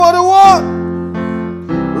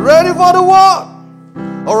are the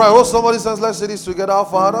one. All right, well, somebody says, let's say this together. Our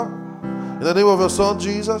Father, in the name of your Son,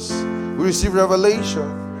 Jesus, we receive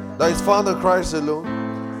revelation that is found in Christ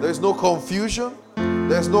alone. There is no confusion.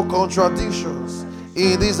 There is no contradictions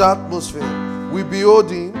in this atmosphere. We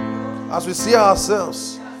behold Him as we see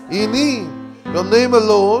ourselves in Him. Your name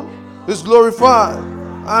alone is glorified,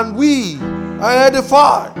 and we are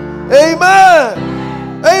edified. Amen.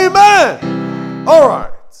 Amen. All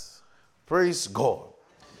right. Praise God.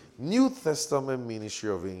 New Testament ministry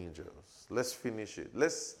of angels. Let's finish it.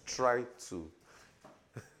 Let's try to.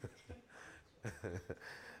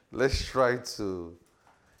 Let's try to.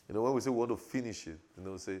 When we say we want to finish it,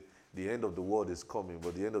 say the end of the world is coming,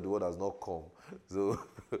 but the end of the world has not come. So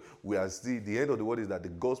we are still, the end of the world is that the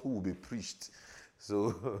gospel will be preached.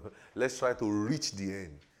 So let's try to reach the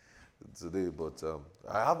end today. But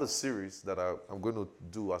I have a series that I'm going to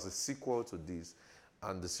do as a sequel to this.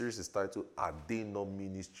 And the series is titled, Are They Not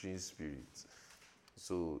Ministering Spirits?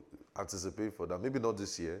 So anticipate for that. Maybe not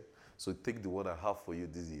this year. So take the one I have for you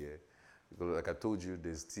this year. Because like I told you,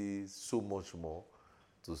 there's still so much more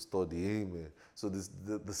to study. Amen. So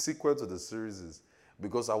the sequel to the series is,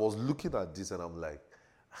 because I was looking at this and I'm like,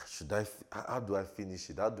 how do I finish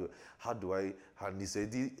it? How do I, and he said,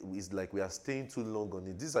 it's like we are staying too long on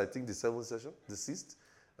it. This is, I think, the 7th session, the 6th.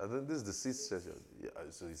 And then this is the 6th session. Yeah,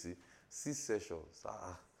 so you see, 6 sessions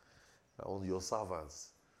on your servants.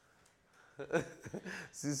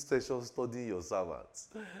 6 sessions studying your servants.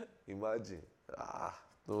 Imagine.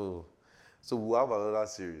 No. So we'll have another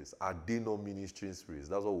series. Are they not ministering spirits?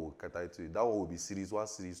 That's what we'll title it. That one will be series 1,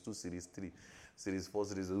 series 2, series 3, series 4,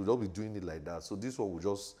 series. We'll not be doing it like that. So this one will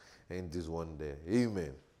just end this one there.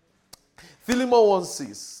 Amen. Philemon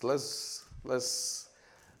 1:6. Let's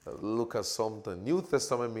look at something. New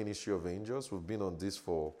Testament ministry of angels. We've been on this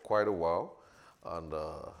for quite a while. And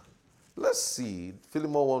let's see.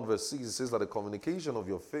 Philemon 1:6, it says that the communication of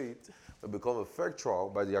your faith will become effectual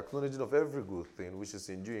by the acknowledging of every good thing which is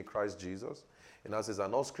in you in Christ Jesus. And as it says,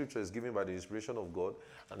 and all scripture is given by the inspiration of God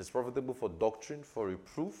and is profitable for doctrine, for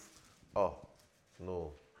reproof. Oh,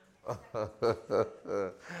 no.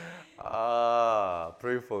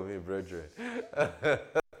 Pray for me, brethren.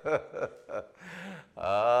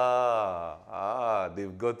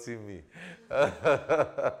 They've gotten me.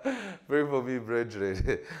 Pray for me,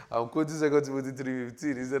 brethren. I'm quoting 2 Timothy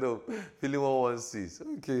 3:15 instead of Philemon 1:6.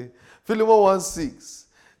 Okay. Philemon 1:6.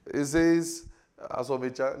 It says, as for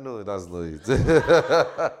me, no, that's not it.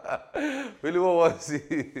 Philemon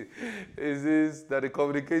 1:6. It says that the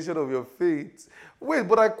communication of your faith. Wait,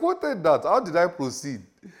 but I quoted that. How did I proceed?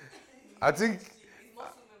 I think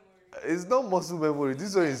it's not muscle memory.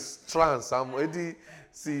 This one is trance. I'm already,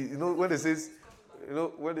 see, when they say,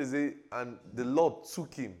 when they say, and the Lord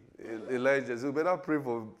took him, Elijah, so better pray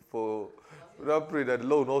better pray that the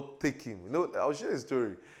Lord will not take him. I'll share a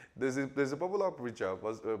story. There's a popular preacher,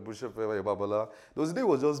 Bishop Babala. Those days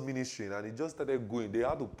was just ministering, and he just started going. They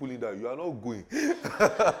had to pull him down. You are not going.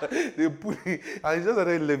 They pull him, and he just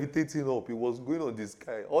started levitating up. He was going on the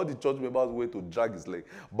sky. All the church members went to drag his leg.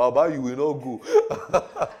 Baba, you will not go.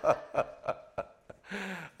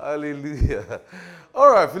 Hallelujah.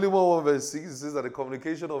 All right, Philemon 1:6, it says that the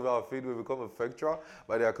communication of our faith will become effectual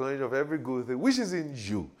by the acknowledgement of every good thing which is in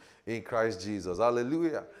you, in Christ Jesus.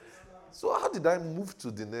 Hallelujah. So how did I move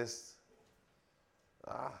to the next?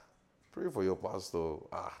 Pray for your pastor.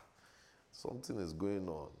 Something is going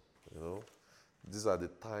on, These are the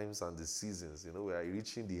times and the seasons, we are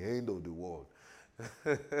reaching the end of the world.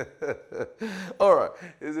 All right.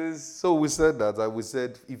 It says, so we said that, and we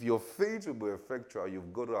said, if your faith will be effectual,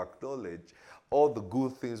 you've got to acknowledge all the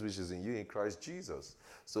good things which is in you in Christ Jesus.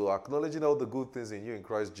 So acknowledging all the good things in you in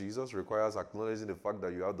Christ Jesus requires acknowledging the fact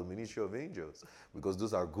that you have the ministry of angels, because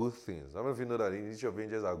those are good things. How many of you know that the ministry of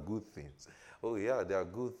angels are good things? Oh yeah, they are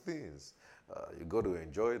good things. You got to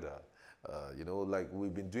enjoy that. Like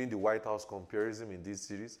we've been doing the White House comparison in this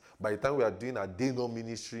series. By the time we are doing a Day No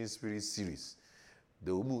Ministry Spirit series,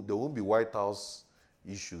 there won't be White House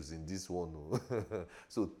issues in this one.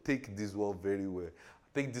 So take this one very well.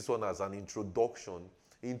 Take this one as an introduction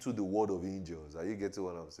into the world of angels. Are you getting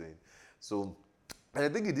what I'm saying? So, and I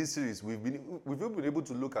think in this series, we've been able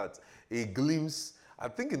to look at a glimpse. I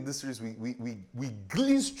think in this series, we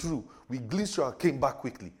glimpsed through and came back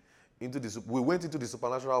quickly into this. We went into the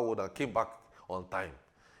supernatural world and came back on time.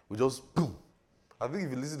 We just, boom. I think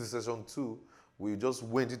if you listen to session 2, we just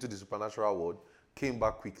went into the supernatural world, came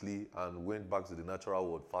back quickly, and went back to the natural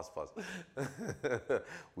world fast.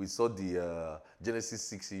 We saw the Genesis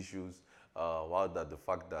 6 issues, the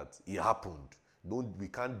fact that it happened. We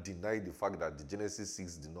can't deny the fact that the Genesis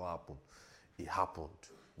 6 did not happen. It happened.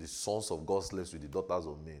 The sons of God slept with the daughters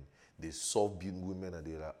of men. They saw women and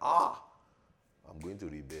they're like, I'm going to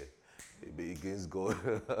rebel against God.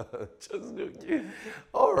 Just joking.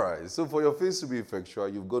 All right. So for your faith to be effectual,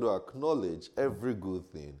 you've got to acknowledge every good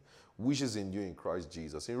thing which is in you in Christ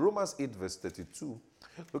Jesus. In Romans 8 verse 32,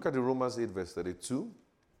 look at the Romans 8 verse 32.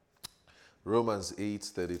 Romans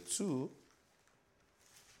 8:32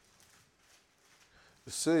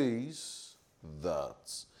 says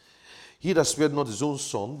that he that spared not his own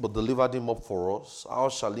son, but delivered him up for us, how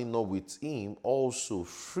shall he not with him also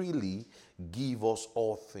freely give us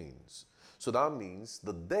all things? So that means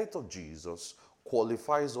the death of Jesus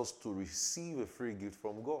qualifies us to receive a free gift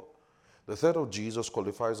from God. The death of Jesus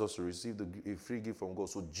qualifies us to receive a free gift from God.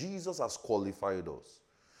 So Jesus has qualified us.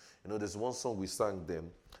 You know, there's one song we sang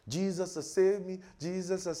then. Jesus has saved me,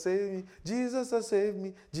 Jesus has saved me, Jesus has saved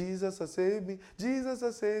me, Jesus has saved me, Jesus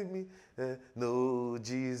has saved me. No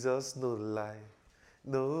Jesus, no lie.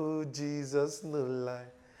 No Jesus, no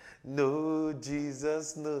lie. No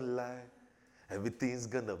Jesus, no lie. Everything's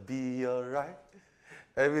gonna be alright.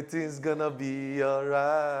 Everything's gonna be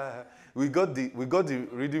alright. We got the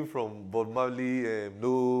reading from Bob Marley,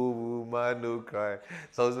 no woman, no cry.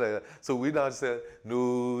 Sounds like that. So we now said,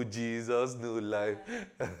 no Jesus, no life.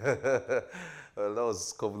 Well, that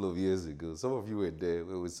was a couple of years ago. Some of you were there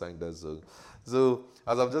when we sang that song. So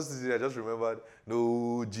as I'm just listening, I just remembered,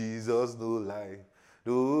 no Jesus, no life.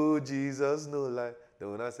 No Jesus, no life.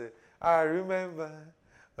 Then when I say, I remember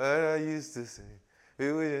when I used to sing. I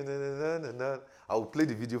will play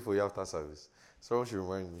the video for you after service. Someone should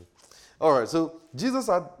remind me. All right, so Jesus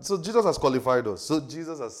has qualified us. So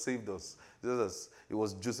Jesus has saved us. It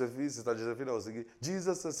was Josephine, Sister Josephine that was singing,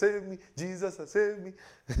 Jesus has saved me, Jesus has saved me.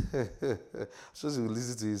 So she will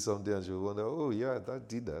listen to it someday and she will wonder, oh yeah, that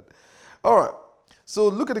did that. All right, so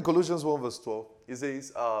look at the Colossians 1 verse 12. It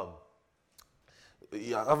says,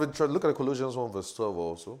 look at Colossians 1 verse 12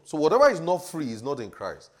 also. So whatever is not free is not in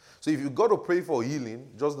Christ. So if you got to pray for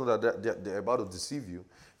healing, just know that they're about to deceive you.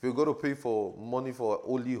 If you got to pay for money for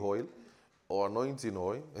holy oil or anointing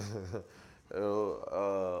oil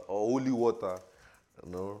or holy water,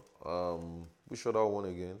 which other one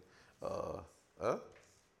again?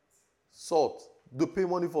 Salt. Do pay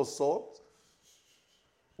money for salt?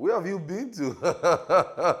 Where have you been to?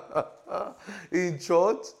 In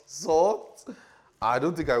church? Salt? I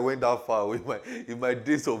don't think I went that far in my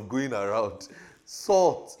days of going around.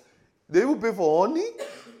 Salt. They even pay for honey?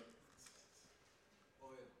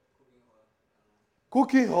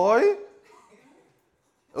 Cooking oil?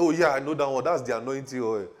 Oh yeah, I know that one. That's the anointing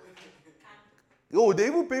oil. Oh, they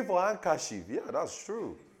even pay for handkerchief. Yeah, that's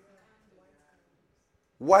true.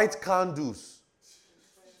 White candles.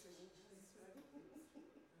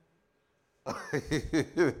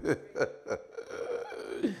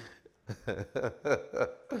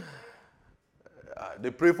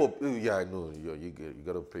 They pray for, yeah, I know, you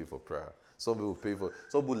got to pay for prayer. Some people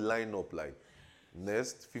line up like,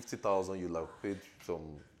 next 50,000, you'll have paid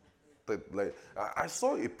some, like, I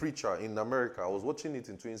saw a preacher in America, I was watching it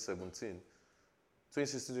in 2016,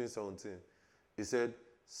 2017. He said,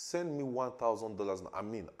 send me $1,000,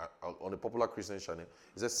 on a popular Christian channel.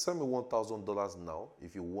 He said, send me $1,000 now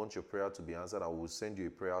if you want your prayer to be answered. I will send you a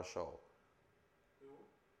prayer shawl.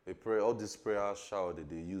 A prayer, all this prayer shower that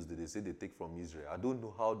they use, that they say they take from Israel. I don't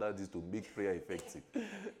know how that is to make prayer effective.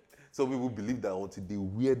 Some people believe that until they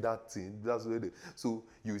wear that thing, that's where they. So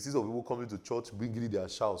you see some people coming to church bringing their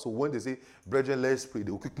shower. So when they say, brethren, let's pray, they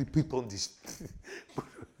will quickly put on this.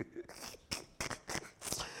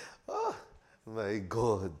 My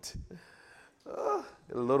God. A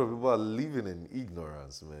lot of people are living in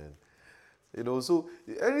ignorance, man. So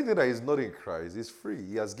anything that is not in Christ is free.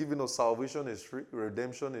 He has given us salvation is free,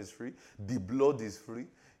 redemption is free, the blood is free.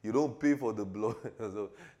 You don't pay for the blood. So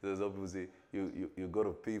some people say you got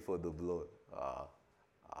to pay for the blood.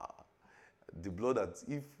 The blood that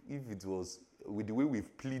if it was with the way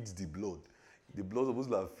we've pleaded the blood supposed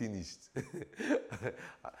to have finished.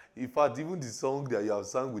 In fact, even the song that you have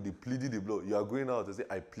sung with the pleading the blood, you are going out to say,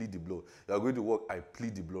 I plead the blood. You are going to work, I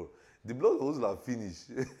plead the blood. The blood was supposed to have finished.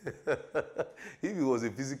 If it was a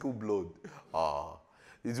physical blood,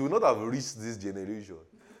 it would not have reached this generation.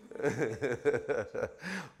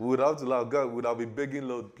 We would have to God would have been begging,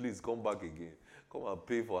 Lord, please come back again. Come and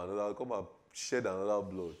pay for another, come and shed another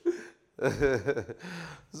blood.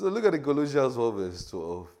 So look at the Colossians 1 verse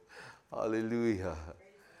 12. Hallelujah.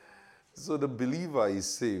 So the believer is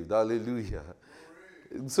saved. Hallelujah.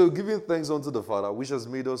 So giving thanks unto the Father, which has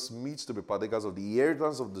made us meet to be partakers of the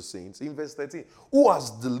inheritance of the saints. In verse 13, who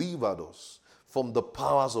has delivered us from the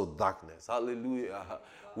powers of darkness. Hallelujah.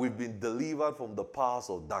 We've been delivered from the powers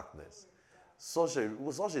of darkness. Such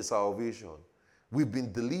a salvation. We've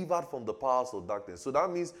been delivered from the powers of darkness. So that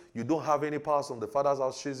means you don't have any powers from the father's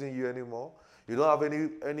house chasing you anymore. You don't have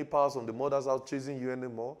any powers from the mother's house chasing you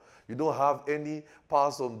anymore. You don't have any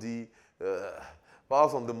powers from the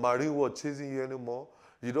marine world chasing you anymore.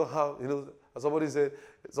 You don't have, somebody said,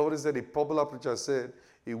 a popular preacher said,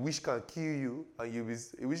 a wish can kill you, and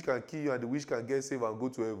a wish can kill you, and the wish can get saved and go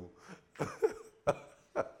to heaven.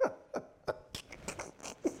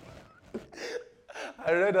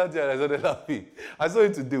 I read that and I started laughing. I saw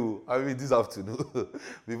it today, this afternoon,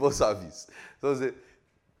 before service. So I said,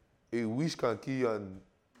 a wish can kill you, and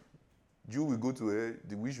you will go to hell,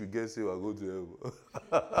 the wish will get saved and go to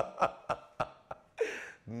heaven.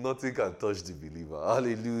 Nothing can touch the believer.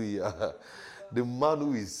 Hallelujah. The man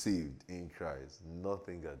who is saved in Christ,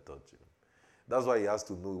 nothing can touch him. That's why he has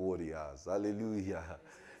to know what he has. Hallelujah.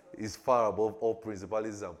 He's far above all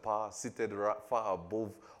principalities and power, seated far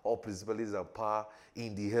above all principalities and power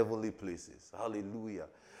in the heavenly places. Hallelujah.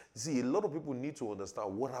 See, a lot of people need to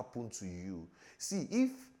understand what happened to you. See,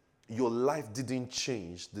 if your life didn't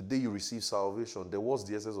change the day you received salvation, then what's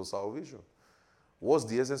the essence of salvation? What's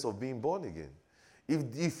the essence of being born again?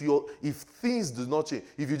 If things do not change,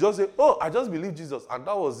 if you just say, oh, I just believe Jesus, and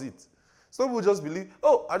that was it. Some people just believe,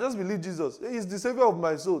 oh, I just believe Jesus. He's the Savior of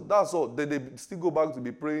my soul. That's all. Then they still go back to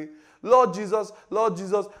be praying, Lord Jesus,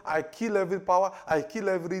 I kill every power, I kill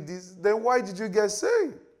every this. Then why did you get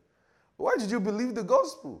saved? Why did you believe the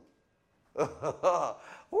gospel?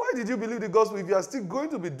 Why did you believe the gospel if you are still going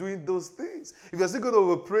to be doing those things? If you're still going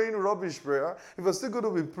to be praying rubbish prayer, if you're still going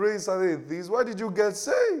to be praying certain things, why did you get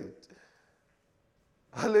saved?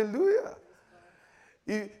 Hallelujah.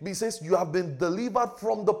 He says you have been delivered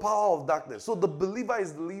from the power of darkness. So the believer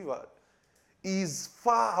is delivered. He is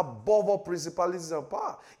far above all principalities and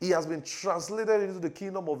power. He has been translated into the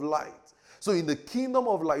kingdom of light. So in the kingdom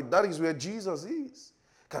of light, that is where Jesus is.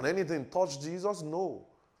 Can anything touch Jesus? No.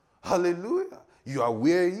 Hallelujah. You are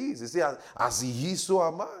where he is. He says, as he is, so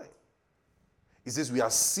am I. He says we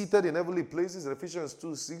are seated in heavenly places. In Ephesians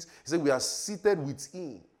 2:6, he says we are seated with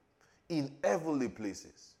him in heavenly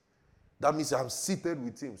places. That means I'm seated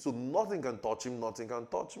with him. So nothing can touch him, nothing can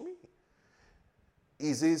touch me.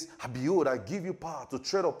 He says, behold, I give you power to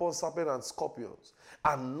tread upon serpents and scorpions,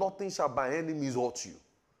 and nothing shall by any means hurt you.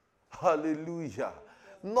 Hallelujah.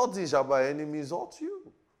 Nothing shall by any means hurt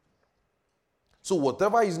you. So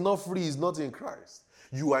whatever is not free is not in Christ.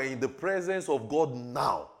 You are in the presence of God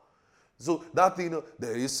now. So that thing,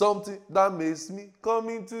 there is something that makes me come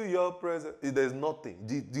into your presence. There's nothing.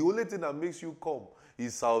 The only thing that makes you come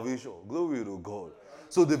is salvation. Glory to God.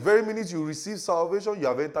 So the very minute you receive salvation, you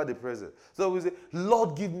have entered the presence. So we say,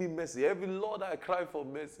 Lord, give me mercy. Every Lord, I cry for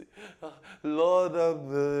mercy. Lord, have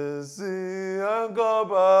mercy and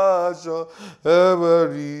compassion.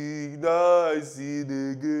 Every night I see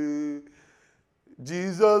the again.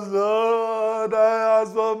 Jesus, Lord, I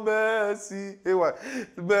ask for mercy. Hey, what?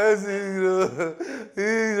 Mercy,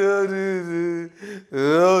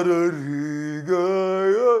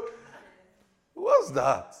 what's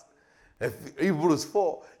that? Hebrews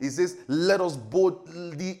 4, it says, let us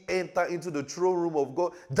boldly enter into the throne room of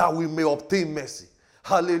God that we may obtain mercy.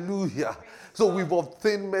 Hallelujah. So we've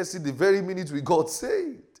obtained mercy the very minute we got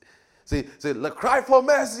saved. Say, cry for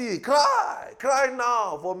mercy. Cry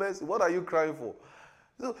now for mercy. What are you crying for?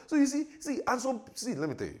 So you see, let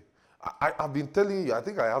me tell you. I've been telling you, I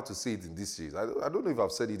think I have to say it in this series. I don't know if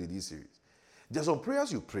I've said it in this series. There's some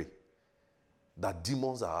prayers you pray that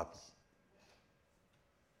demons are happy.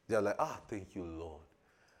 They're like, thank you, Lord.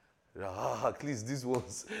 At least these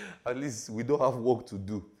ones, at least we don't have work to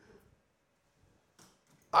do.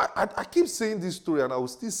 I keep saying this story and I will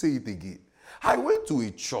still say it again. I went to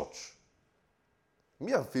a church.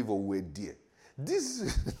 Me and Favor were there.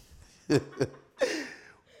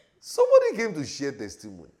 Somebody came to share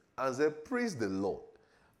testimony and said, praise the Lord.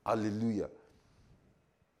 Hallelujah.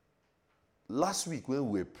 Last week when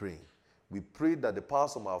we were praying, we prayed that the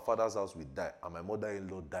powers of our father's house would die, and my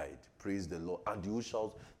mother-in-law died. Praise the Lord. And the whole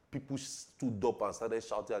shout, people stood up and started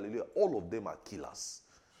shouting, hallelujah. All of them are killers.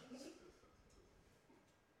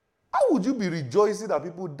 How would you be rejoicing that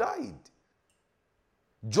people died?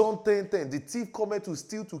 John 10:10, the thief cometh to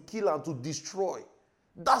steal, to kill, and to destroy.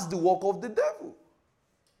 That's the work of the devil.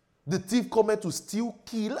 The thief cometh to steal,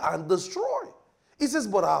 kill, and destroy. He says,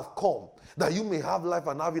 but I have come that you may have life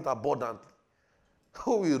and have it abundantly.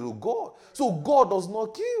 Oh, to God. So God does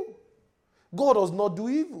not kill. God does not do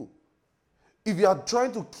evil. If you are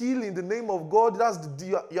trying to kill in the name of God,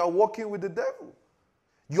 you are working with the devil.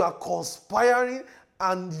 You are conspiring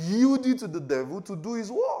and yielding to the devil to do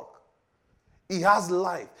his work. He has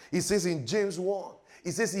life. He says in James 1,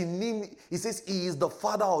 he says in him, he says he is the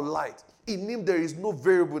father of light. In him there is no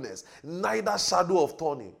variableness, neither shadow of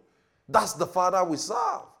turning. That's the Father we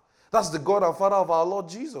serve. That's the God and Father of our Lord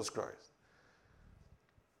Jesus Christ.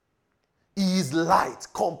 He is light,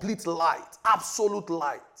 complete light, absolute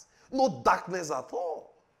light. No darkness at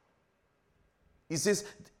all. He says,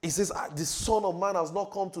 the Son of Man has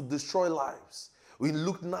not come to destroy lives. In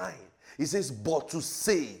Luke 9, he says, but to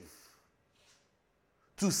save.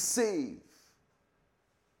 To save.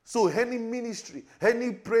 So any ministry,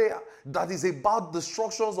 any prayer that is about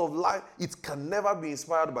destructions of life, it can never be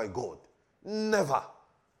inspired by God. Never.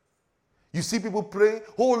 You see people praying,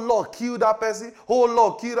 oh Lord, kill that person. Oh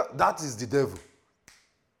Lord, kill that. That is the devil.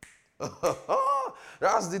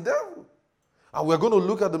 That's the devil. And we're going to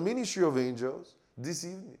look at the ministry of angels this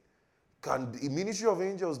evening. Can the ministry of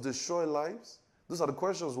angels destroy lives? Those are the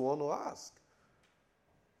questions we want to ask.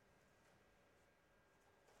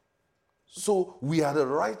 So we are the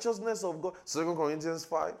righteousness of God. 2 Corinthians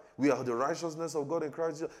 5, we are the righteousness of God in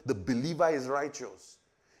Christ Jesus. The believer is righteous.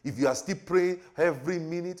 If you are still praying every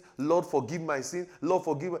minute, Lord forgive my sin, Lord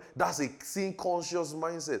forgive me, that's a sin-conscious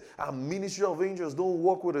mindset. And ministry of angels don't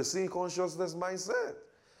work with a sin-consciousness mindset.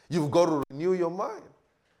 You've got to renew your mind.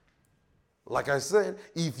 Like I said,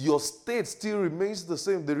 if your state still remains the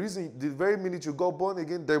same, the very minute you got born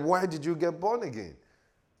again, then why did you get born again?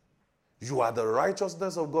 You are the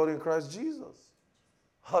righteousness of God in Christ Jesus.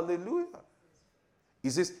 Hallelujah. He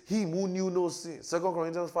says, him who knew no sin. 2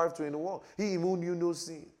 Corinthians 5:21. He who knew no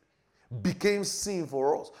sin became sin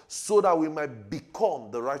for us so that we might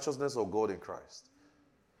become the righteousness of God in Christ.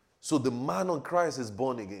 So the man on Christ is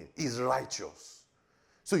born again. He's righteous.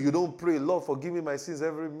 So you don't pray, Lord, forgive me my sins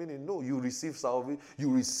every minute. No, you receive salvation.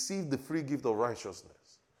 You receive the free gift of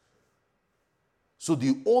righteousness. So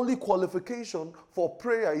the only qualification for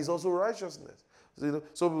prayer is also righteousness. So, you know,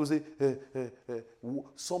 some people say,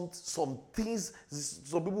 some things,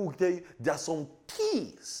 some people will tell you, there are some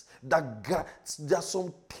keys that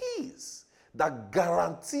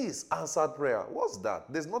guarantees answered prayer. What's that?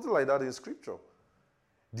 There's nothing like that in Scripture.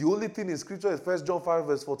 The only thing in Scripture is 1 John 5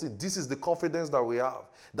 verse 14. This is the confidence that we have,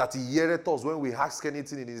 that he heareth us when we ask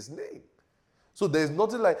anything in his name. So there's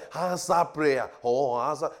nothing like answer prayer or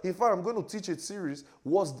answer. In fact, I'm going to teach a series.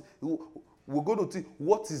 We're going to teach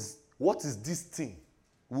what is this thing.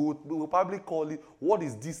 We'll probably call it, what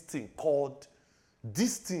is this thing called?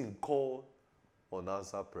 This thing called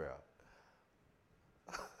unanswered prayer.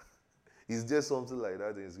 Is there something like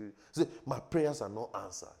that in Scripture? Say, my prayers are not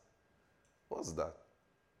answered. What's that?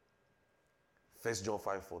 1 John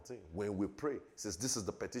 5:14. When we pray, it says this is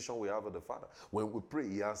the petition we have of the Father. When we pray,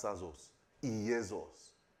 he answers us. He hears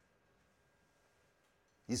us.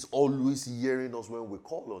 He's always hearing us when we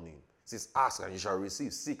call on him. He says, ask and you shall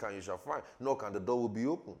receive. Seek and you shall find. Knock and the door will be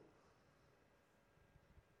open.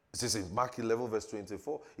 It says in Mark 11 verse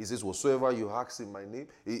 24, he says, whatsoever you ask in my name,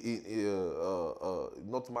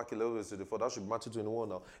 not Mark 11 verse 24, that should be Matthew 21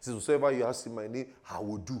 now. He says, whatsoever you ask in my name, I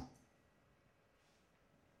will do.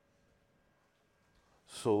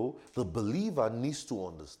 So the believer needs to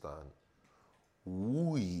understand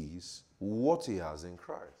who he is, what he has in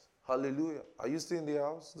Christ. Hallelujah. Are you still in the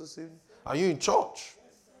house this evening? Are you in church?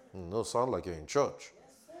 No, sound like you're in church.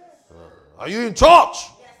 Are you in church?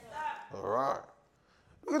 All right.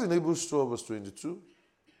 Look at in Hebrews 12 verse 22.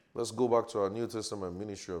 Let's go back to our New Testament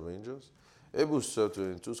ministry of angels. Hebrews 12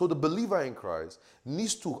 22. So the believer in Christ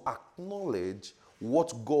needs to acknowledge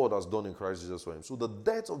what God has done in Christ Jesus for him. So the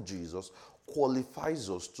death of Jesus qualifies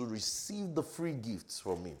us to receive the free gifts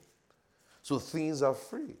from him. So things are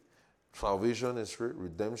free. Salvation is free.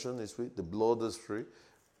 Redemption is free. The blood is free.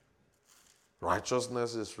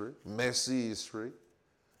 Righteousness is free. Mercy is free.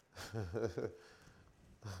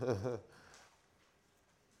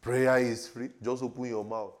 Prayer is free. Just open your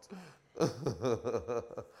mouth.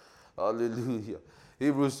 Hallelujah.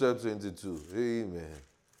 Hebrews 12:22. Amen.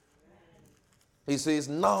 He says,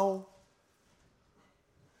 now,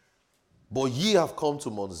 but ye have come to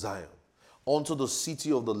Mount Zion, unto the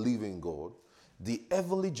city of the living God, the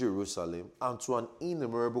heavenly Jerusalem, and to an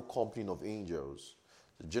innumerable company of angels,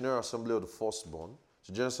 the general assembly of the firstborn,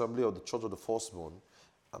 the general assembly of the church of the firstborn,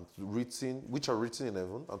 and which are written in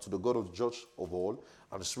heaven, and to the God of the judge of all,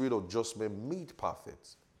 and the spirit of just men made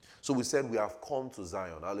perfect. So we said we have come to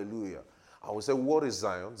Zion. Hallelujah. And we said, what is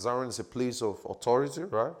Zion? Zion is a place of authority,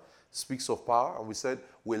 right? Speaks of power. And we said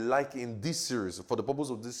we like in this series, for the purpose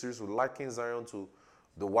of this series, we liken Zion to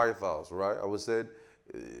the White House, right? And we said,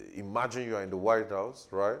 imagine you are in the White House,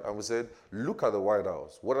 right? And we said, look at the White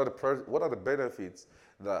House. What are the benefits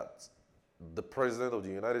that the President of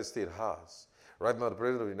the United States has? Right now, the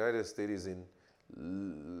President of the United States is in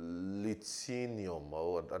Lithuania.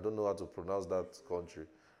 I don't know how to pronounce that country.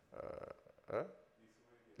 Huh?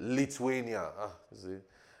 Lithuania. You see,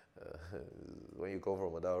 when you come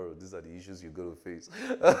from another road, these are the issues you're going to face.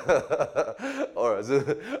 All right, so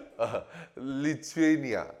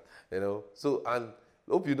Lithuania, So, and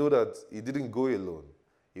hope you know that he didn't go alone.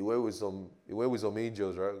 He went with some. He went with some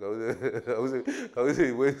angels, right? Can we say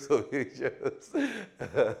he went with some angels?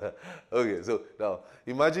 Okay, so now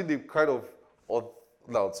imagine the kind of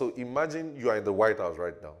now. So imagine you are in the White House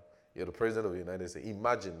right now. You're the president of the United States.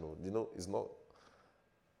 Imagine, it's not.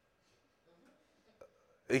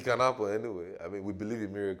 It can happen anyway. I mean, we believe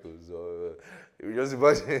in miracles. So you just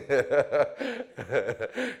imagine.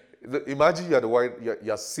 Imagine you are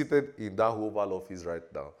you're seated in that Oval Office right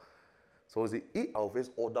now. So say, I'll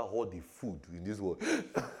first order all the food in this world.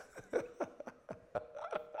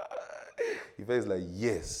 He first like,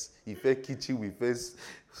 yes. He first kitchen, we first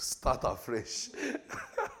start afresh.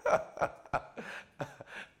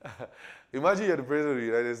 Imagine you're the president of the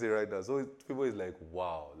United States right now. So people is like,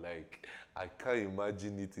 wow, like, I can't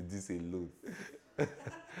imagine it in this alone.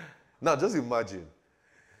 Now, just imagine.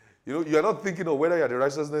 You're not thinking of whether you're the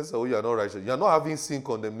righteousness or you're not righteous. You're not having sin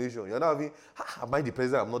condemnation. You're not having, am I the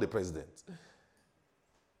president? I'm not the president.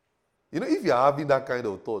 If you're having that kind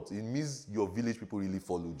of thought, it means your village people really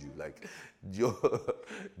followed you. Like,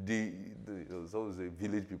 someone say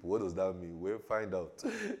village people. What does that mean? We'll find out.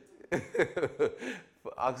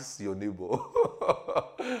 Ask your neighbor.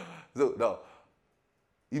 So now,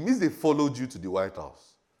 it means they followed you to the White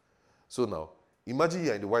House. So now, imagine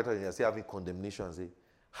you're in the White House and you're still having condemnation and say,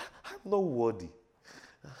 I'm not worthy.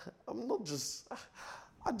 I'm not just,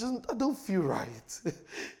 I don't feel right.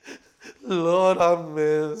 Lord have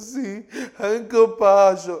mercy and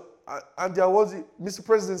compassion. And there was, Mr.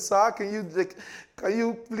 President, sir, can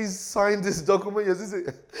you please sign this document?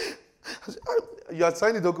 You are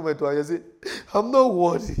signing the document and you say, I'm not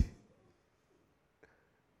worthy.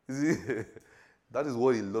 You see, that is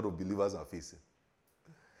what a lot of believers are facing.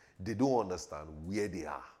 They don't understand where they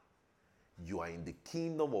are. You are in the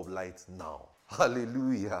kingdom of light now.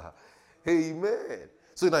 Hallelujah. Amen.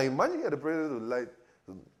 So now imagine you're the president of light.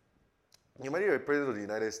 Imagine you're the president of the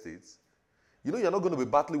United States. You're not going to be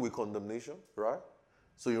battling with condemnation, right?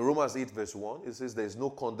 So in Romans 8 verse 1, it says there is no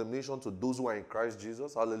condemnation to those who are in Christ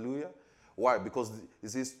Jesus. Hallelujah. Why? Because it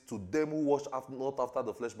says to them who watch not after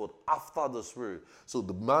the flesh, but after the Spirit. So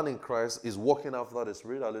the man in Christ is walking after the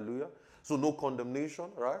Spirit. Hallelujah. So no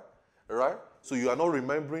condemnation, right? Right? So you are not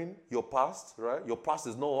remembering your past, right? Your past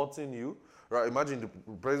is not haunting you, right? Imagine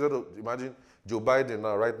imagine Joe Biden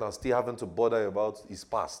right now still having to bother about his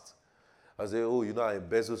past. I say, I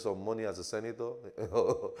embezzled some money as a senator.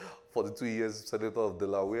 42 years senator of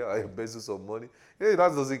Delaware, I embezzled some money. That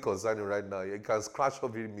doesn't concern him right now. He can scratch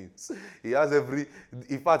up his means. He has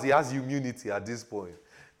in fact, he has immunity at this point.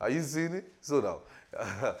 Are you seeing it? So now,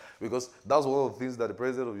 because that's one of the things that the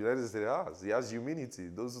president of the United States has. He has immunity.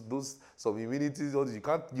 Those some immunities,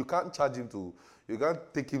 you can't charge him you can't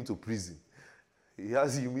take him to prison. He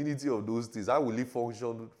has immunity of those things. How will he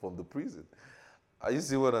function from the prison? Are you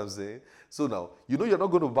seeing what I'm saying? So now, you're not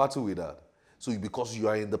going to battle with that. So because you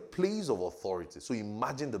are in the place of authority. So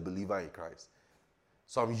imagine the believer in Christ.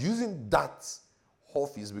 So I'm using that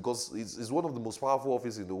office because it's one of the most powerful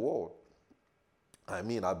offices in the world. I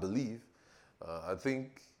mean, I believe, I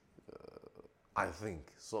think.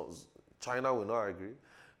 So China will not agree.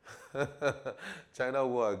 China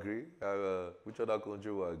will agree. Which other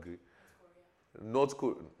country will agree? North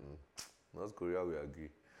Korea. North Korea will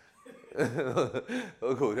agree.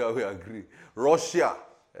 North Korea will agree. Russia.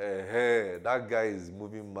 That guy is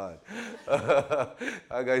moving mad.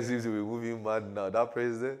 That guy seems to be moving mad now. That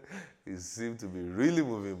president seems to be really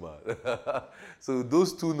moving mad. So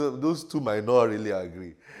those two might not really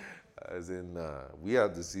agree. As in, we are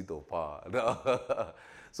the seat of power.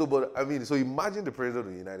 So imagine the president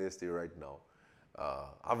of the United States right now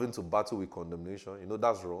having to battle with condemnation.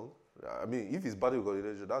 That's wrong. I mean, if he's battling with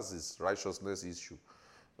condemnation, that's his righteousness issue.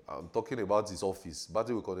 I'm talking about his office.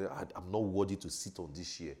 Battle with condemnation. I'm not worthy to sit on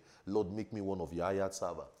this chair. Lord, make me one of your hired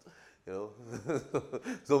servants.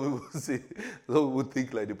 Some people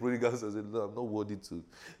think like the prodigal son said, no, I'm not worthy to.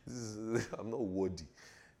 I'm not worthy.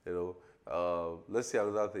 Let's see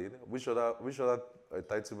another thing. Which other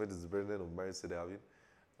entitlement is the president of marriage said they're having?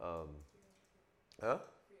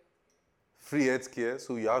 Free health care.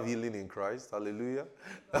 So you have healing in Christ. Hallelujah.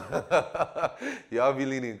 You have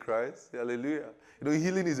healing in Christ. Hallelujah.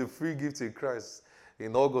 Healing is a free gift in Christ.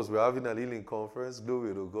 In August, we're having a healing conference.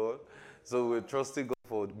 Glory to God. So we're trusting God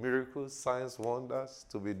for miracles, signs, wonders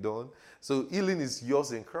to be done. So healing is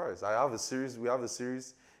yours in Christ. We have a series,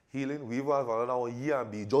 Healing. We even have another one, hear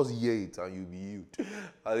and be, just hear it and you'll be healed.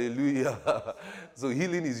 Hallelujah. So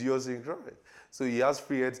healing is yours in Christ. So he has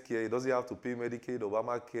free health care. He doesn't have to pay Medicaid,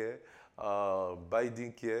 Obamacare,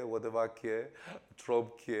 Biden care, whatever care,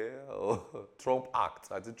 Trump care, or Trump Act.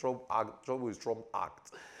 I think Trump Act, Trump is Trump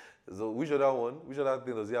Act. So which other one, which other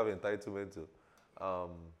thing does he have entitlement to?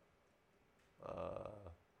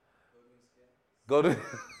 God,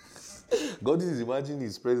 God is imagining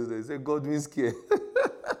his president. He said, Godwin's care.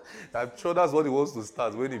 I'm sure that's what he wants to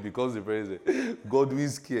start when he becomes the president.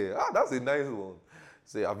 Godwin's care. That's a nice one.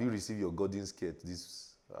 Say, have you received your Godwin's care?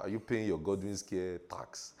 Are you paying your Godwin's care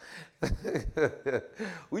tax?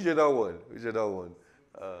 Which other one? Which other one?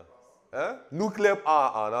 Nuclear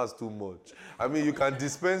power. That's too much. I mean, you can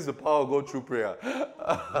dispense the power of God through prayer.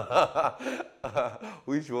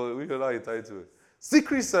 Which one? Which other entitled?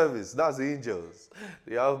 Secret service, that's angels.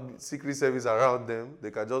 They have secret service around them.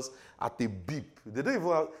 They can just, at a beep, they don't even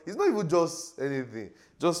have, it's not even just anything.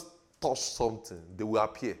 Just touch something, they will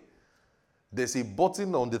appear. There's a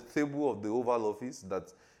button on the table of the Oval Office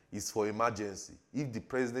that is for emergency. If the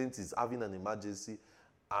president is having an emergency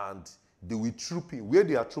and they will troop in, where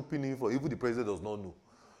they are trooping in for, even the president does not know.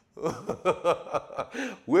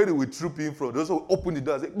 Where they will troop in from, they also open the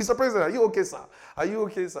door and say, Mr. President, are you okay, sir? Are you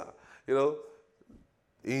okay, sir? You know?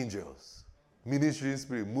 Angels, ministering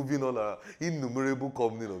spirit, moving on an innumerable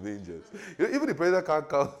company of angels. You know, even the president can't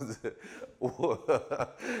count.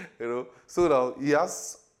 You know, so now he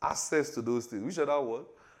has access to those things. Which other one?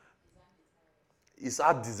 His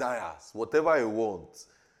heart desires. Whatever he wants,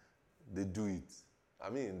 they do it.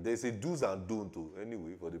 I mean, there's a do's and don't too,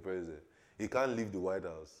 anyway, for the president. He can't leave the White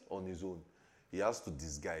House on his own. He has to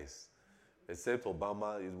disguise. Except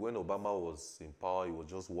Obama, when Obama was in power, he was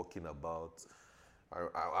just walking about.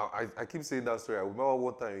 I keep saying that story. I remember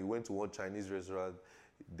one time he went to one Chinese restaurant.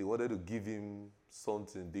 They wanted to give him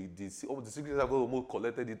something. The Secret Service almost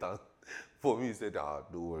collected it and for me. He said,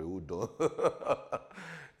 don't worry, hold on.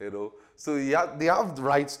 You know. So they have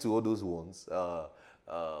rights to all those ones.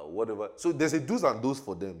 Whatever. So there's a do's and don'ts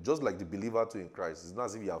for them, just like the believer too in Christ. It's not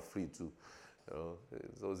as if you are free too. You know,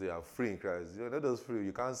 so they are free in Christ. You're not just free,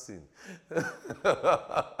 you can't sin.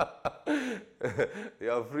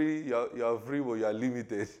 You are free, you are free, but you are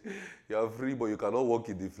limited. You are free, but you cannot walk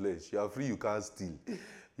in the flesh. You are free, you can't steal.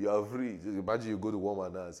 You are free. Just imagine you go to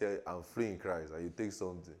woman now and say, I'm free in Christ, and you take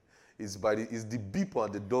something. It's the beep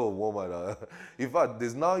on the door of woman. In fact,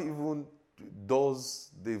 there's now even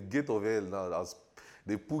doors, the gate of hell now,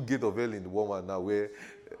 they put gate of hell in the woman now where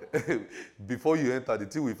before you enter, the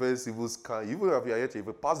thing will first evil scan. Even if you are here, if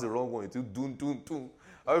you pass the wrong one, it will doom.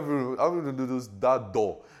 How do do that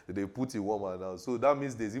door that they put in woman now? So that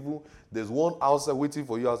means there's one outside waiting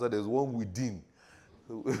for you outside, there's one within.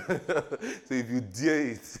 So if you dare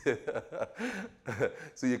it,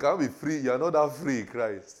 so you can't be free, you're not that free in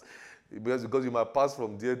Christ. Because you might pass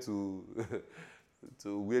from there to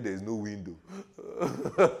where there's no window.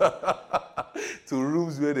 To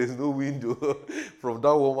rooms where there's no window. From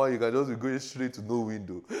that woman, you can just be going straight to no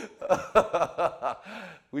window.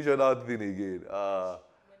 Which other thing again?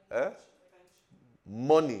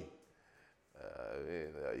 Money.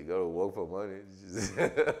 You got to work for money.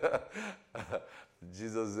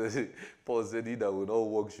 Jesus said, Paul said, he that will not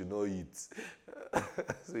work should not eat.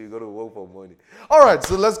 So you got to work for money. All right,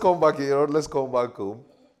 so let's come back here. Let's come back home.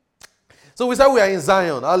 So we said we are in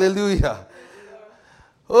Zion. Hallelujah.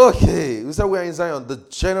 Okay, we said we are in Zion. The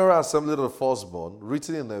general assembly of the firstborn,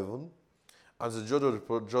 written in heaven, as the judge of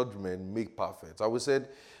the judgment, make perfect. And we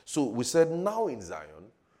said now in Zion,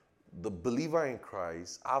 the believer in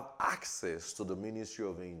Christ have access to the ministry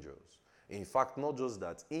of angels. In fact, not just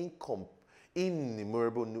that,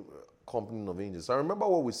 innumerable company of angels. I remember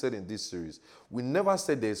what we said in this series. We never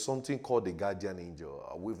said there's something called the guardian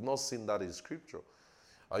angel. We've not seen that in Scripture.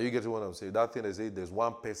 Are you getting what I'm saying? That thing they say there's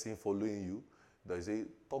one person following you. They say,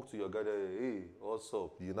 talk to your guardian. Hey, what's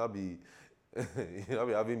up? You not be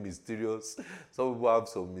having mysterious. Some people have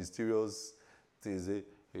some mysterious things. Say,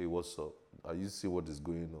 hey, what's up? Are you see what is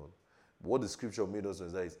going on? What the Scripture made us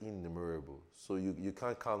is that it's innumerable. So you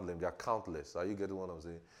can't count them. They are countless. Are you getting what I'm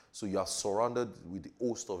saying? So you are surrounded with the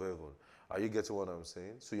host of heaven. Are you getting what I'm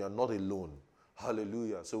saying? So you are not alone.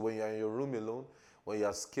 Hallelujah. So when you are in your room alone, when you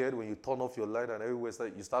are scared, when you turn off your light and everywhere,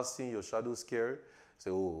 you start seeing your shadow scary,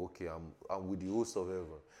 say, oh, okay, I'm with the host of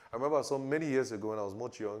heaven. I remember many years ago when I was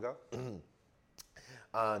much younger,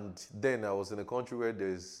 and then I was in a country where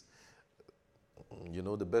there's,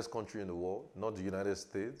 the best country in the world, not the United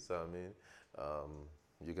States. I mean,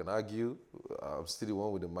 you can argue, I'm still the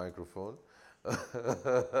one with the microphone.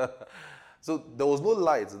 So there was no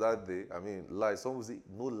light that day. I mean, light. Someone would say,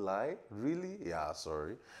 no light? Really? Yeah,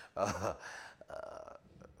 sorry. Yeah,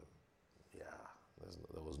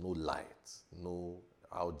 there was no light. No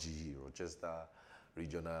RGE, Rochester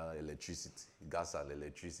Regional Electricity, gas and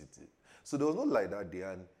electricity. So there was no light that day,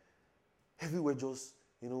 and everywhere just,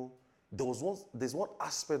 there's one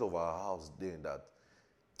aspect of our house then that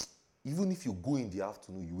even if you go in the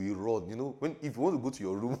afternoon, you will run. If you want to go to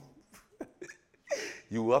your room,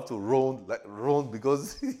 you will have to run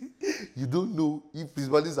because you don't know if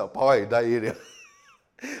principalities are power in that area.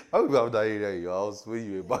 How will you have that area in your house when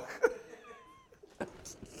you were back?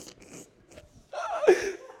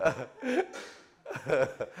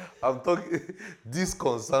 I'm talking, this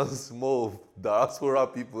concerns more of diaspora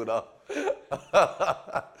people now.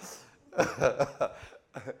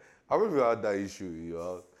 How many of you had that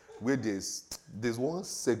issue? Where there's one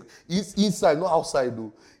inside, not outside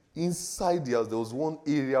though. Inside the house, there was one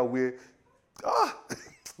area where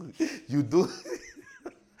you don't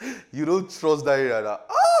you don't trust that area. That,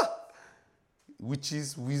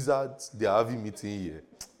 witches, wizards, they are having meeting here.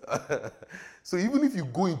 So even if you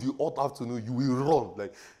go in the hot afternoon, you will run,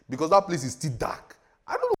 because that place is still dark.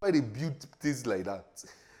 I don't know why they build things like that.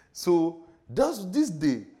 So this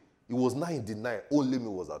day, it was 9 in the night, only me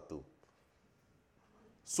was at home.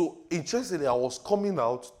 So interestingly, I was coming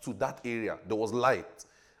out to that area. There was light.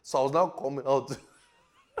 So I was now coming out.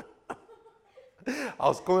 I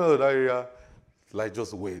was coming out of that area,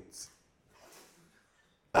 just wait.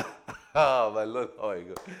 Oh, my Lord, oh my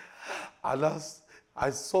God. And I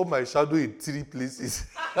saw my shadow in 3 places.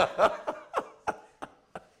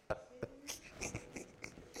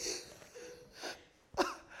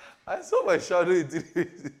 I saw my shadow in 3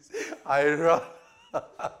 places. I ran.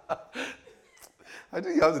 I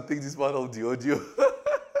think you have to take this part of the audio.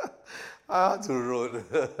 I had to run.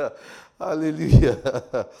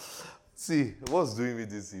 Hallelujah. See, what's doing me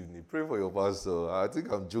this evening? Pray for your pastor. I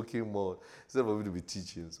think I'm joking more instead of me to be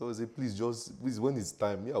teaching. So I say, please, when it's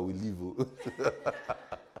time, I will leave.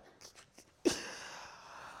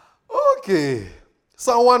 Okay.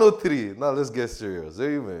 Psalm 103. Now let's get serious.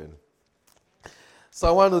 Amen.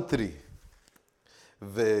 Psalm 103.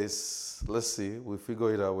 Verse, let's see. We'll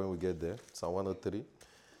figure it out when we get there. Psalm 103.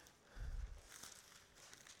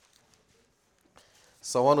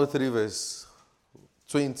 Psalm 103 verse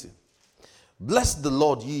 20. Bless the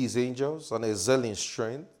Lord, ye his angels, and excel in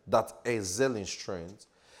strength,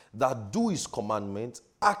 that do his commandment,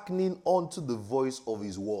 hearkening unto the voice of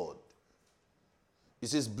his word. It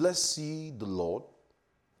says, bless ye the Lord,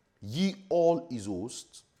 ye all his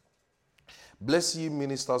hosts. Bless ye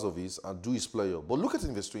ministers of his, and do his pleasure. But look at it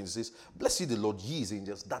in verse 20. It says, bless ye the Lord, ye his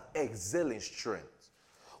angels, that excel in strength.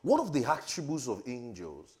 One of the attributes of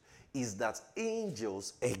angels is that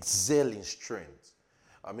angels excel in strength.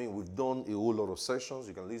 I mean, we've done a whole lot of sessions.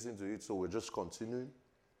 You can listen to it, so we're just continuing.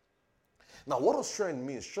 Now, what does strength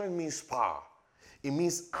mean? Strength means power. It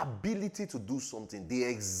means ability to do something. They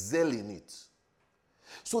excel in it.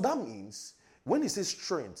 So that means, when it says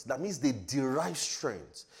strength, that means they derive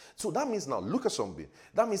strength. So that means, now, look at something.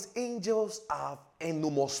 That means angels have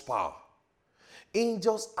enormous power.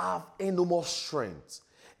 Angels have enormous strength,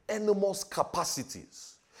 enormous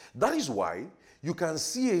capacities. That is why you can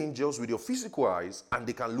see angels with your physical eyes and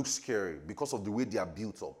they can look scary because of the way they are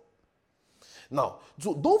built up. Now,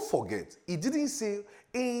 so don't forget, it didn't say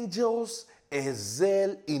angels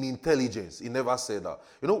excel in intelligence. He never said that.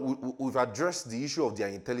 We've addressed the issue of their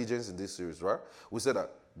intelligence in this series, right? We said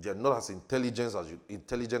that they're not as intelligent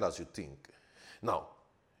as you think. Now,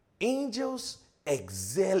 angels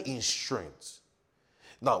excel in strength.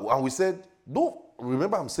 Now, and we said,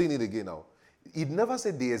 remember I'm saying it again now. It never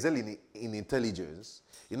said they excel in intelligence.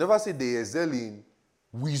 It never said they excel in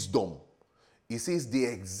wisdom. It says they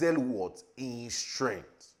excel what? In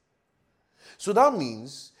strength. So that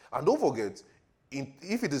means, and don't forget,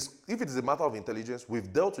 if it is a matter of intelligence,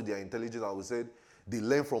 we've dealt with their intelligence and we said they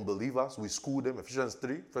learn from believers. We school them. Ephesians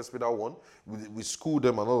 3, 1 Peter 1. We school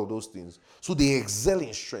them and all of those things. So they excel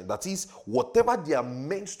in strength. That is, whatever they are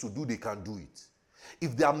meant to do, they can do it.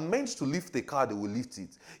 If they are meant to lift a car, they will lift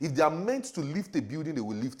it. If they are meant to lift a building, they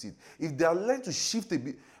will lift it. If they are meant to shift a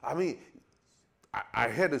building, I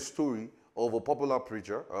heard a story of a popular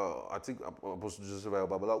preacher, I think Apostle Joseph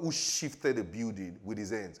Babala, who shifted a building with his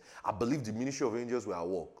hands. I believe the ministry of angels were at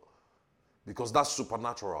work because that's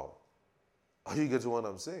supernatural. Are you getting what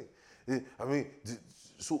I'm saying?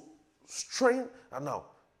 So strength, and now,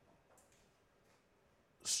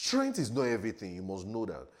 strength is not everything. You must know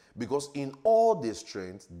that. Because in all their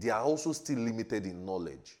strength, they are also still limited in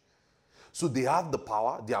knowledge. So they have the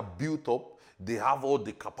power, they are built up, they have all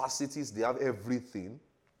the capacities, they have everything.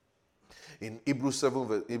 In Hebrews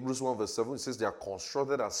 1 verse 7, it says they are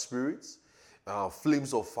constructed as spirits,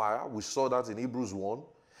 flames of fire. We saw that in Hebrews 1.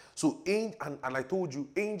 So, and I told you,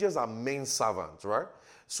 angels are men servants, right?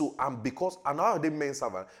 So, and how are they men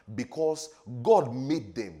servants? Because God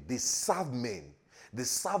made them. They serve men. They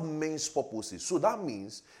serve men's purposes. So that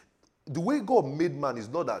means the way God made man is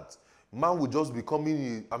not that man will just be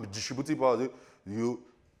coming and distributing power.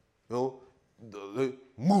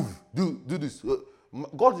 Move, do this.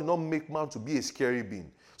 God did not make man to be a scary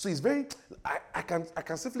being. So it's very, I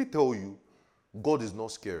can safely tell you, God is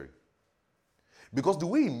not scary. Because the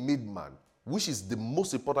way he made man, which is the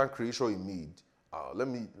most important creation he made,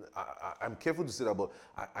 I'm careful to say that, but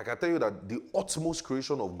I can tell you that the utmost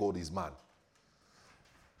creation of God is man.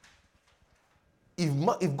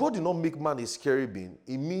 If God did not make man a scary being,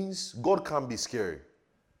 it means God can't be scary.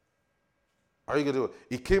 Are you getting it?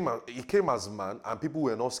 He came as man, and people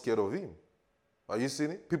were not scared of him. Are you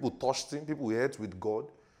seeing it? People touched him. People ate with God.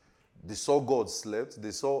 They saw God slept.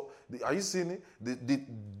 Are you seeing it?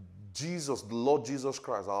 Jesus, the Lord Jesus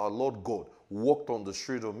Christ, our Lord God, walked on the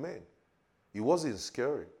street of men. He wasn't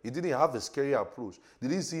scary. He didn't have a scary approach. They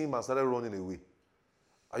didn't see him and started running away.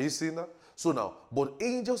 Are you seeing that? So now, but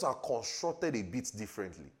angels are constructed a bit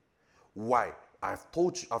differently. Why? I've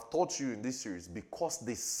taught you in this series because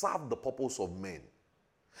they serve the purpose of men.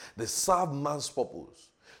 They serve man's purpose.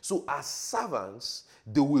 So as servants,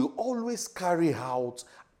 they will always carry out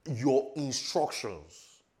your instructions.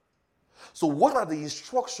 So what are the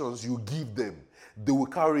instructions you give them? They will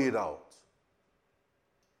carry it out.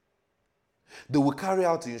 They will carry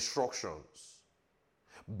out instructions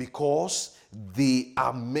because they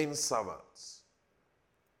are men servants.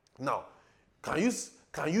 Now, can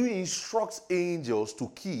you instruct angels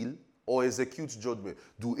to kill or execute judgment?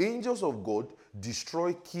 Do angels of God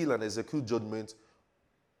destroy, kill, and execute judgment?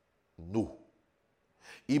 No.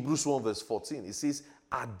 Hebrews 1 verse 14, it says,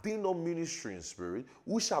 are they not ministering spirit,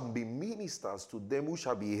 who shall be ministers to them who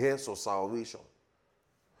shall be heirs of salvation?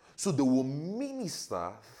 So they will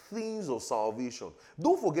minister things of salvation.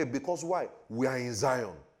 Don't forget, because why? We are in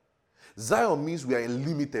Zion. Zion means we are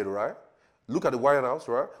limited, right? Look at the White House,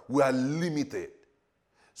 right? We are limited.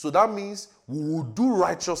 So that means we will do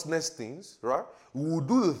righteousness things, right? We will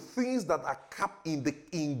do the things that are capped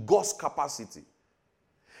in God's capacity.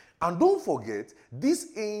 And don't forget,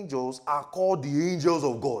 these angels are called the angels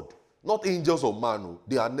of God, not angels of man.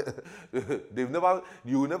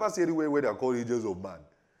 You will never see anywhere where they are called angels of man.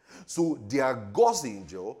 So they are God's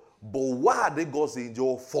angel, but why are they God's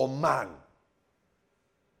angel? For man.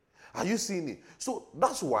 Are you seeing it? So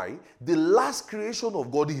that's why the last creation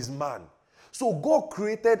of God is man. So God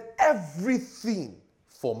created everything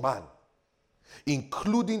for man,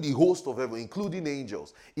 including the host of heaven, including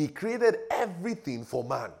angels. He created everything for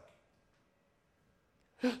man.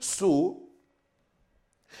 So,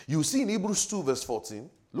 you see in Hebrews 2 verse 14,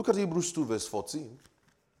 look at Hebrews 2 verse 14.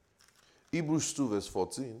 Hebrews 2 verse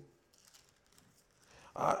 14.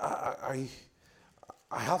 I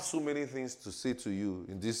have so many things to say to you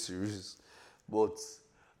in this series, but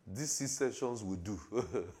these 6 sessions will do.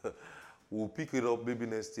 We'll pick it up maybe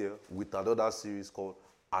next year with another series called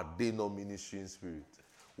Are They Not Ministering Spirit?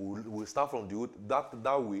 We'll start from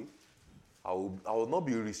that way. I will not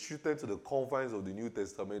be restricted to the confines of the New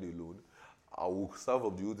Testament alone. I will start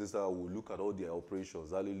from the Old Testament. I will look at all their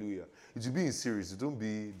operations. Hallelujah. It will be in series. It won't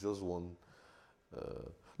be just one.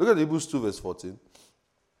 Look at Hebrews 2 verse 14.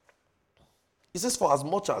 It says, for as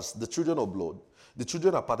much as the children of blood, the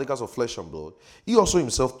children are partakers of flesh and blood, he also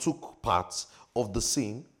himself took part of the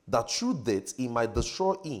sin, that through death he might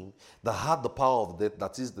destroy him that had the power of death,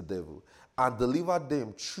 that is the devil, and deliver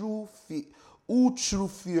them who through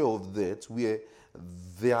fear of death were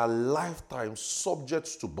their lifetime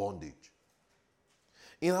subject to bondage.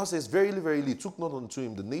 In our says, verily, verily, he took not unto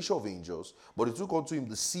him the nature of angels, but he took unto him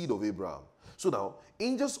the seed of Abraham. So now,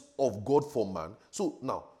 angels of God for man. So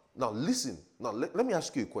now listen. Now let me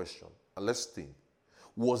ask you a question, and let's think.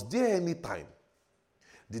 Was there any time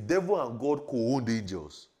the devil and God co-owned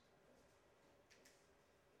angels?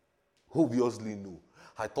 Obviously no.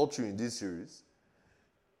 I taught you in this series.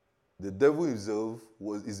 The devil himself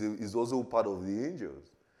is also part of the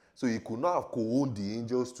angels. So he could not have co-owned the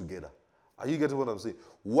angels together. Are you getting what I'm saying?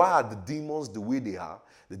 Why are the demons the way they are?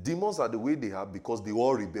 The demons are the way they are because they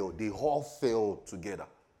all rebelled. They all fell together.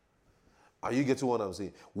 Are you getting what I'm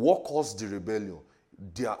saying? What caused the rebellion?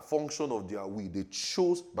 Their function of their will. They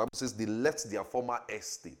chose, the Bible says they left their former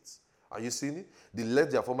estates. Are you seeing it? They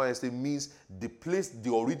left their former estate means the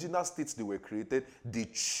original states they were created, they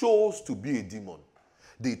chose to be a demon.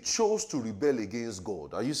 They chose to rebel against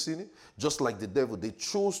God. Are you seeing it? Just like the devil, they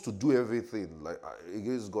chose to do everything like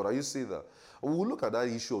against God. Are you seeing that? We'll look at that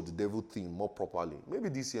issue of the devil thing more properly. Maybe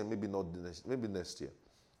this year, maybe not maybe next year.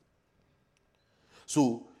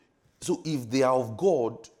 So if they are of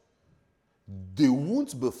God, they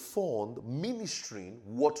won't be found ministering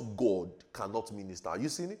what God cannot minister. Are you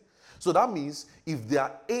seeing it? So that means if they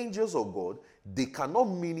are angels of God, they cannot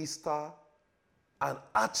minister an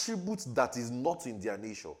attribute that is not in their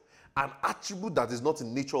nature. An attribute that is not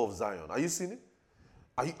in nature of Zion. Are you seeing it?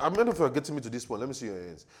 I'm not if you're getting me to this point. Let me see your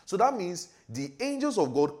hands. So that means the angels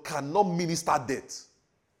of God cannot minister death.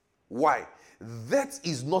 Why? That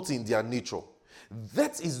is not in their nature.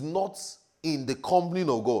 That is not in the company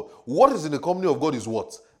of God. What is in the company of God is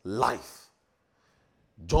what? Life.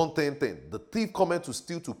 John 10:10. The thief cometh to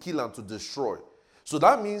steal, to kill, and to destroy. So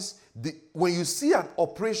that means when you see an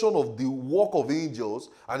operation of the work of angels,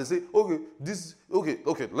 and they say,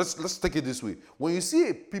 okay, let's take it this way. When you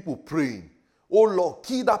see people praying, oh Lord,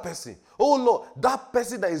 kill that person. Oh Lord, that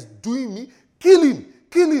person that is doing me, kill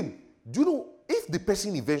him. Do you know if the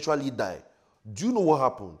person eventually died? Do you know what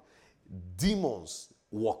happened? Demons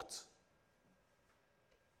walked.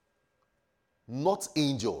 Not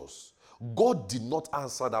angels. God did not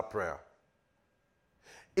answer that prayer.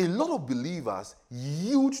 A lot of believers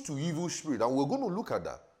yield to evil spirit, and we're going to look at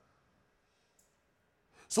that.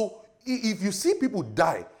 So if you see people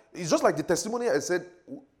die, it's just like the testimony I said.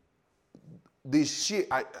 They share.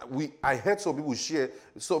 I heard some people share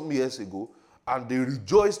some years ago, and they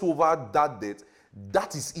rejoiced over that death.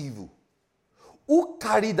 That is evil. Who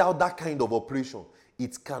carried out that kind of operation?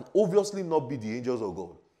 It can obviously not be the angels of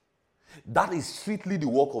God. That is strictly the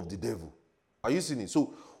work of the devil. Are you seeing it?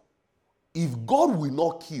 So, if God will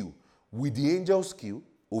not kill, will the angels kill?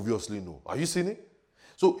 Obviously no. Are you seeing it?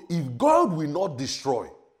 So, if God will not destroy,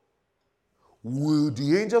 will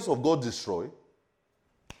the angels of God destroy?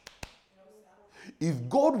 If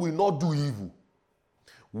God will not do evil,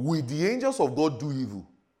 will the angels of God do evil?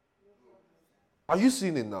 Are you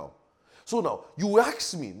seeing it now? So now, you will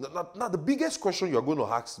ask me, now the biggest question you're going to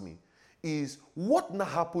ask me is, what now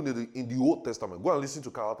happened in the Old Testament? Go and listen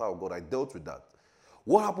to Character of God. I dealt with that.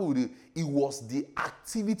 What happened with it? It was the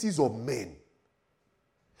activities of men.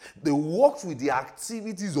 They worked with the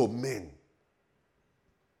activities of men.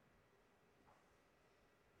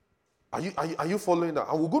 Are you following that?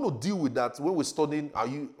 And we're going to deal with that when we're studying,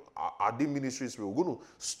 are they ministries? We're going to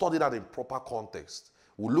study that in proper context.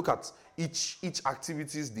 We'll look at each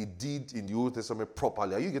activities they did in the Old Testament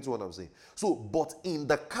properly. Are you getting what I'm saying? So, but in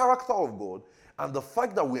the character of God and the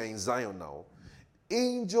fact that we are in Zion now,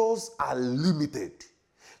 angels are limited.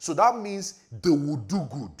 So that means they will do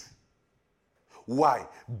good. Why?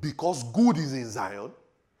 Because good is in Zion,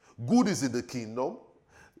 good is in the kingdom,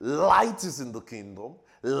 light is in the kingdom,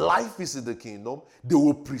 life is in the kingdom. They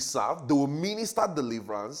will preserve, they will minister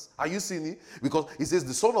deliverance. Are you seeing it? Because it says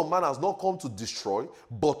the Son of Man has not come to destroy,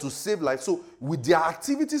 but to save life. So with their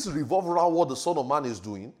activities revolve around what the Son of Man is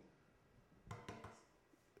doing.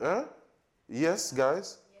 Yes,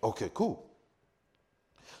 guys? Okay, cool.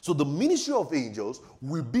 So the ministry of angels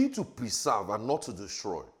will be to preserve and not to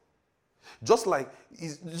destroy. Just like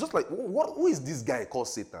who is this guy called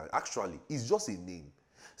Satan? Actually, it's just a name.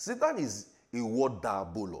 Satan is a word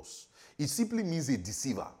diabolos. It simply means a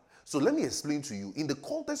deceiver. So let me explain to you. In the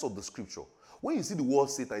context of the scripture, when you see the word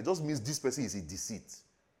Satan, it just means this person is a deceit.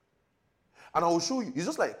 And I will show you. It's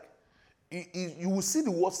just like you will see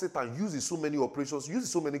the word Satan used in so many operations, used in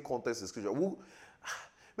so many contexts in scripture.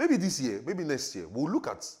 Maybe this year, maybe next year, we'll look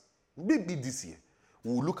at Satan.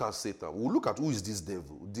 We'll look at who is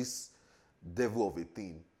this devil of a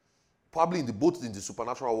thing. Probably both in the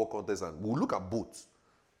supernatural world context, and we'll look at both.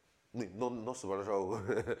 Not supernatural.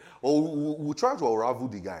 Or we'll try to unravel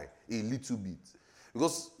the guy a little bit.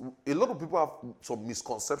 Because a lot of people have some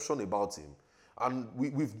misconception about him. And we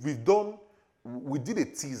did a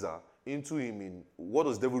teaser into him in what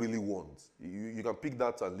does devil really want. You can pick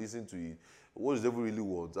that and listen to it. What does devil really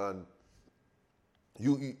want? And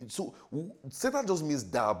so Satan just means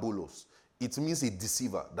diabolos. It means a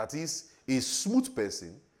deceiver. That is a smooth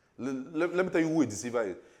person. Let me tell you who a deceiver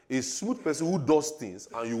is. A smooth person who does things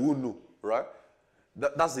and you won't know, right?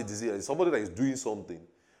 That's a deceiver. It's somebody that is doing something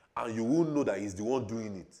and you won't know that he's the one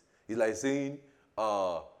doing it. It's like saying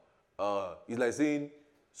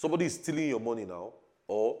somebody is stealing your money now,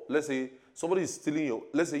 or let's say somebody is stealing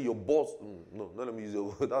let's say your boss. Let me use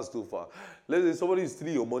your word. That's too far. Let's say somebody is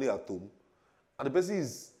stealing your money at home, and the person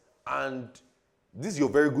and this is your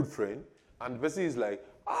very good friend, and the person is like,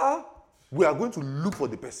 we are going to look for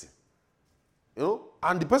the person. You know?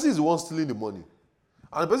 And the person is the one stealing the money.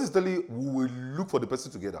 And the person is telling you, we will look for the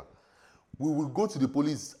person together. We will go to the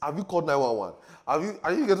police. Have you called 911?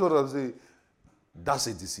 Are you getting what I'm saying? That's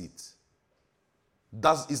a deceit.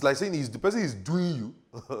 It's like saying the person is doing you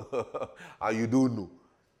and you don't know.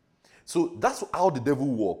 So that's how the devil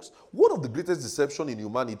works. One of the greatest deception in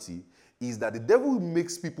humanity is that the devil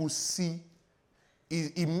makes people see,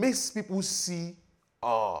 he makes people see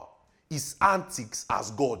his antics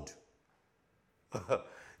as God.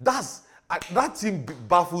 That thing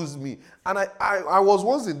baffles me. And I was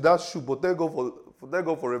once in that shoe, but thank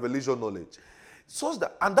God for revelation knowledge. Such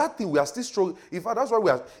that, and that thing we are still struggling. In fact, that's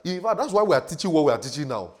why we are teaching what we are teaching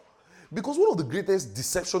now. Because one of the greatest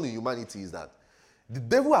deception in humanity is that the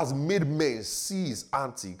devil has made men see his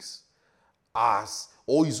antics as,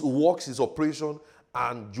 or his works, his operation,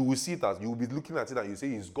 and you will see it as, you will be looking at it and you say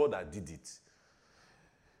it's God that did it.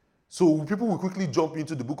 So people will quickly jump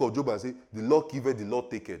into the book of Job and say, the Lord giveth, the Lord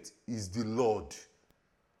taketh. Is the Lord.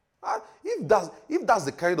 If that's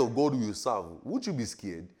the kind of God you serve, would you be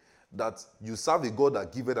scared that you serve a God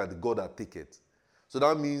that giveth and the God that taketh? So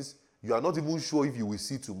that means you are not even sure if you will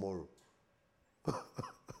see tomorrow.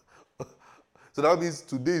 So that means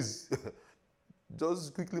today's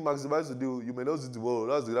just quickly maximize today. You may not see tomorrow.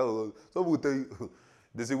 That's the some people will tell you.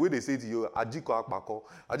 There's a way they say to you, Ajiko Akpako.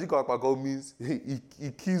 Ajiko Akpako means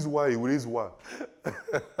he kills one, he raises one.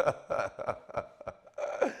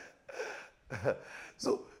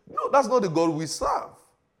 So, no, that's not the God we serve.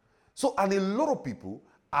 So, and a lot of people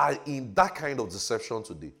are in that kind of deception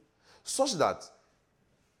today. Such that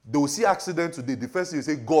they will see accident today. The first thing you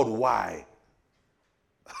say, God, why?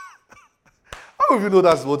 How do you know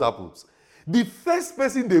that's what happens? The first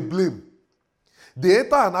person they blame, they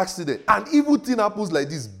enter an accident, an evil thing happens like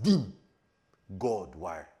this, boom. God,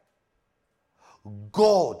 why?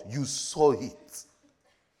 God, you saw it.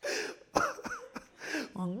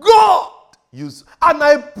 God, and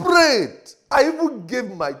I prayed. I even gave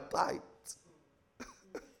my tithe.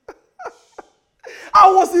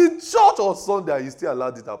 I was in church on Sunday and you still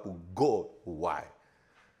allowed it to happen. God, why?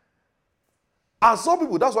 And some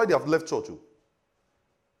people, that's why they have left church.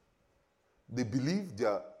 They believe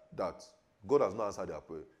that God has not answered their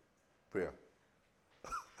prayer.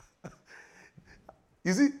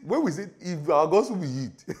 You see, when we say, if our gospel be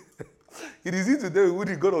hid, it is easy to tell who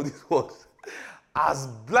the God of this world has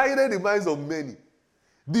blinded the minds of many.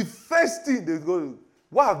 The first thing they go,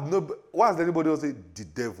 why has anybody else said, the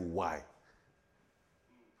devil, why?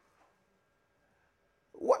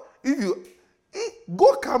 What if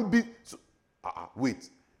God can be wait.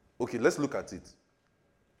 Okay, let's look at it.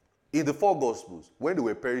 In the four gospels, when they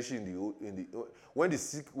were perishing when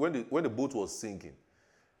the boat was sinking.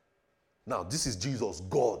 Now, this is Jesus,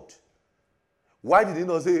 God. Why did he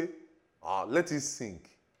not say, let it sink?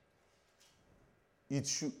 It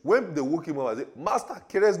should. When they woke him up and said, Master,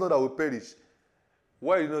 carest not that we perish.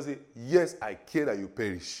 Why did he not say, yes, I care that you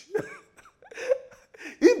perish?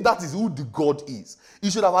 If that is who the God is, he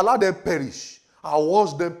should have allowed them perish. I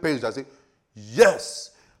watched them perish. I say,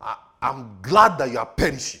 yes, I'm glad that you are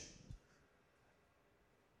perishing.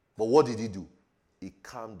 But what did he do? He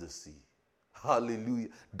calmed the sea. Hallelujah.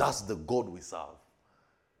 That's the God we serve.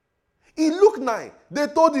 In Luke 9, they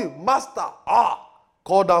told him, Master,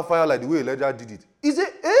 call down fire like the way Elijah did it. He said,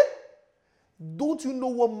 don't you know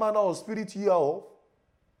what manner of spirit you are of?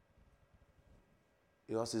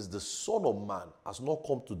 It says, the Son of Man has not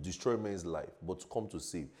come to destroy man's life, but to come to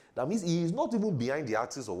save. That means he is not even behind the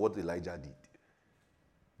axis of what Elijah did.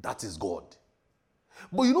 That is God.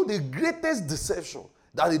 But you know the greatest deception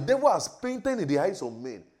that the devil has painted in the eyes of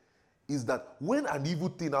men is that when an evil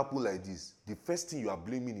thing happens like this, the first thing you are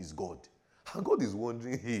blaming is God. And God is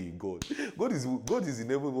wondering, hey, God is in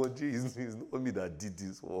heaven wondering, it's not me that did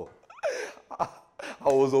this. I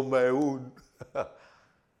was on my own.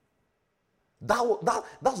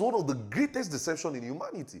 That's one of the greatest deception in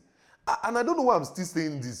humanity. And I don't know why I'm still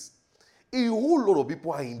saying this. A whole lot of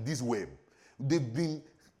people are in this web. They've been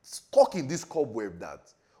stuck in this cobweb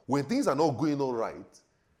that when things are not going all right,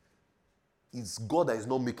 it's God that is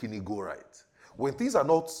not making it go right. When things are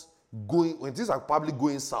probably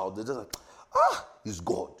going south, they're just like, it's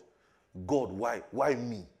God. God, why? Why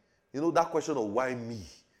me? You know, that question of why me?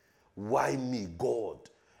 Why me, God?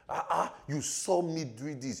 You saw me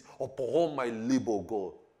doing this upon all my labor,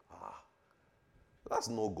 God. That's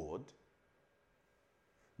not God.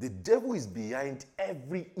 The devil is behind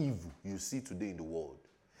every evil you see today in the world.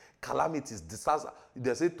 Calamities, disaster.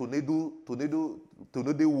 They say tornado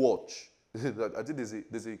watch. I think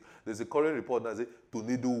there's a current report that says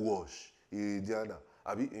tornado watch in Indiana,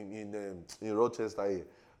 in Rochester here.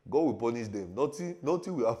 God will punish them.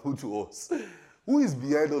 Nothing will happen to us. Who is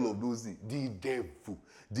behind all of those things? The devil.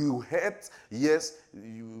 The head, yes,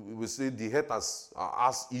 you will say the head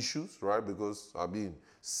has issues, right? Because,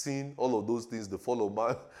 sin, all of those things, the fall of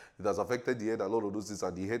man, it has affected the head, a lot of those things,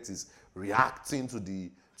 and the head is reacting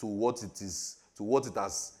to what it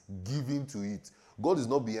has given to it. God is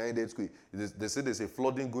not behind earthquake. They say there's a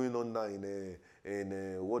flooding going on now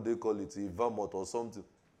in what they call it, in Vermont or something.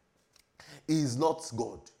 He is not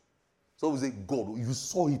God. So we say, God, you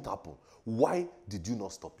saw it happen. Why did you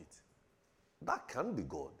not stop it? That can't be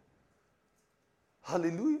God.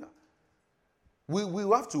 Hallelujah. We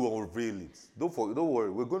have to unveil it. Don't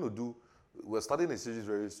worry. We're starting a series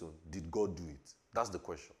very soon. Did God do it? That's the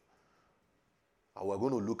question. And we're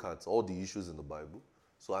going to look at all the issues in the Bible.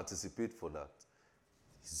 So anticipate for that.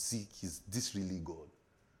 Is this really God?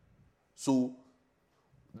 So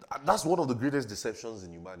that's one of the greatest deceptions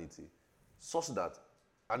in humanity. Such that,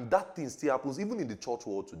 and that thing still happens even in the church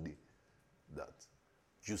world today. That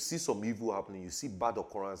you see some evil happening, you see bad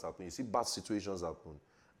occurrence happening, you see bad situations happen,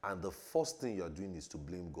 and the first thing you're doing is to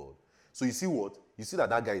blame God. So you see what? You see that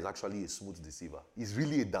guy is actually a smooth deceiver. He's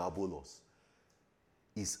really a diabolos.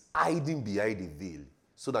 He's hiding behind a veil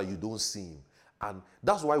so that you don't see him. And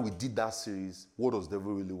that's why we did that series, What Does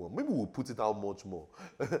Devil Really Want? Maybe we'll put it out much more.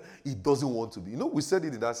 He doesn't want to be. We said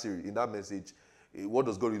it in that series, in that message, what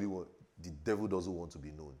does God really want? The devil doesn't want to be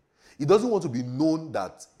known. He doesn't want to be known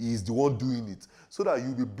that he is the one doing it, so that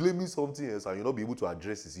you'll be blaming something else and you'll not be able to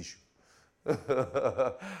address his issue.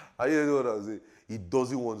 I hear what I'm saying. He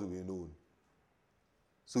doesn't want to be known.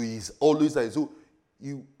 So he's always like, so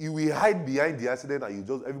you will hide behind the accident and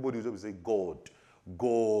everybody will just be saying, God,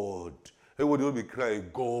 God. Everybody will be crying,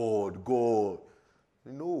 God, God.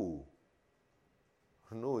 No,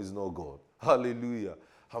 it's not God. Hallelujah.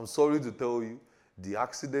 I'm sorry to tell you, the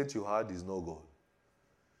accident you had is not God.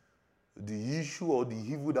 The issue or the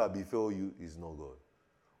evil that befell you is not God.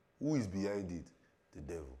 Who is behind it? The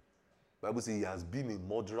devil. The Bible says he has been a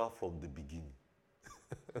murderer from the beginning.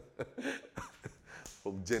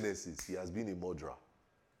 From Genesis, he has been a murderer.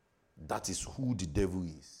 That is who the devil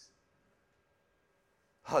is.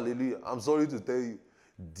 Hallelujah. I'm sorry to tell you,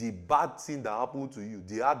 the bad thing that happened to you,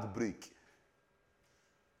 the heartbreak.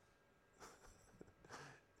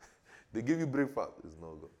 They give you breakfast. It's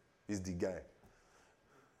not God. It's the guy.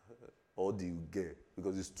 Or the girl.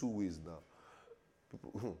 Because it's two ways now.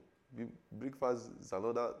 Breakfast is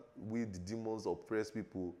another way the demons oppress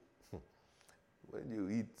people. When you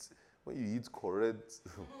eat correct,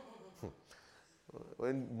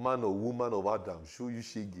 when man or woman of Adam show you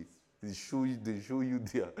shaggy, they show you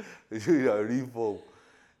their real form.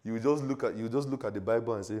 You just look at the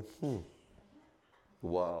Bible and say,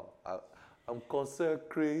 wow, I'm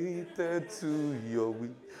consecrated to your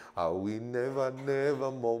will. I will never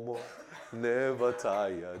murmur, never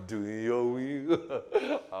tire doing your will.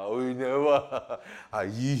 I will never. I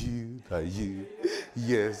yield.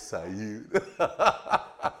 Yes, I yield.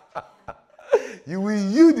 You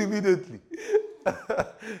will yield immediately.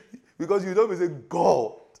 Because you don't say,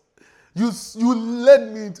 God, you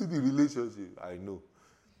led me into the relationship. I know.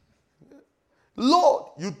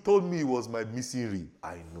 Lord, you told me it was my missing rib.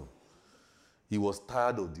 I know. He was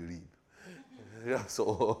tired of the rib. Yeah,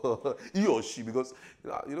 so he or she, because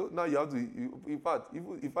now you have to. In fact,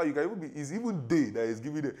 you can even be. It's even day that is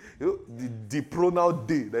giving the pronoun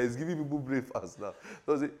day that is giving people breakfast now.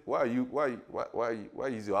 So say, why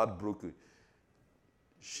is your heart broken?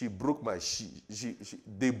 She broke my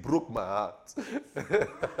they broke my heart.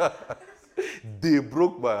 They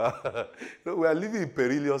broke my heart. We are living in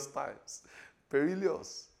perilous times.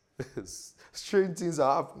 Perilous. Strange things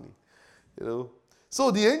are happening. So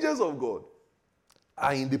the angels of God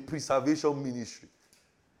are in the preservation ministry.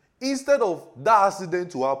 Instead of that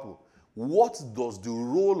accident to happen, what does the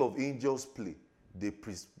role of angels play? They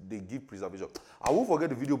give preservation. I won't forget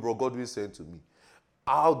the video Bro Godwin sent to me.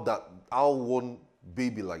 How one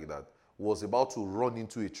baby like that was about to run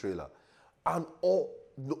into a trailer. And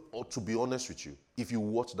to be honest with you, if you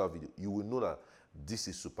watch that video, you will know that this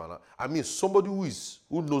is supernatural. I mean, somebody who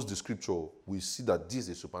knows the scripture will see that this is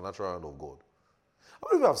a supernatural hand of God. I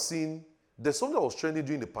don't know if you have seen, there's something that was trending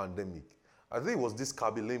during the pandemic. I think it was this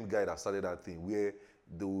Kaby Lame guy that started that thing, where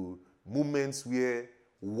the moments where,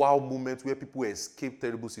 wow moments where people escape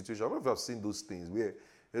terrible situations. I don't know if you have seen those things where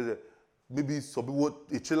maybe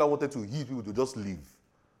a trailer wanted to hit people to just leave.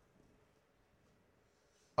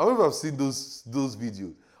 I don't know if I've seen those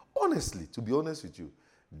videos. Honestly, to be honest with you,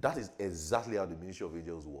 that is exactly how the ministry of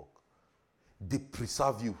angels work. They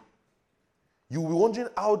preserve you. You will be wondering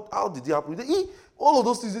how did it happen? All of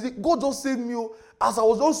those things, you say, God just saved me. As I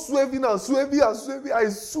was just swerving, I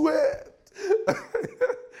sweat.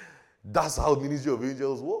 That's how Ministry of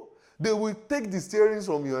Angels work. They will take the steering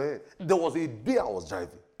from your hand. There was a day I was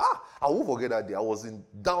driving. I won't forget that day. I was in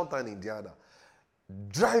downtown Indiana,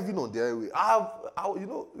 driving on the highway. You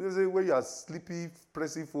know, you say when you are sleepy,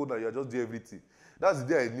 pressing phone, and you are just doing everything. That's the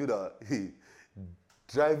day I knew that, hey,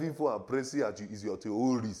 driving phone and pressing at you is your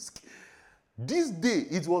own risk. This day,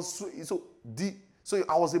 it was so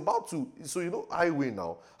I was about to, so you know, highway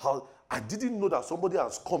now, how I didn't know that somebody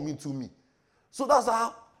has come into me. So that's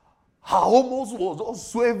how I almost was all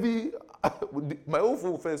swervy. My own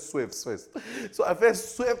phone first swerved first. So I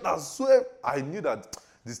first swerved and swerved. I knew that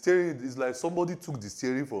the steering is like somebody took the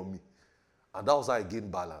steering from me. And that was how I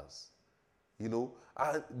gained balance. You know,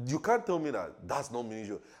 and you can't tell me that that's not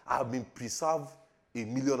ministry. I've been preserved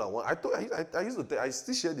 1,000,001. I used to tell, I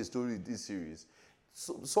still share the story in this series.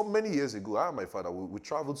 So many years ago, I and my father, we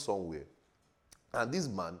traveled somewhere. And this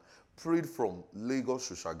man prayed from Lagos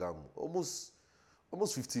to Shagamu, almost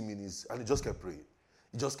 15 minutes, and he just kept praying.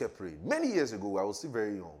 He just kept praying. Many years ago, I was still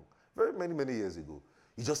very young. Many years ago.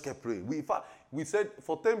 He just kept praying. We said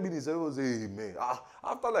for 10 minutes, everyone was saying, amen.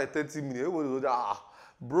 After like 30 minutes, everybody was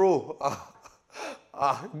bro,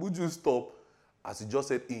 would you stop? As he just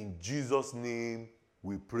said, in Jesus' name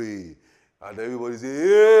we pray. And everybody said,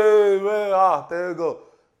 amen, thank God.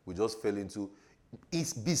 We just fell into,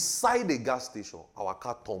 it's beside a gas station, our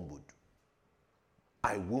car tumbled.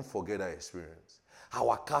 I won't forget that experience.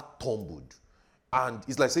 Our car tumbled. And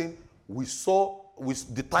it's like saying,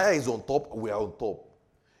 the tire is on top, we are on top.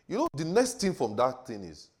 You know, the next thing from that thing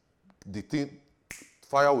is,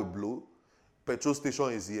 fire will blow, petrol station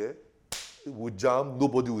is here, it will jam,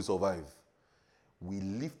 nobody will survive. We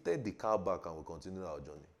lifted the car back and we continued our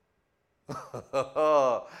journey.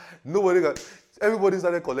 Everybody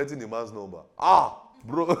started collecting the man's number.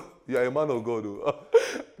 Bro, you are a man of God. Oh.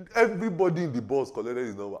 Everybody in the bus collected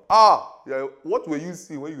his number. Yeah, what were you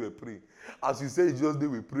seeing when you were praying? As you said, just day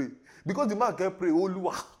we pray. Because the man kept praying,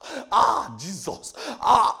 oh, Jesus.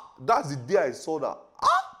 That's the day I saw that.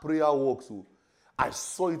 Prayer works. So I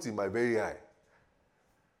saw it in my very eye.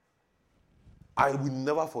 I will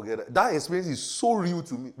never forget that. That experience is so real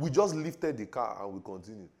to me. We just lifted the car and we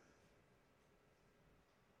continued.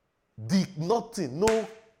 Nothing, no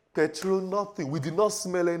petrol, nothing. We did not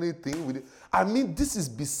smell anything. This is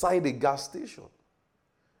beside a gas station.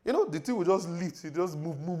 You know, the thing will just lift, it just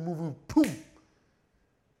move, boom.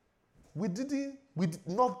 We did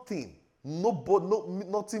nothing.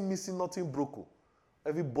 Nothing missing, nothing broken.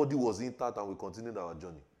 Everybody was intact and we continued our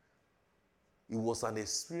journey. It was an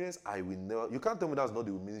experience I will never, you can't tell me that's not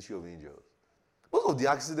the Ministry of Angels. Most of the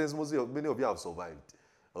accidents, many of you have survived.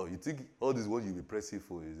 Oh, you think all this what you'll be pressing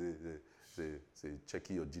for is say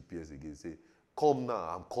checking your GPS again. Say, come now,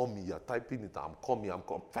 I'm coming. You're typing it, I'm coming.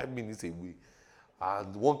 5 minutes away.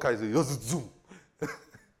 And one guy says, just zoom.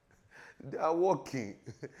 They are walking.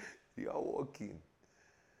 They are walking.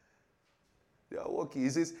 They are walking. He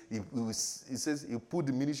says, he put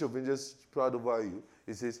the Ministry of Angels proud over you.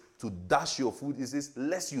 He says, to dash your foot. He says,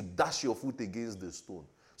 lest you dash your foot against the stone.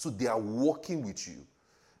 So they are walking with you.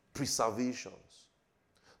 Preservations.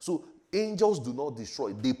 So angels do not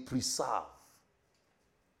destroy, they preserve.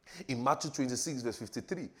 In Matthew 26, verse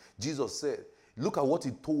 53, Jesus said, look at what he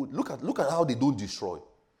told, look at how they don't destroy.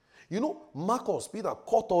 You know, Marcus, Peter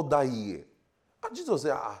caught all that ear. And Jesus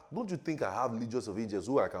said, don't you think I have legions of angels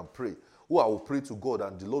who I can pray, who I will pray to God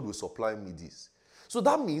and the Lord will supply me this. So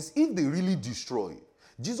that means if they really destroy,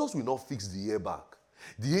 Jesus will not fix the ear back.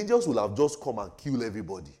 The angels will have just come and kill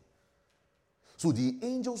everybody. So the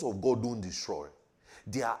angels of God don't destroy.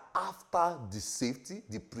 They are after the safety,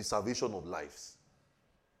 the preservation of lives.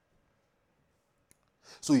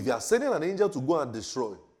 So if you are sending an angel to go and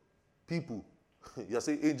destroy people, you are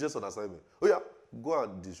saying angels on assignment. Oh yeah, go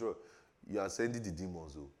and destroy. You are sending the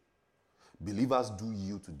demons. Oh. Believers do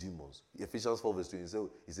yield to demons. Ephesians 4 verse 27,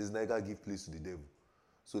 it says, neither give place to the devil.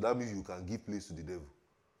 So that means you can give place to the devil.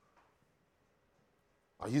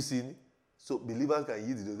 Are you seeing it? So believers can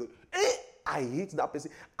yield to the devil. I hate that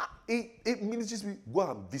person. Ministries will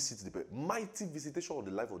go and visit the person. Mighty visitation of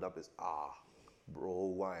the life of that person. Bro,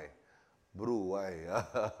 why? Bro, why?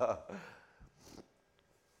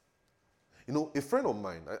 You know, a friend of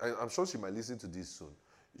mine, I'm sure she might listen to this soon.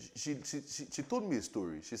 She told me a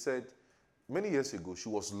story. She said, many years ago, she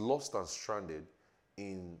was lost and stranded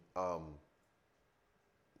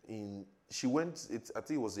she went, I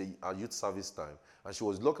think it was a youth service time, and she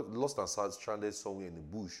was lost and stranded somewhere in the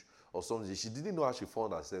bush or something. She didn't know how she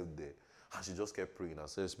found herself there. And she just kept praying and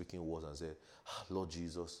started speaking words and said, Lord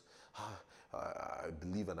Jesus, I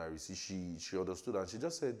believe and I receive. She understood, and she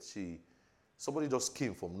just said Somebody just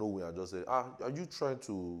came from nowhere and just said, are you trying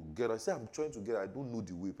to get her? I said, I'm trying to get her. I don't know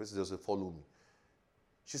the way. The person just said, follow me.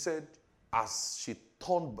 She said, as she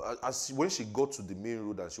turned, when she got to the main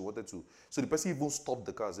road and she wanted to, so the person even stopped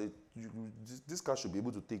the car and said, this car should be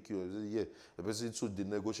able to take you. I said, yeah. The person, so they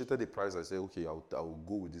negotiated the price. I said, okay, I'll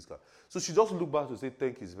go with this car. So she just looked back to say,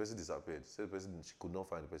 thank you. The person disappeared. Said the person, she could not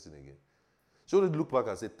find the person again. She only looked back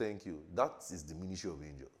and said, thank you. That is the ministry of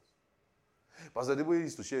angels. Pastor Debo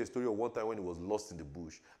used to share a story of one time when he was lost in the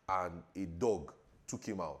bush and a dog took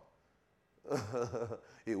him out.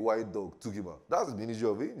 A white dog took him out. That's the ministry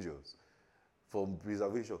of angels from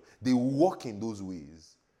preservation. They walk in those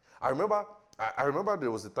ways. I remember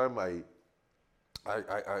there was a time I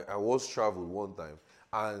was traveled one time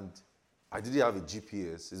and I didn't have a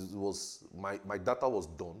GPS. It was my data was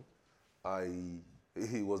done.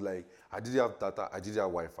 It was like I didn't have data, I didn't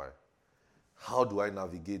have Wi-Fi. How do I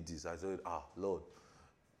navigate this? I said, Lord,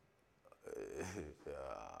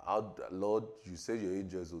 Lord, you said your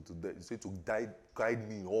angels you said to guide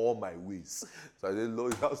me in all my ways. So I said,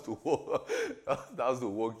 Lord, it has to work. That has to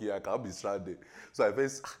work here. I can't be stranded. So I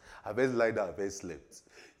first lied down, I first slept.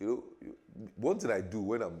 You know, one thing I do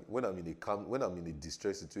when I'm in a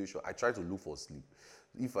distress situation, I try to look for sleep.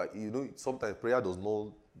 If sometimes prayer does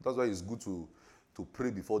not. That's why it's good to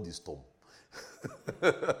pray before the storm.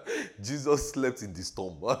 Jesus slept in the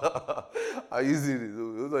storm.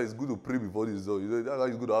 It's good to pray before the storm. That's why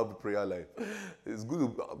it's good to have a prayer life. It's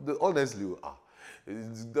good to, honestly,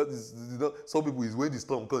 some people is when the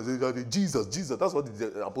storm comes, they say, Jesus, Jesus. That's what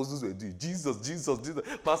the apostles were doing. Jesus, Jesus, Jesus.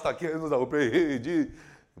 Pastor Ken knows I will pray. Hey, you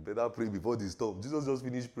better pray before the storm. Jesus just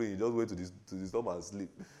finished praying. He just went to the storm and sleep.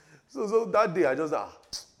 So that day I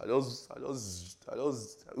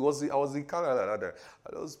was in Canada that day.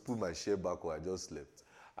 I just put my share back or I just slept.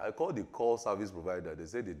 I called the call service provider. They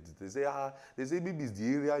say maybe it's the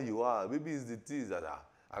area you are, maybe it's the things that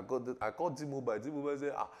I called T-Mobile. T-Mobile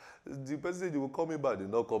said, the person said you will call me back. They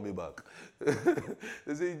not call me back.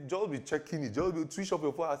 They say just be checking it, just be switch off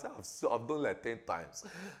your phone. I said I've done like 10 times.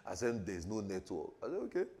 I said there's no network. I said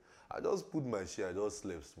okay. I just put my share, I just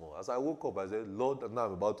slept small. As I woke up, I said, Lord, now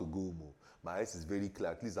I'm about to go home. My eyes is very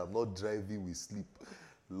clear. At least I'm not driving with sleep.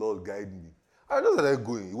 Lord, guide me. I just started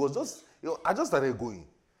going. It was just, I just started going.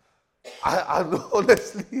 I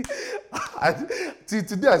honestly,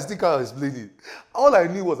 today I still can't explain it. All I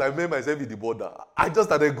knew was I met myself in the border. I just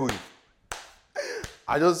started going.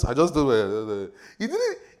 I just told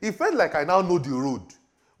it felt like I now know the road.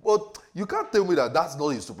 But you can't tell me that that's not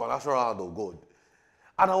a supernatural hand of God.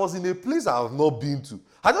 And I was in a place I have not been to.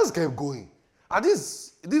 I just kept going. And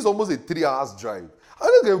this is almost a 3 hours drive. I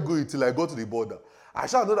just kept going till I got to the border. I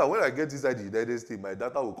shall know that when I get inside the United States, my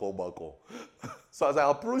data will come back on. So as I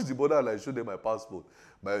approached the border and I showed them my passport,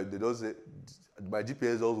 they just said, my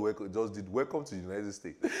GPS just did welcome to the United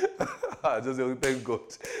States. I just said, oh, thank God.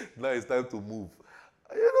 Now it's time to move.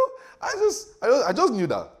 I just knew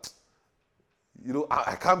that,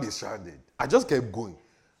 I can't be stranded. I just kept going.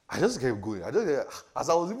 As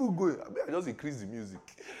I was even going, I just increased the music.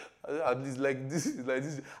 And it's like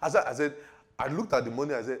this. I said, I looked at the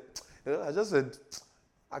money, I said, I just said,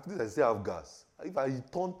 at least I still have gas. If I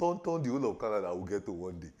turn the whole of Canada, I will get to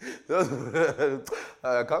one day.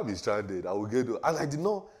 I can't be stranded. I will get to. And I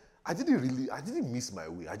didn't miss my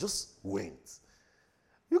way. I just went.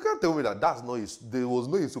 You can't tell me that there was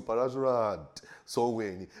no supernatural hand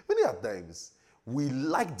somewhere. Many a times, we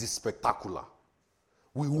like the spectacular.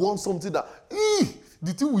 We want something that,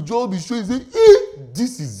 the thing we just be showing, say,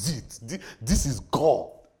 this is it. This is God.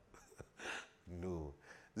 No.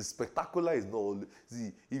 The spectacular is not always.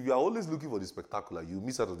 See, if you are always looking for the spectacular, you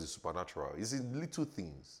miss out on the supernatural. It's in little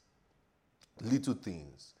things. Little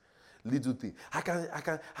things. Little things. I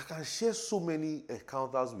can share so many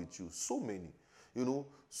encounters with you. So many.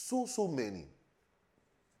 So many.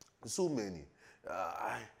 So many.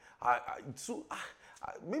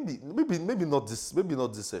 Maybe not this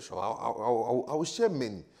session. I will share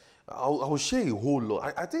many. I will share a whole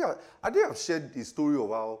lot. I think I've shared a story of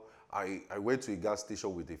how I went to a gas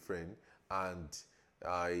station with a friend, and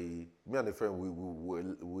me and a friend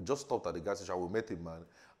we just stopped at the gas station. We met a man,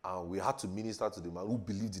 and we had to minister to the man who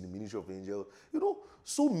believed in the ministry of angels.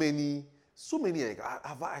 So many.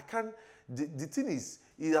 I can't. The thing is,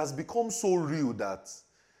 it has become so real that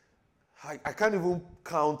I can't even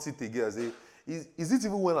count it again. I say, is it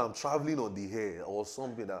even when I'm traveling on the air or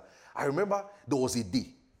something that I remember there was a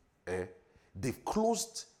day, they've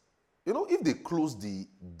closed. If they close the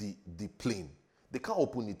plane, they can't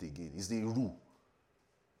open it again. It's the rule.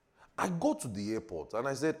 I got to the airport and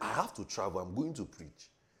I said, I have to travel. I'm going to preach.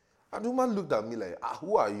 And the woman looked at me like,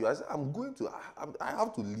 who are you? I said, I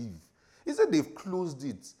have to leave. He said, they've closed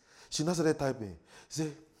it. She now started typing. She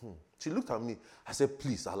said, She looked at me. I said,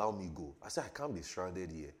 please allow me go. I said, I can't be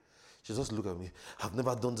stranded here. She just looked at me. I've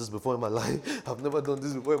never done this before in my life. I've never done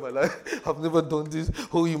this before in my life. I've never done this.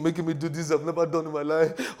 Oh, you're making me do this. I've never done in my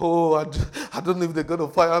life. Oh, I don't know if they're going to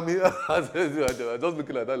fire me. I just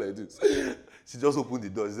looking at her like this. She just opened the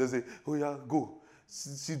door. She just said, oh yeah, go.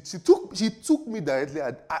 She took me directly.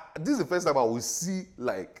 This is the first time I will see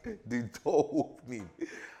like the door opening.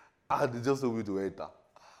 And they just told me to enter.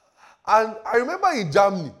 And I remember in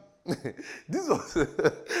Germany, this was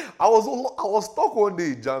I was stuck one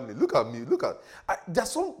day in Germany. Look at me.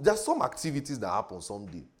 There's some activities that happen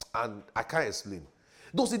someday, and I can't explain.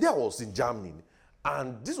 Those the day I was in Germany,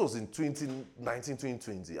 and this was in 2019,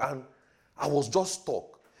 2020, and I was just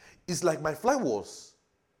stuck. It's like my flight was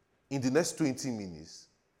in the next 20 minutes,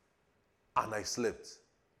 and I slept.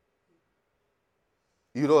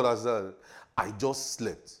 You know what I said? I just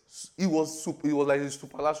slept. It was like a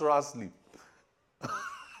supernatural sleep.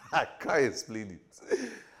 I can't explain it.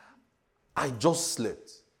 I just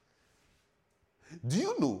slept. Do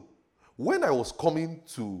you know, when I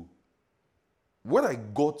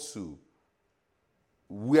got to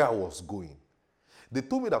where I was going, they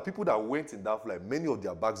told me that people that went in that flight, many of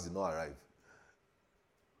their bags did not arrive.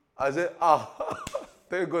 I said,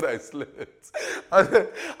 thank God I slept.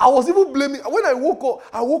 I was even blaming. When I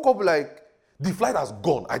woke up like, the flight has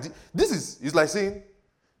gone. It's like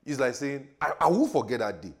saying, I won't forget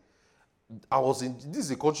that day. This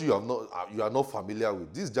is a country you are not familiar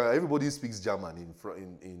with. Everybody speaks German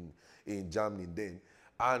in Germany then.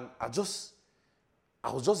 And I was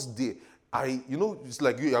just there. It's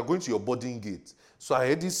like you are going to your boarding gate. So I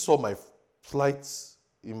already saw my flights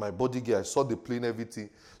in my boarding gate. I saw the plane,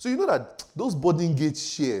 everything. So you know that those boarding gate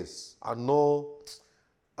shares are not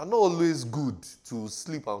always good to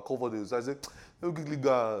sleep and comfortable. So I said, let me quickly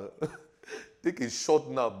go take a short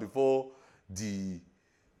nap before they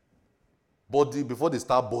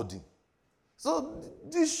start boarding. So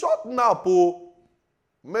the short nap,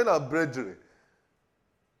 men and brethren.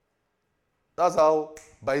 That's how,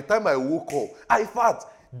 by the time I woke up, in fact,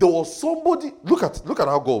 there was somebody, look at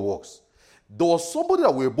how God works. There was somebody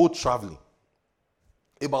that we were both traveling.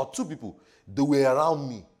 About 2 people, they were around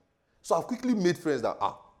me. So I've quickly made friends that,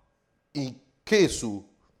 in case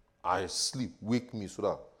I sleep, wake me so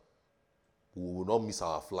that we will not miss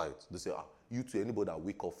our flight. They say, you to anybody that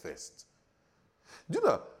wake up first. Do you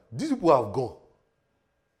know, these people have gone.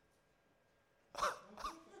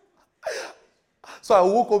 So I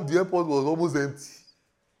woke up, the airport was almost empty.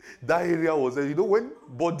 That area was empty. You know, when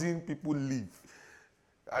boarding people leave.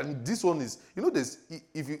 And this one is,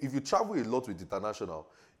 if you travel a lot with international,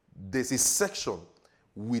 there's a section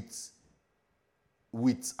with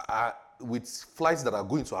flights that are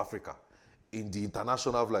going to Africa in the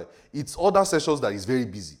international flight. It's other sessions that is very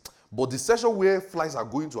busy. But the session where flights are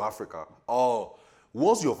going to Africa,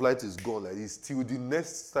 once your flight is gone, like it's till the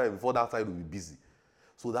next time before that side will be busy.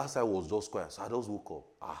 So that side was just quiet. So I just woke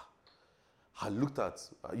up. I looked at,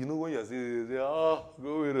 when you're saying, go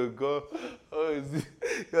with a girl.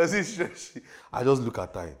 You're saying stretchy. I just look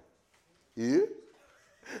at time.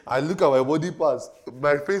 I look at my body parts.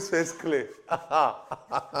 My face first clear.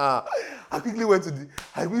 I quickly went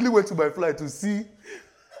to my flight to see.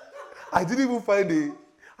 I didn't even find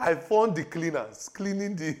I found the cleaners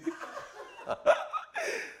cleaning the.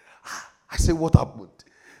 I said, what happened?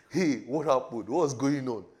 Hey, what happened? What's going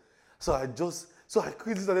on? So I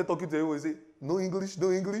quickly started talking to everyone and say, no English,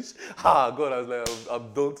 no English. God, I was like,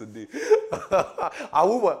 I'm done today.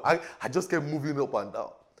 I just kept moving up and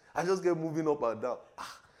down.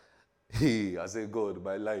 Hey, I said, God,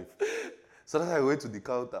 my life. So then I went to the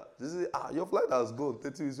counter. She said, your flight has gone.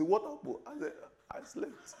 30 minutes. What happened? I said, I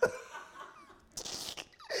slept.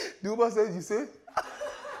 The woman said, you say?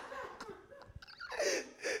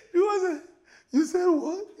 The woman said, you said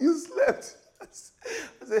what? You slept.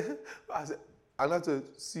 I said, and I said,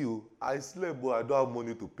 see you, I slept, but I don't have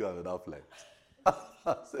money to pay another flight.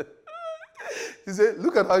 She said,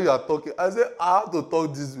 look at how you are talking. I said, I have to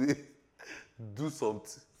talk this way. Do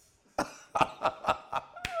something. I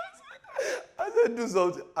said, do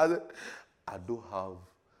something. I said, I don't have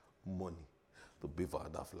money to pay for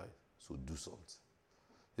another flight, so do something.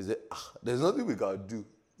 He said, there's nothing we can do.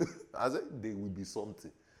 I said, there will be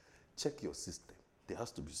something. Check your system. There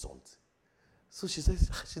has to be something. So she says,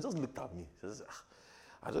 she just looked at me. She says,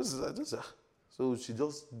 so she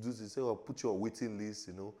just does it. Say, I'll put you on waiting list,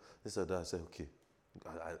 This and that. I said, okay.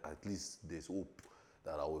 At least there's hope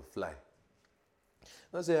that I will fly.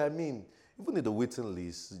 And I said, Even in the waiting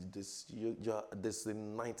list, there's a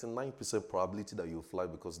 99% probability that you'll fly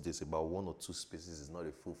because there's about 1 or 2 spaces. It's not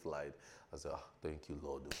a full flight. I said, thank you,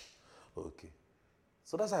 Lord. Okay.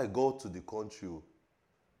 So that's how I got to the country.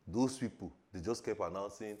 Those people, they just kept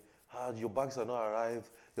announcing, your bags are not arrived,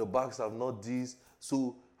 your bags have not this.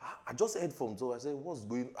 So I just heard from Joe. I said, what's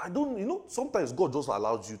going on? I don't, sometimes God just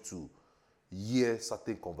allows you to hear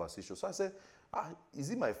certain conversations. So I said, is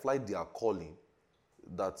it my flight they are calling?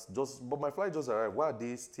 But my flight just arrived. Why are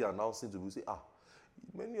they still announcing to me? Say,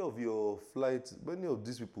 many of your flights, many of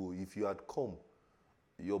these people, if you had come,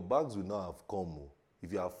 your bags will not have come.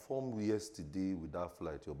 If you have formed yesterday with that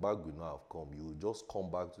flight, your bag will not have come. You will just come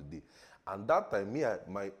back today. And that time,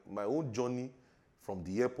 my own journey from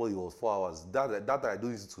the airport, it was 4 hours. That time I don't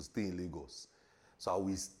need to stay in Lagos. So I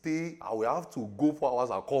will have to go 4 hours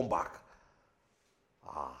and come back.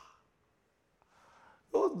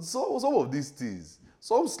 So some of these things,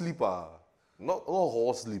 some sleeper, not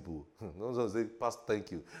all sleep. No, say, Pastor,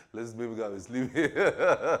 thank you. Let's maybe go and sleep.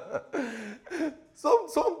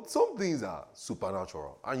 Some things are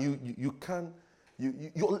supernatural, and you can,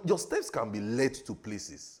 your steps can be led to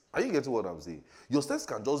places. Are you getting what I'm saying? Your steps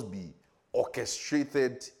can just be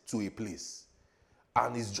orchestrated to a place,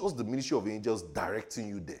 and it's just the ministry of angels directing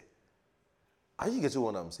you there. Are you getting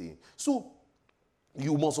what I'm saying? So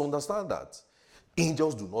you must understand that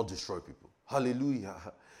angels do not destroy people. Hallelujah.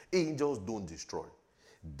 Angels don't destroy.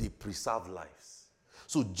 They preserve lives.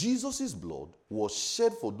 So Jesus' blood was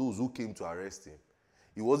shed for those who came to arrest him.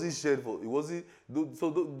 It wasn't shed for,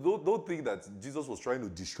 don't think that Jesus was trying to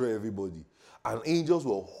destroy everybody. And angels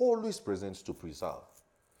were always present to preserve.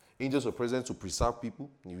 Angels were present to preserve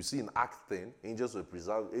people. You see in Acts 10, angels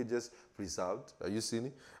preserved. Are you seeing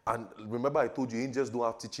it? And remember I told you, angels don't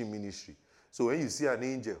have teaching ministry. So when you see an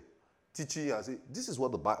angel teaching you and say, this is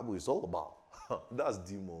what the Bible is all about. That's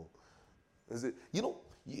demon.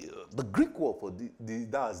 The Greek word for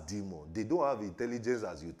that's demon. They don't have intelligence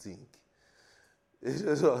as you think. It's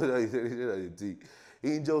just not intelligence as you think.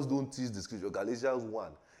 Angels don't teach the scripture. Galatians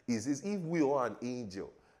 1, it says, if we are an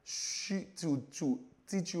angel to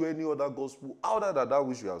teach you any other gospel other than that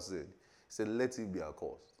which you have said, he said, let it be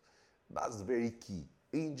accursed. That's very key.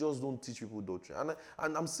 Angels don't teach people doctrine.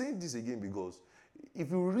 And I'm saying this again because if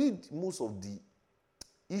you read most of the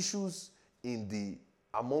issues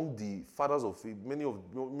among the fathers of faith, many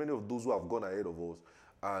of those who have gone ahead of us,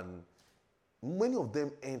 and many of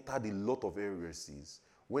them entered a lot of heresies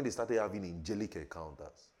when they started having angelic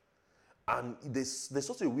encounters. And there's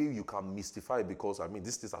such a way you can mystify because,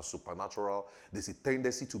 these things are supernatural. There's a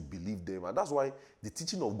tendency to believe them. And that's why the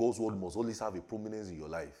teaching of God's word must always have a prominence in your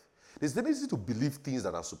life. There's a tendency to believe things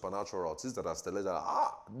that are supernatural, things that are celestial.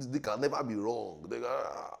 They can never be wrong.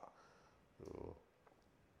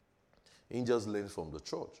 Angels learned from the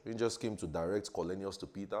church. Angels came to direct Cornelius to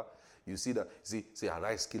Peter. You see that, say,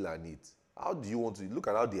 arise, kill and eat. How do you want to, look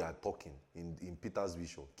at how they are talking in Peter's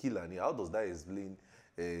vision. Kill and eat. How does that explain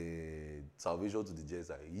salvation to the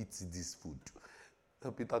Gentiles? Eat this food.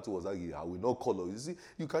 Peter too was arguing, I will not call you. You see,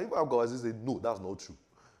 you can even have conversation and say, no, that's not true.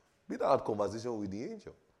 Peter had conversation with the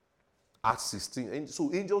angel. Acts 16.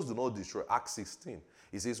 So angels do not destroy. Acts 16.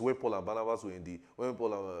 It says when Paul and Barnabas were when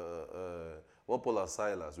Paul and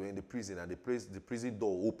Silas were in the prison and the prison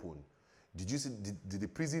door opened. Did you see the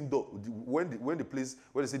prison door when they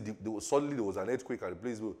said suddenly there was an earthquake and the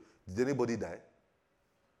place? Did anybody die?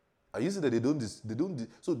 Are you saying that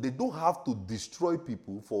so they don't have to destroy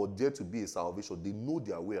people for there to be a salvation? They know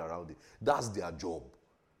their way around it. That's their job.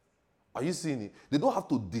 Are you seeing it? They don't have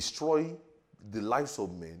to destroy the lives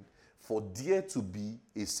of men for there to be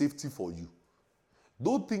a safety for you.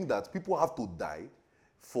 Don't think that people have to die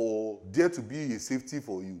for there to be a safety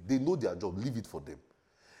for you. They know their job. Leave it for them.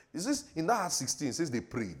 It says in Acts 16, it says they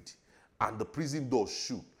prayed and the prison door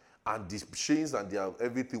shook and the chains and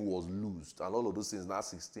everything was loosed and all of those things in Acts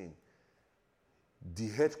 16.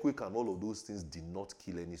 The earthquake and all of those things did not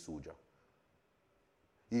kill any soldier.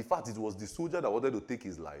 In fact, it was the soldier that wanted to take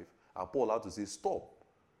his life and Paul had to say, stop.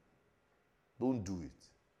 Don't do it.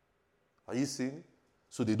 Are you seeing it?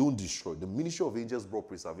 So they don't destroy. The ministry of angels brought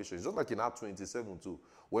preservation. It's just like in Acts 27 too,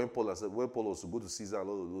 when Paul was to go to Caesar and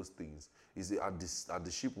all of those things. And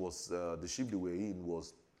the ship they were in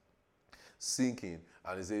was sinking,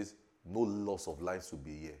 and it says, no loss of lives will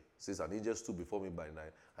be here. It says, an angel stood before me by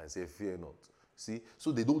night and said, fear not. See?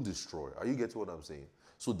 So they don't destroy. Are you getting what I'm saying?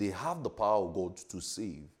 So they have the power of God to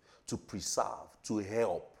save, to preserve, to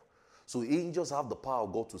help. So angels have the power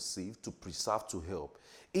of God to save, to preserve, to help.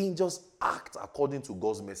 Angels act according to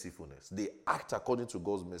God's mercifulness. They act according to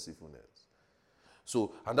God's mercifulness.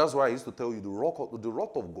 So, and that's why I used to tell you the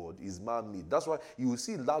wrath of God is man-made. That's why you will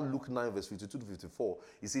see that Luke 9, verse 52 to 54.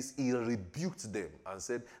 It says, he rebuked them and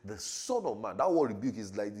said, the Son of Man. That word rebuke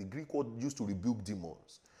is like the Greek word used to rebuke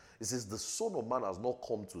demons. It says, the Son of Man has not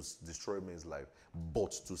come to destroy men's life,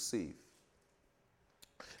 but to save.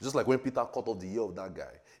 Just like when Peter cut off the ear of that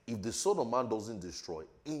guy. If the Son of Man doesn't destroy,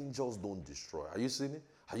 angels don't destroy. Are you seeing it?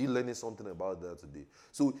 Are you learning something about that today?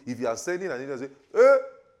 So if you are sending an angel, say, hey,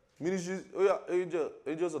 ministries, oh yeah,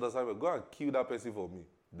 angels of the assignment, go and kill that person for me.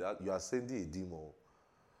 That you are sending a demon.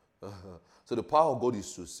 So the power of God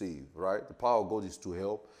is to save, right? The power of God is to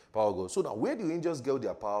help. Power of God. So now, where do angels get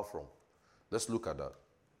their power from? Let's look at that.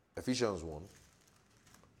 Ephesians 1.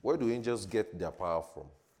 Where do angels get their power from?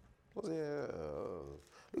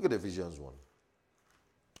 Look at Ephesians 1.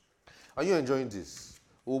 Are you enjoying this?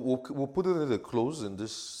 We'll put it at a close in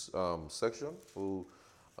this section. So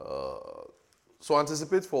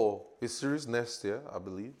anticipate for a series next year, I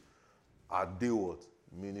believe. At day what?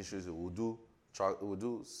 Ministries. We'll do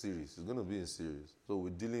series. It's going to be in series. So we're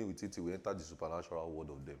dealing with it till we enter the supernatural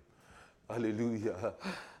world of them. Hallelujah.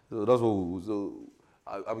 So that's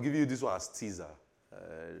what I'm giving you this one as teaser.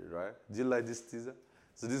 Right? Do you like this teaser?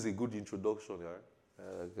 So this is a good introduction, right?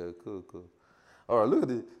 Okay, cool. All right, look at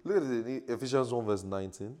the Ephesians 1 verse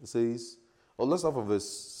 19. It says, let's start from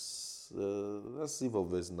verse, let's see for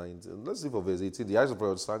verse 19. Let's see for verse 18. The eyes of your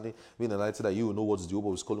understanding being enlightened, that you will know what is the hope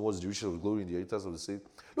of his calling, what is the riches of his glory in the inheritance of the saints.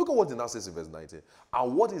 Look at what it now says in verse 19.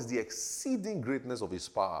 And what is the exceeding greatness of his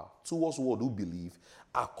power towards what who believe,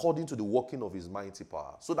 according to the working of his mighty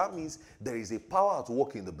power. So that means there is a power at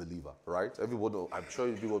work in the believer, right? Everybody, I'm sure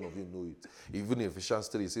every one of you know it. Even in Ephesians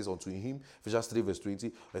 3, it says, unto him, Ephesians 3 verse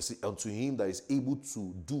 20, unto him that is able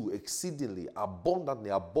to do exceedingly abundantly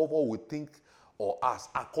above all we think or ask,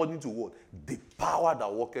 according to what? The power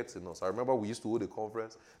that worketh in us. I remember we used to hold a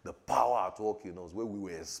conference, the power at work in us, where we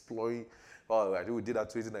were exploring. I think we did that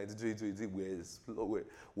 2019, 2020.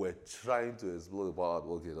 We're trying to explore the power at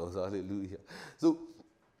work in us. Hallelujah.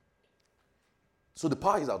 So the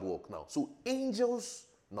power is at work now. So angels,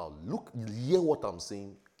 now look, hear what I'm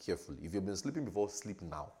saying carefully. If you've been sleeping before, sleep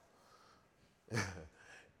now.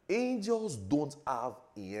 Angels don't have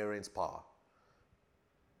inherent power.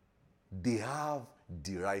 They have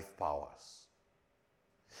derived powers.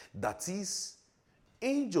 That is,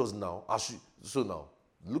 angels now, so now,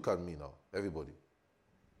 look at me now, everybody.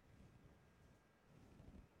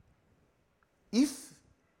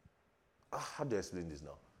 How do I explain this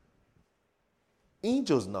now?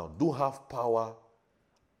 Angels now don't have power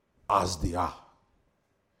as they are.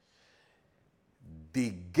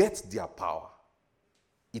 They get their power.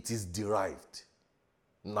 It is derived.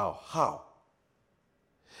 Now, how?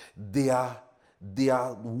 One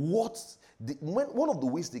of the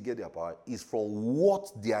ways they get their power is from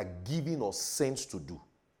what they are given or sent to do.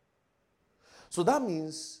 So that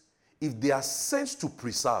means if they are sent to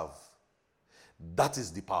preserve, that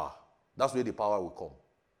is the power. That's where the power will come.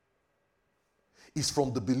 It's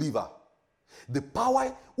from the believer. The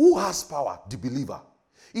power, who has power? The believer.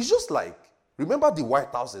 It's just like, remember the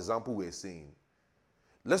White House example we were saying?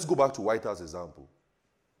 Let's go back to White House example.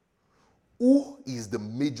 Who is the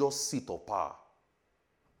major seat of power?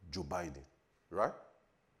 Joe Biden, right?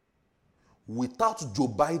 Without Joe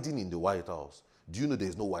Biden in the White House, do you know there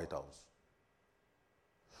is no White House?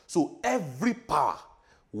 So every power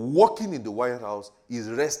working in the White House is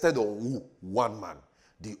rested on who? One man.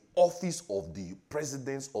 The office of the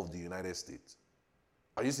President of the United States.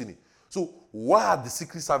 Are you seeing it? So why are the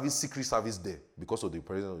Secret Service there? Because of the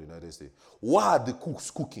President of the United States. Why are the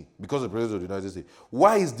cooks cooking? Because of the President of the United States.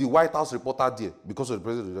 Why is the White House reporter there? Because of the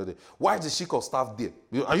President of the United States. Why is the Chief of Staff there?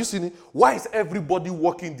 Are you seeing it? Why is everybody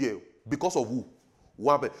working there? Because of who?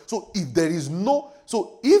 One person. So if there is no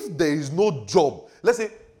job, let's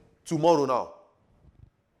say tomorrow now,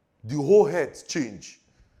 the whole heads change.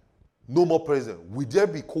 No more president. Will there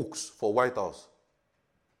be cooks for White House?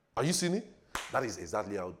 Are you seeing it? That is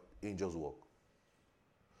exactly how angels work.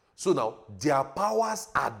 So now, their powers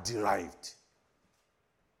are derived.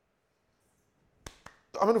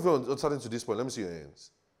 How many of you are starting to this point? Let me see your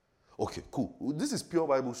hands. Okay, cool. This is pure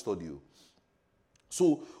Bible study.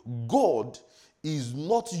 So, God is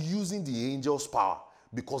not using the angels' power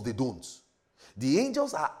because they don't. The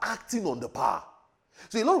angels are acting on the power.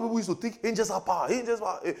 So a lot of people used to think angels have power,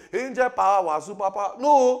 angel power was superpower.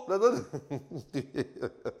 No,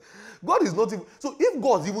 God is not even. So if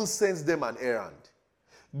God even sends them an errand,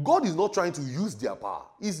 God is not trying to use their power.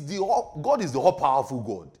 God is the all powerful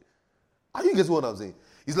God. Are you getting what I'm saying?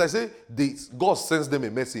 It's like say God sends them a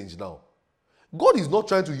message now. God is not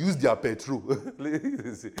trying to use their petrol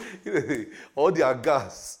or their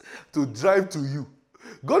gas to drive to you.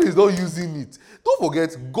 God is not using it. Don't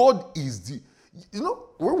forget, God is the...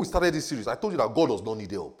 when we started this series, I told you that God does not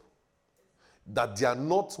need help. That they are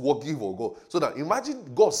not working for God. So that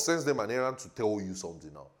imagine God sends them an errand to tell you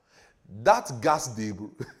something now. That gas day,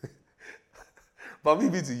 bro.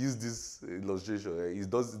 Permit me to use this illustration.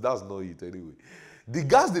 That's not it anyway. The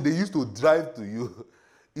gas that they used to drive to you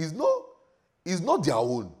is not their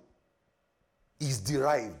own. It's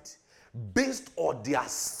derived based on the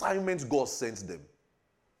assignment God sent them.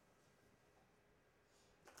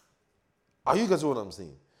 Are you guys what I'm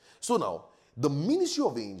saying? So now, the ministry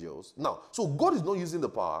of angels, so God is not using the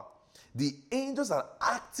power. The angels are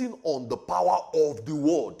acting on the power of the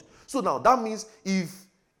word. So now, that means if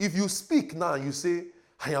you speak now and you say,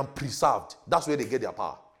 I am preserved, that's where they get their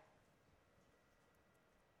power.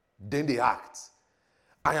 Then they act.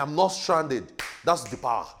 I am not stranded, that's the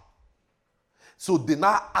power. So they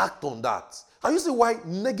now act on that. Can you see why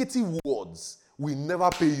negative words will never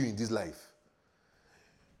pay you in this life?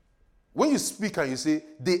 When you speak and you say,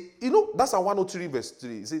 that's Psalm 103 verse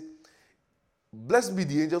 3. You say, blessed be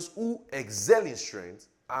the angels who excel in strength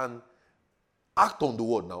and act on the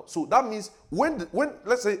word now. So that means when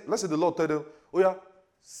let's say the Lord tell them, oh yeah,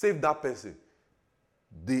 save that person.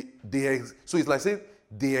 So it's like saying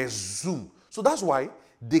they assume. So that's why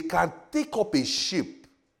they can take up a shape.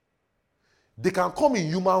 They can come in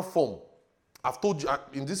human form. I've told you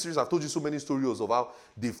in this series, I've told you so many stories of how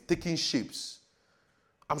they've taken shapes.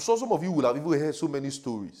 I'm sure some of you will have even heard so many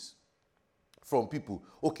stories from people.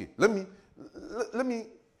 Okay, let me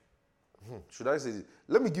should I say this?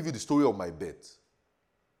 Let me give you the story of my birth.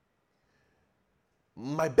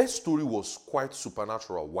 My birth story was quite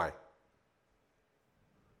supernatural. Why?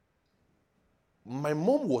 My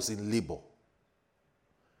mom was in labor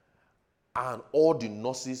and all the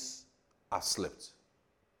nurses had slept.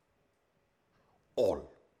 All.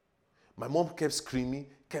 My mom kept screaming,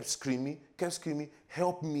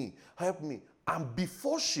 help me. And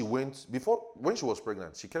when she was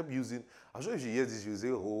pregnant, she kept using, I'm sure if she hears this, she will say,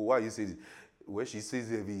 oh, why you say this? Well, she says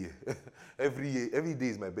every year. every day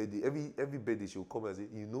is my birthday. Every birthday she will come and say,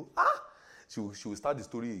 she will start the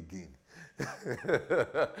story again.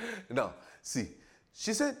 Now, see,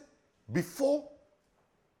 she said, before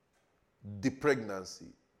the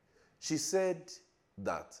pregnancy, she said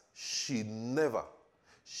that she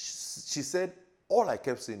said, all I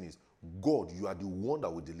kept saying is, God, you are the one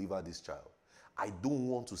that will deliver this child. I don't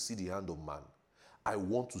want to see the hand of man. I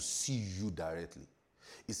want to see you directly.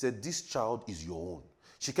 He said, this child is your own.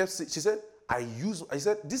 She said, this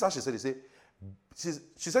is how she said it.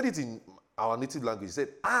 She said it in our native language. She said,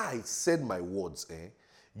 I said my words.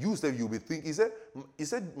 You said you'll be thinking. He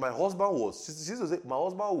said, my husband was, she said, my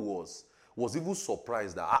husband was even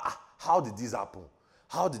surprised that, how did this happen?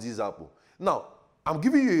 How did this happen? Now, I'm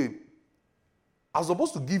giving you I was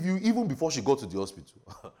supposed to give you even before she got to the hospital.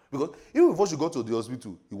 Because even before she got to the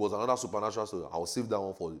hospital, it was another supernatural story. I will save that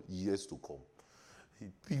one for years to come. He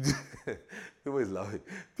picked people is laughing.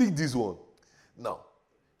 Pick this one. Now,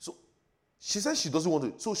 so she said she doesn't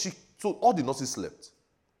want to. So all the nurses slept.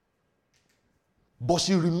 But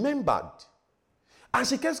she remembered. And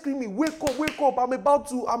she kept screaming, wake up,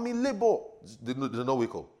 I'm in labor. They did not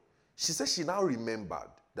wake up. She said she now remembered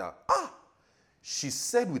that, she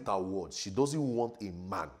said with her words, she doesn't want a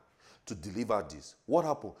man to deliver this. What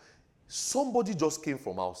happened? Somebody just came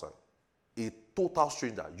from outside. A total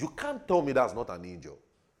stranger. You can't tell me that's not an angel.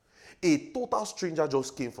 A total stranger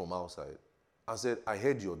just came from outside and said, I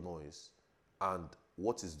heard your noise. And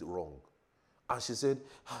what is wrong? And she said,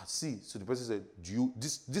 see. So the person said,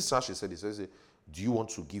 this is how she said it. So she said, do you want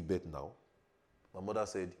to give birth now? My mother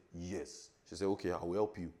said, yes. She said, okay, I will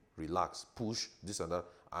help you. Relax, push, this and that.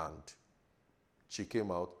 And she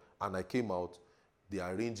came out, and I came out. They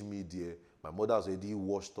arranged me there. My mother was already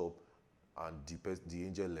washed up, and the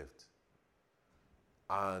angel left.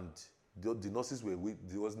 And the nurses were with.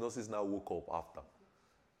 The nurses now woke up after.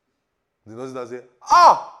 The nurses now said,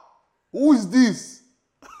 who is this?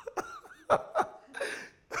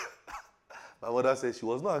 My mother said she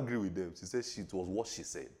was not angry with them. She said it was what she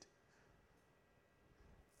said.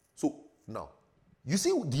 So now, you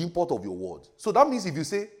see the import of your word. So that means if you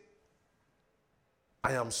say,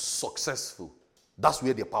 I am successful, that's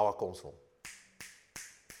where the power comes from.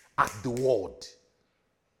 At the word.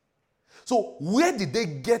 So where did they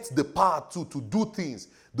get the power to do things?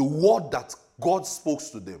 The word that God spoke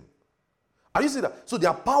to them. Are you seeing that? So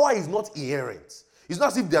their power is not inherent. It's not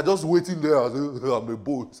as if they are just waiting there and saying, I'm a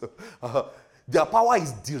boat. Their power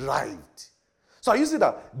is derived. So are you seeing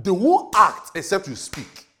that? They won't act except you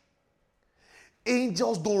speak.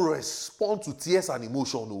 Angels don't respond to tears and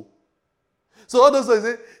emotion, no. So all those ones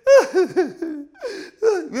say,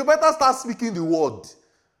 you better start speaking the word.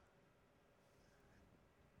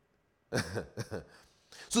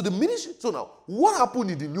 So the ministry, so now, what happened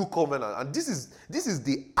in the new covenant? And this is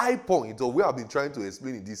the high point of what I've been trying to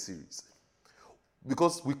explain in this series.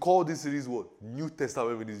 Because we call this series what? New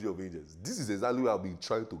Testament Ministry of Angels. This is exactly what I've been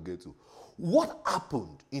trying to get to. What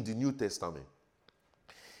happened in the New Testament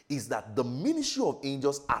is that the ministry of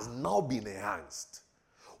angels has now been enhanced.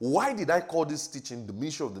 Why did I call this teaching the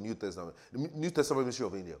ministry of the New Testament? The New Testament ministry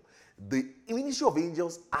of angels. The ministry of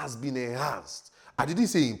angels has been enhanced. I didn't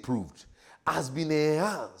say improved. Has been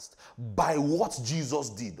enhanced by what Jesus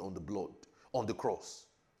did on the blood, on the cross.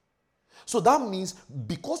 So that means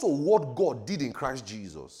because of what God did in Christ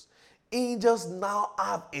Jesus, angels now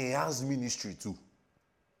have enhanced ministry too.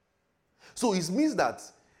 So it means that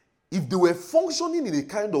if they were functioning in a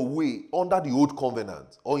kind of way under the old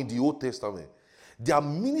covenant or in the Old Testament, their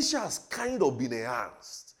ministry has kind of been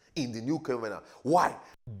enhanced in the new covenant. Why?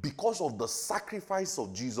 Because of the sacrifice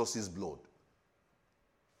of Jesus' blood.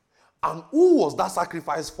 And who was that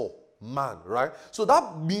sacrifice for? Man, right? So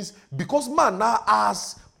that means because man now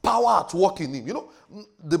has power at work in him. You know,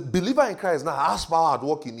 the believer in Christ now has power at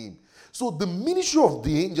work in him. So the ministry of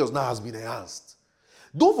the angels now has been enhanced.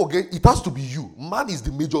 Don't forget, it has to be you. Man is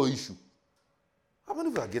the major issue. How many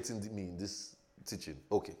of you are getting me in this teaching?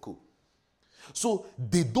 Okay, cool. So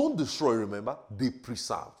they don't destroy, remember? They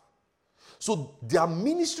preserve. So their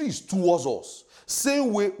ministry is towards us.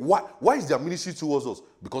 Same way, why is their ministry towards us?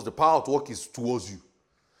 Because the power at work is towards you.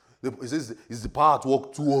 It says it's the power at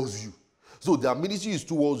work towards you. So their ministry is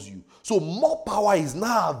towards you. So more power is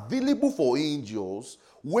now available for angels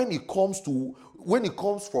when it comes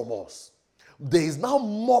from us. There is now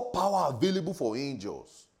more power available for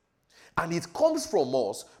angels. And it comes from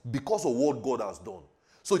us because of what God has done.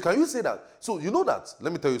 So can you say that? So you know that,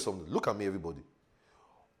 let me tell you something. Look at me, everybody.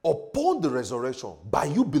 Upon the resurrection, by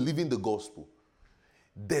you believing the gospel,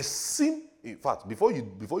 there seemed, in fact, before you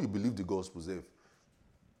believe the gospel, Zev,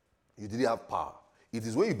 you didn't have power. It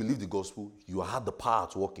is when you believe the gospel, you had the power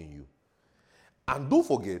to work in you. And don't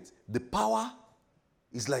forget, the power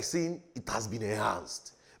is like saying it has been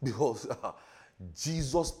enhanced because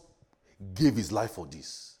Jesus gave his life for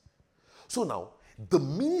this. So now, the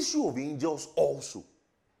ministry of angels also,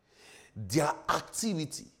 their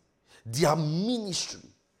activity, their ministry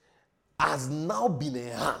has now been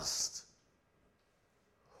enhanced.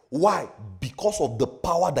 Why? Because of the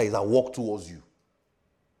power that is at work towards you.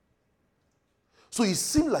 So it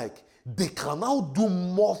seems like they can now do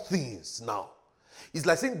more things now. It's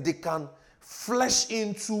like saying they can flesh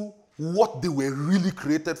into what they were really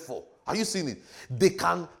created for. Are you seeing it? They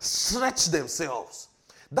can stretch themselves.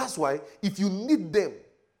 That's why if you need them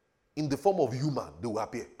in the form of human, they will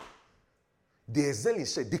appear. They excel in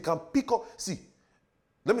shade. They can pick up. See,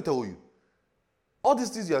 let me tell you. All these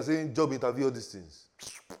things you are saying, job interview, all these things.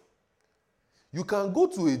 You can go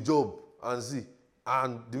to a job and see,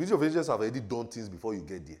 and the ministry of angels have already done things before you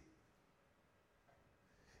get there.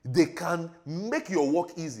 They can make your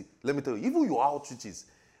work easy. Let me tell you, even your outreaches.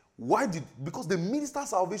 Because they minister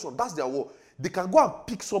salvation, that's their work. They can go and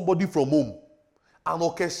pick somebody from home and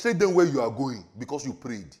orchestrate them where you are going because you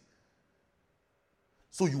prayed.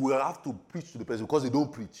 So you will have to preach to the person because they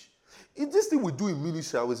don't preach. If this thing we do in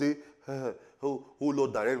ministry, I will say, oh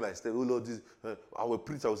Lord, direct my step. Oh Lord, this. I will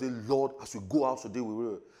preach. I will say, Lord, as we go out today, we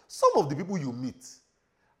will. Some of the people you meet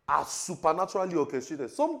are supernaturally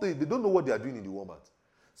orchestrated. Some days they don't know what they are doing in the Walmart.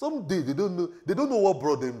 Some days they don't know. They don't know what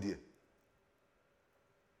brought them there.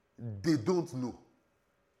 They don't know.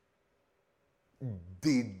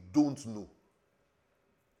 They don't know.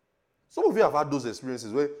 Some of you have had those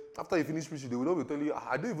experiences where after you finish preaching, they will not tell you,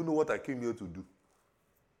 I don't even know what I came here to do.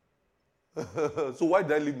 So why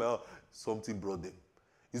did I leave my house? Something brought them.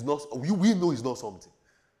 It's not. We know it's not something.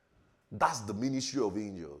 That's the ministry of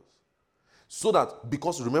angels. So that,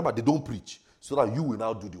 because remember, they don't preach, so that you will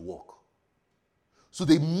now do the work. So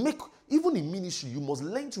they make, even in ministry, you must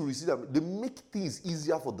learn to receive them. They make things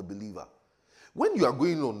easier for the believer. When you are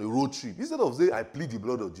going on a road trip, instead of saying, I plead the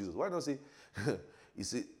blood of Jesus, why not say, he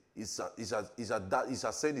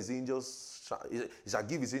shall send his angels, he shall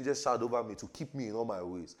give his angels charge over me to keep me in all my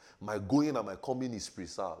ways. My going and my coming is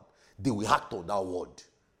preserved. They will act on that word.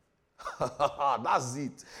 That's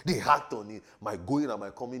it. They act on it. My going and my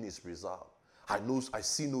coming is preserved. I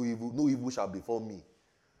see no evil shall befall me.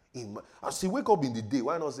 As you wake up in the day,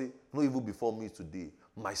 why not say, no evil befall me today?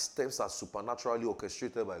 My steps are supernaturally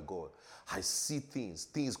orchestrated by God. I see things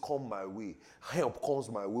come my way. Help comes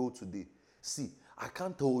my way today. See, I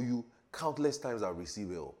can't tell you countless times I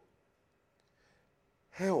receive help.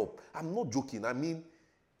 help. I'm not joking. I mean,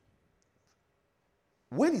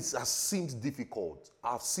 when it has seemed difficult,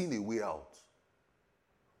 I've seen a way out.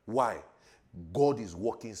 Why? God is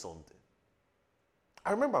working something.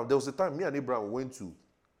 I remember there was a time me and Abraham went to,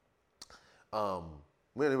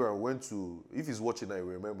 if he's watching now, you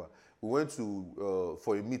remember, we went to,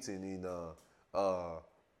 for a meeting in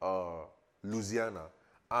Louisiana,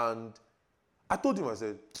 and I told him, I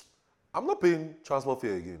said, I'm not paying transport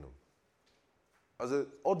fare again. I said,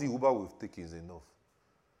 all the Uber we've taken is enough.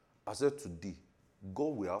 I said, today,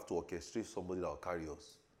 God will have to orchestrate somebody that will carry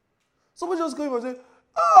us. Somebody just came and said,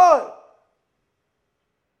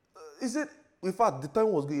 he said, in fact, the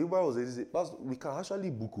time was good. Everybody was saying, Pastor, we can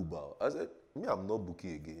actually book Uber. I said, me, I'm not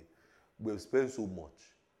booking again. We've spent so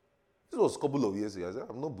much. This was a couple of years ago. I said,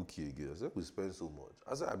 I'm not booking again. I said, we spent so much.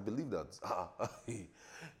 I said, I believe that.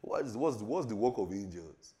 What's the work of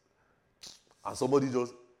angels? And somebody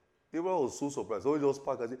just, everyone was so surprised. Somebody just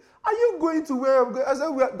parked and said, are you going to where I'm going? I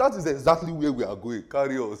said, that is exactly where we are going.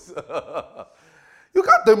 Carry us. You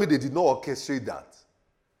can't tell me they did not orchestrate that.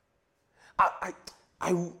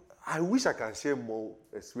 I wish I can share more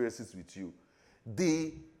experiences with you.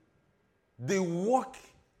 They work,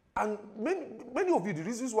 and many of you, the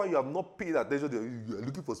reasons why you have not paid attention, you are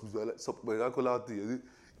looking for some miraculous thing.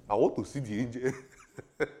 I want to see the angel.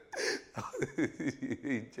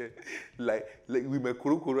 like with my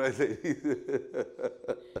kuro.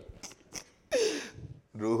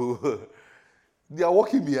 No, they are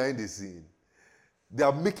working behind the scene. They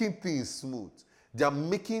are making things smooth. They are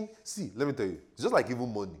making, see, let me tell you, it's just like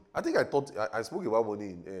even money. I think I spoke about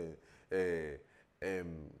money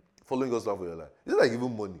in Following God's Plan for Your Life. It's just like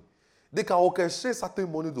even money. They can orchestrate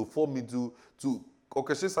certain money to form into, to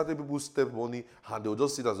orchestrate certain people's step money, and they'll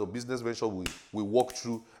just see it as a business venture we walk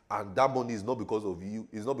through, and that money is not because of you,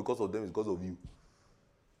 it's not because of them, it's because of you.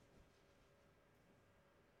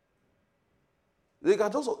 They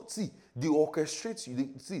can just see, they orchestrate you.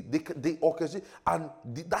 They orchestrate, and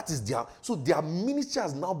that is their ministry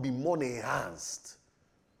has now been more enhanced.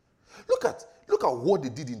 Look at what they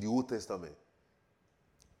did in the Old Testament.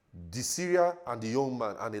 The Syria and the young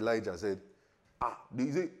man and Elijah said,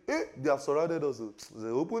 they have surrounded us. They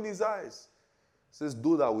open his eyes. Says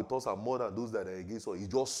those that are with us are more than those that are against us. He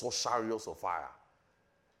just saw chariots of fire.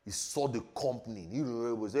 He saw the company. He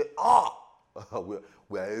said,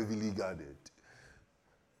 we are heavily guarded.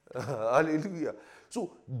 Hallelujah.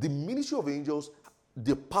 So the ministry of angels,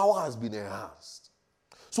 the power has been enhanced.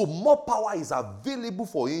 So more power is available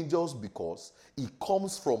for angels because it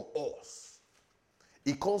comes from us.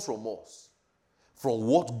 It comes from us. From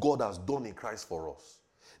what God has done in Christ for us.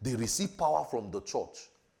 They receive power from the church.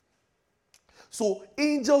 So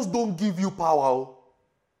angels don't give you power.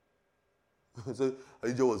 So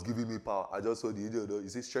angel was giving me power. I just saw the angel. He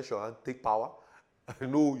said, stretch your hand, take power.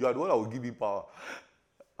 No, you are the one that will give me power.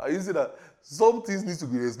 Are you see that? Some things need to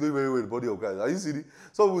be explained very well in the body of Christ. Are you see it?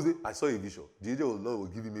 Some people say, I saw a vision. The angel of the Lord was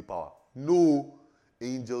giving me power. No,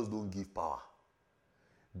 angels don't give power.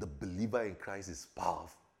 The believer in Christ is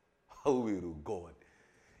powerful. Glory to God.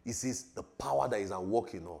 He says, the power that is at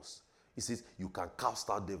work in us. He says, you can cast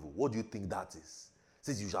out devil. What do you think that is?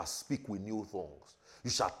 He says, you shall speak with new tongues. You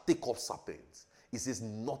shall take up serpents. He says,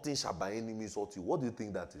 nothing shall by any means hurt you. What do you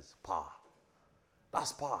think that is? Power.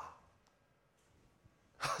 That's power.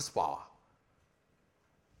 That's power.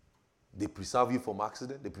 They preserve you from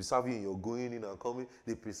accident. They preserve you in your going in and coming.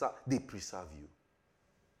 They preserve you.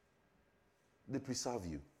 They preserve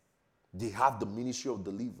you. They have the ministry of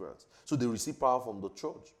deliverance. So they receive power from the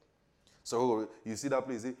church. So you see that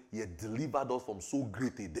place, he had delivered us from so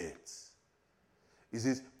great a death. He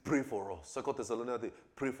says, pray for us. 2 Thessalonians,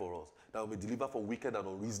 pray for us, that we may deliver from wicked and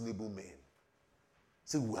unreasonable men.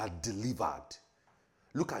 See, we are delivered.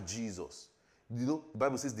 Look at Jesus. You know, the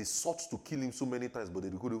Bible says they sought to kill him so many times, but they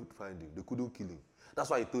couldn't find him. They couldn't kill him. That's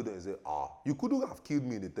why he told them, he said, you couldn't have killed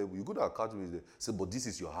me in the temple. You could have catch me in the temple. He said, but this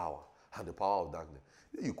is your hour and the power of darkness.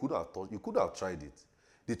 You could have tried it.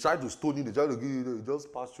 They tried to stone you. They tried to give you. It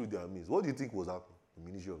just passed through their means. What do you think was happening? The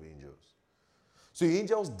ministry of angels. So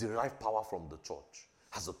angels derive power from the church.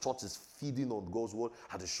 As the church is feeding on God's word,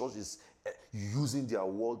 as the church is using their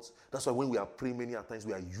words. That's why when we are praying many times,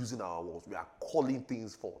 we are using our words. We are calling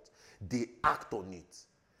things forth. They act on it.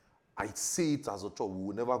 I say it as a church, we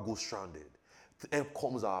will never go stranded. Help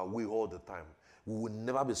comes our way all the time. We will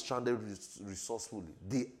never be stranded resourcefully.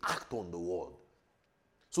 They act on the word.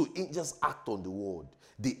 So angels act on the word.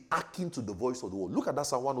 They hearken to the voice of the word. Look at that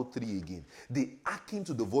Psalm 103 again. They hearken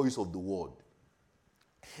to the voice of the word.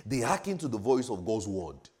 They hearken to the voice of God's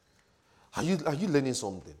word. Are you learning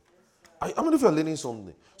something? I mean, if you're learning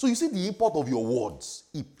something. So you see the import of your words.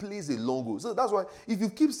 It plays a long role. So that's why if you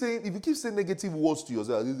keep saying negative words to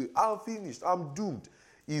yourself, you say, I'm finished, I'm doomed.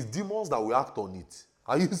 It's demons that will act on it.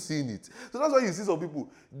 Are you seeing it? So that's why you see some people,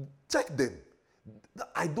 check them.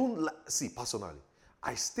 I don't see personally.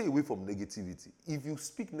 I stay away from negativity. If you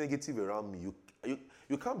speak negative around me,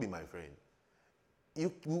 you can't be my friend.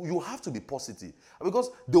 You have to be positive.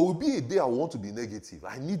 Because there will be a day I want to be negative.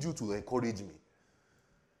 I need you to encourage me.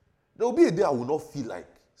 There will be a day I will not feel like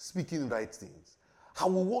speaking right things. I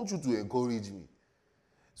will want you to encourage me.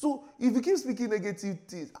 So if you keep speaking negative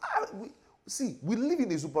things, we live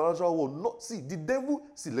in a supernatural world. The devil,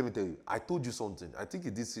 let me tell you, I told you something. I think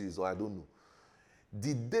in this series, or I don't know.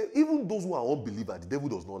 Even those who are unbelievers, the devil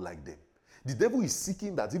does not like them. The devil is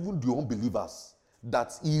seeking that even the unbelievers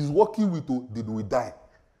that he is working with, they will die.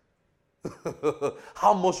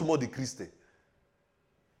 How much more the Christian?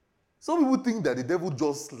 Some people think that the devil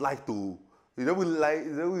just the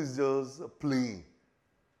devil is just playing.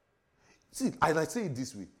 See, and I say it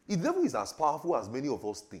this way. If the devil is as powerful as many of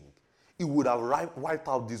us think, he would have wiped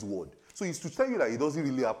out this world. So it's to tell you that he doesn't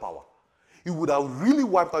really have power. He would have really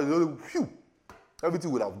wiped out,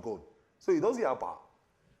 everything would have gone. So he doesn't have power.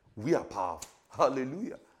 We are powerful.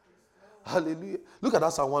 Hallelujah. Hallelujah. Look at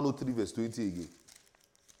that Psalm 103 verse 20 again.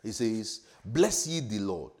 He says, bless ye the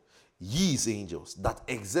Lord, ye his angels, that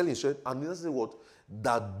excel in strength, and he says what?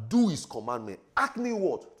 That do his commandment, acting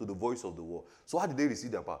what? To the voice of the word. So how did they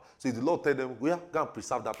receive their power? So if the Lord tell them, go and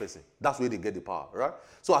preserve that person. That's where they get the power, right?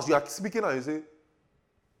 So as you are speaking and you say,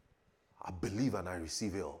 I believe and I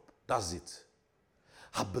receive help. That's it.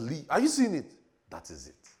 I believe. Are you seeing it? That is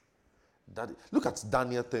it. Look at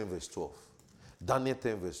Daniel 10 verse 12. Daniel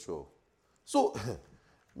 10 verse 12. So,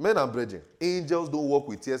 men and brethren, angels don't work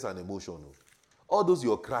with tears and emotion. No. All those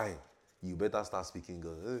you're crying, you better start speaking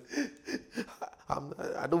God.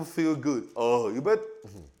 I don't feel good. Oh, you bet.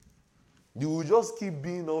 You will just keep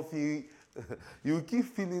being off. You will keep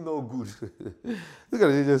feeling no good. Look at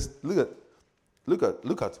the angels.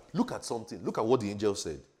 Look at something. Look at what the angel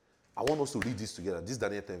said. I want us to read this together. This is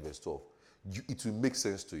Daniel 10 verse 12. It will make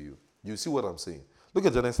sense to you. You see what I'm saying? Look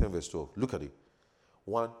at Daniel 10 verse 12. Look at it.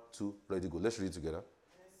 1, 2, ready, go. Let's read it together.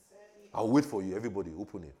 I'll wait for you. Everybody,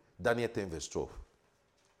 open it. Daniel 10 verse 12.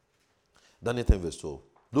 Daniel 10 verse 12.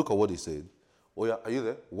 Look at what he said. Oh yeah, are you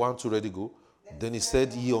there? 1, 2, ready, go. Then he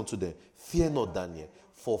said ye unto them, fear not, Daniel,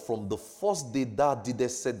 for from the first day thou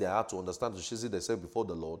didst set their heart to understand to chasten themselves before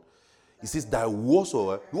the Lord. He says, thy words,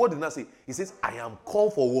 what did not say? He says, I am come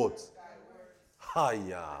for what?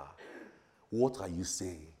 Hiya. What are you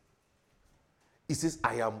saying? He says,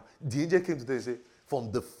 the angel came to them and said, from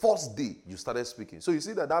the first day you started speaking. So you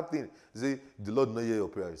see that thing, you say, the Lord not hear your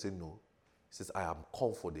prayer. You say, no. He says, I am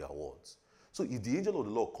come for their words. So if the angel of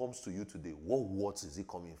the Lord comes to you today, what words is he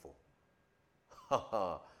coming for?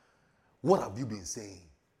 What have you been saying?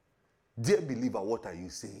 Dear believer, what are you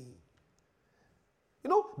saying? You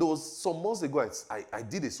know, there was some months ago, I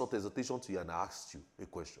did a short exhortation to you and I asked you a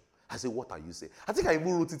question. I said, what are you saying? I think I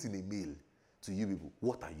even wrote it in a mail to you people.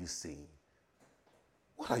 What are you saying?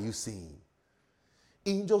 What are you saying?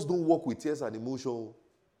 Angels don't work with tears and emotion.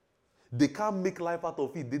 They can't make life out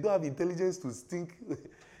of it. They don't have intelligence to think.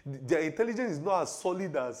 Their intelligence is not as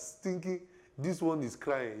solid as thinking, this one is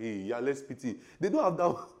crying. Hey, yeah, let's pity. They don't have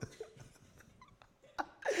that.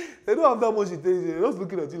 They don't have that much intelligence. They're just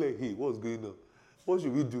looking at you like, hey, what's going on? What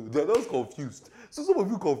should we do? They're just confused. So some of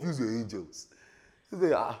you confuse your angels. You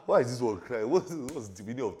say, why is this one crying? What's the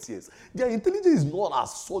meaning of tears? Their intelligence is not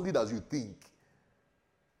as solid as you think.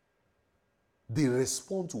 They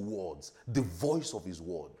respond to words, the voice of his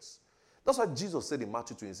words. That's why Jesus said in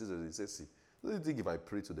Matthew 26, he says, see, don't you think if I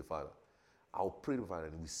pray to the Father, I'll pray to the Father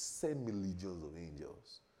and he will send me legions of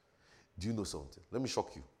angels? Do you know something? Let me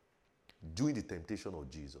shock you. During the temptation of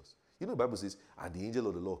Jesus, you know the Bible says, and the angel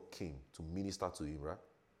of the Lord came to minister to him, right?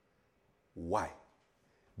 Why?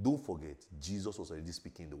 Don't forget, Jesus was already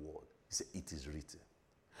speaking the word. He said, it is written,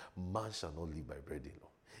 man shall not live by bread alone.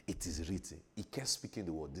 It is written. He kept speaking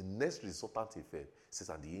the word. The next resultant effect says,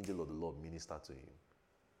 and the angel of the Lord ministered to him.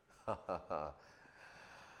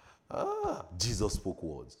 Jesus spoke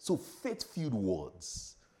words. So faith-filled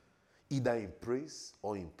words, either in praise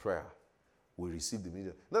or in prayer, will receive the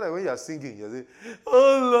meaning. Not like when you are singing, you say,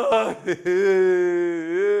 oh Lord, hey,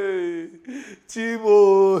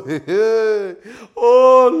 Chimo, hey,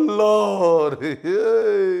 oh Lord,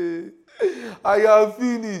 hey, I am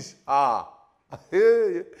finished.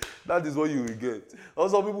 Hey, that is what you will get.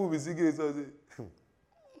 Also, people will be singing and say,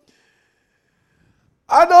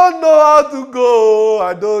 I don't know how to go.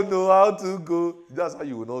 I don't know how to go. That's how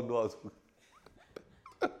you will not know how to go.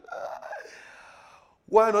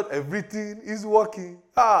 Why not everything is working?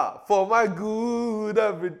 For my good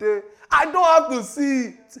every day. I don't have to see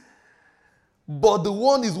it. But the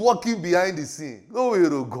one is working behind the scene. Glory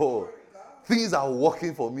to God. Things are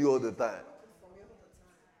working for me all the time.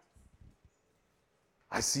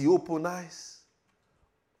 I see open eyes,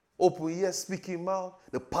 open ears, speaking mouth.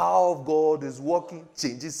 The power of God is working,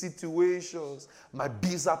 changing situations. My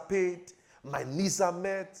bills are paid. My needs are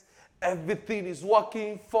met. Everything is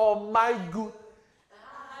working for my good.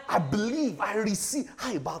 I believe, I receive.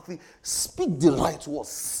 How about the speak the right words,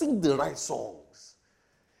 sing the right songs.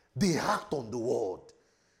 They act on the word.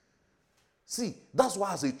 See, that's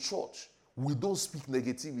why as a church, we don't speak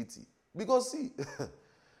negativity. Because see,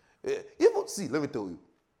 let me tell you,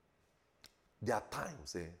 there are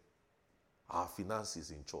times our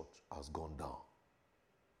finances in church has gone down.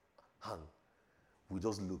 And we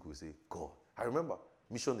just look, we say, God. I remember,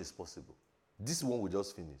 mission is possible. This one we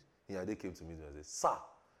just finished. They came to me and said, sir,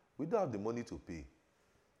 we don't have the money to pay.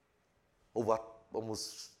 Over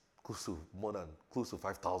almost close to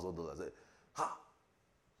 $5,000. I said,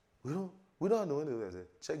 we don't have the money. I said,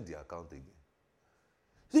 check the account again.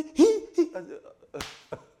 I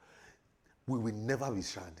said, we will never be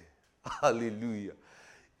stranded. Hallelujah.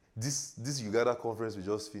 This Uganda conference we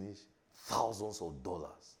just finished, thousands of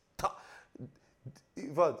dollars.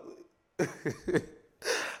 In fact,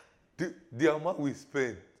 the amount we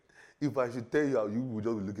spend, if I should tell you, you would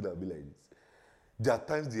just be looking at me like this. There are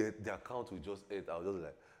times the account will just end. I'll just be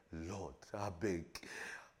like, Lord, I beg.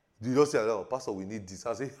 You just say, oh, Pastor, we need this.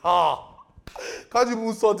 I say, can't you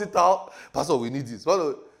even sort it out? Pastor, we need this.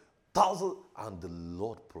 Thousands. And the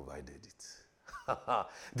Lord provided it.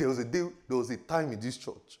 There was a time in this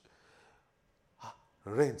church.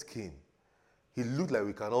 Rent came. It looked like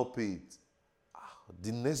we cannot pay it.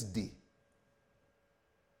 The next day,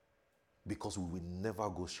 because we will never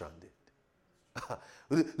go stranded. I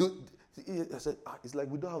said, it's like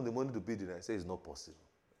we don't have the money to pay it. I said, it's not possible.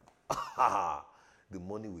 The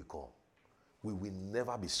money will come. We will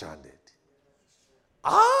never be stranded.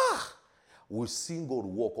 We've seen God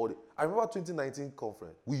work all the. I remember 2019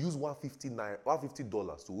 conference. We used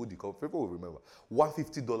 $150 to hold the conference. People will remember.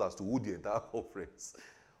 $150 to hold the entire conference.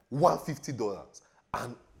 $150.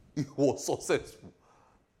 And it was successful.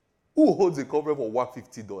 Who holds a conference for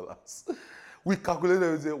 $150? We calculated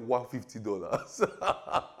and said $150.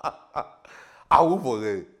 I won't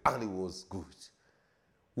forget. And it was good.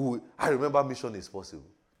 I remember Mission is Possible.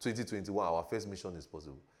 2021, our first Mission is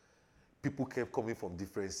Possible. People kept coming from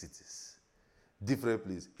different cities, different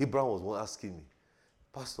places. Abraham was one asking me,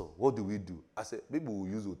 Pastor, what do we do? I said, maybe we'll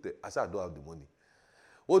use hotel. I said, I don't have the money.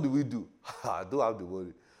 What do we do? I don't have the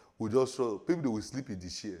money. We just show up. People, they will sleep in the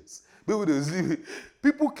chairs. People, they will sleep.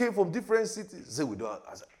 People came from different cities. Say, we don't have.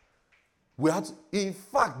 I said, we had to, in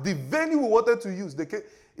fact, the venue we wanted to use, they came.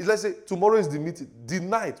 It's like, say, tomorrow is the meeting. The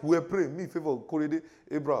night, we're praying. Me, favor, Korede,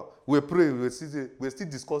 Abraham, we're praying. We're still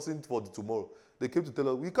discussing for the tomorrow. They came to tell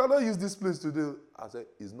us, we cannot use this place today. I said,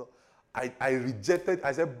 it's not. I rejected.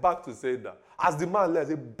 I said, back to sender. As the man left, I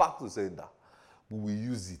said, back to sender. But we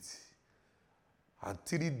use it. And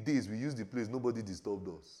 3 days, we used the place. Nobody disturbed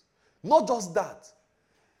us. Not just that.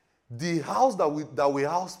 The house that we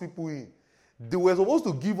house people in, they were supposed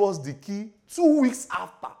to give us the key 2 weeks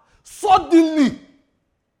after. Suddenly,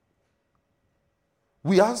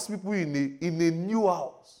 we asked people in a new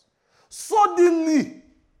house. Suddenly,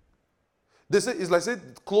 they say it's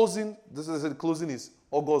like closing. They said closing is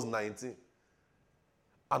August 19,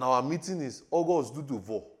 and our meeting is August 2 to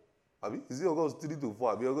 4. I mean, is it August 3 to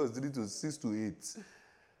 4? I mean, August 3 to 6 to 8.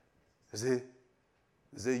 They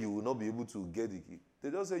say you will not be able to get the key.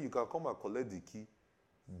 They just say you can come and collect the key.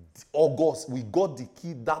 August, we got the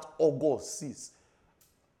key that August 6.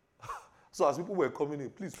 So as people were coming in,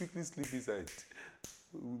 please quickly sleep inside.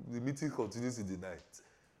 The meeting continues in the night.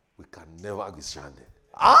 We can never be stranded.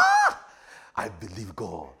 I believe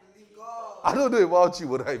God. I don't know about you,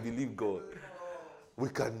 but I believe God. We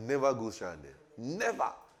can never go stranded.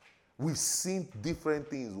 Never. We've seen different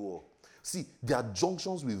things work. See, there are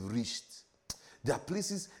junctions we've reached. There are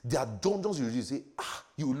places, there are dungeons you reach. You say,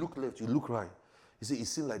 you look left, you look right. You say, it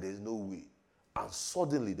seems like there's no way. And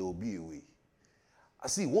suddenly there will be a way.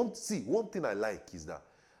 One thing I like is that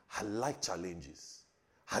I like challenges.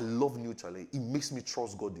 I love new challenge. It makes me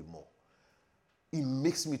trust God the more. It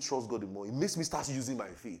makes me trust God the more. It makes me start using my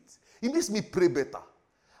faith. It makes me pray better.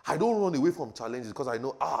 I don't run away from challenges because I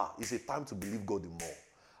know, it's a time to believe God the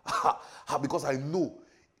more. Because I know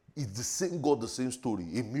it's the same God, the same story.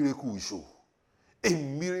 A miracle will show. A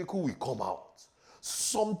miracle will come out.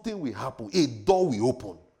 Something will happen. A door will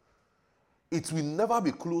open. It will never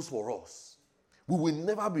be closed for us. We will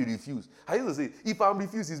never be refused. I used to say, if I'm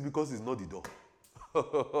refused, it's because it's not the door.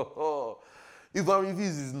 If I'm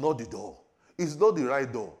refused, it's not the door. It's not the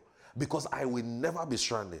right door. Because I will never be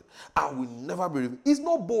stranded. I will never be refused. It's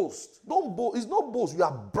not boast. Don't boast. It's not boast. You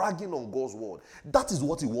are bragging on God's word. That is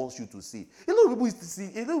what he wants you to see. A lot of people used to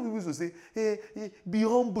see, a lot of people used to say, hey, be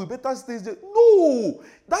humble, better stay there. No!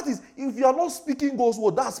 That is, if you are not speaking God's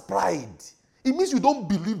word, that's pride. It means you don't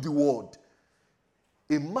believe the word.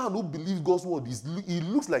 A man who believes God's word, he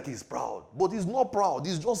looks like he's proud. But he's not proud.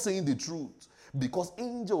 He's just saying the truth. Because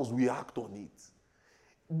angels will act on it.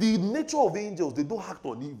 The nature of angels, they don't act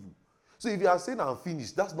on evil. So if you are saying I'm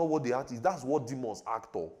finished, that's not what they act is. That's what demons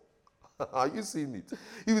act on. Are you seeing it?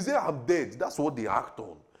 If you say I'm dead, that's what they act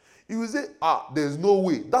on. If you say, there's no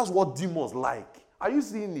way, that's what demons like. Are you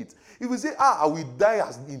seeing it? If you say, I will die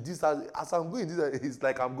as I'm going in this, it's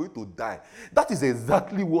like I'm going to die. That is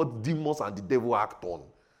exactly what demons and the devil act on.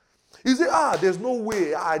 You say, there's no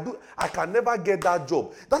way, I can never get that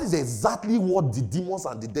job. That is exactly what the demons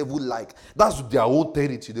and the devil like. That's their own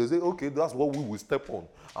territory. They say, okay, that's what we will step on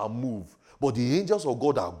and move. But the angels of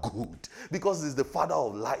God are good because he's the Father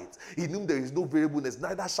of light. In him there is no variableness,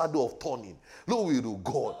 neither shadow of turning. Glory to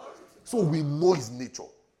God. So we know his nature.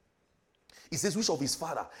 He says, which of his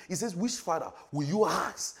father? He says, which father will you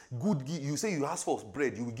ask? Good, you say you ask for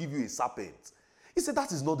bread, he will give you a serpent. He said,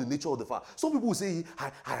 that is not the nature of the Father. Some people will say,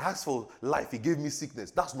 I asked for life, he gave me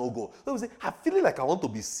sickness. That's not God. Some people say, I'm feeling like I want to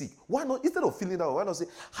be sick. Why not? Instead of feeling that, why not say,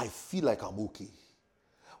 I feel like I'm okay?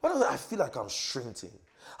 Why not say, I feel like I'm strengthened?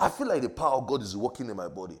 I feel like the power of God is working in my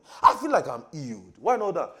body. I feel like I'm healed. Why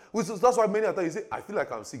not that? That's why many times you say, I feel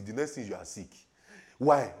like I'm sick. The next thing you are sick.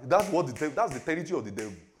 Why? That's the territory of the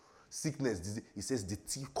devil. Sickness, disease. He says, the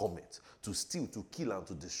thief cometh to steal, to kill, and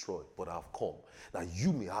to destroy. But I have come that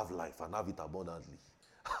you may have life and have it abundantly.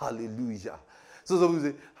 Hallelujah. So some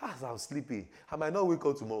people say, as I'm sleeping, I might not wake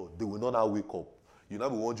up tomorrow. They will not now wake up. You now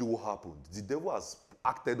be wondering what happened. The devil has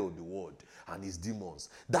acted on the word and his demons.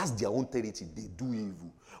 That's their own territory. They do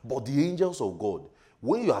evil. But the angels of God,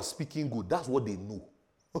 when you are speaking good, that's what they know.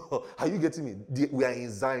 Are you getting me? We are in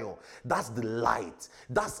Zion. That's the light.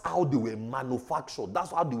 That's how they were manufactured.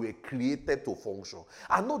 That's how they were created to function.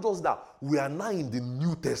 And not just that, we are now in the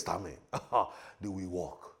New Testament. They will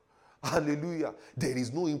walk. Hallelujah. There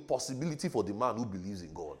is no impossibility for the man who believes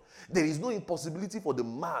in God. There is no impossibility for the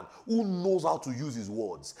man who knows how to use his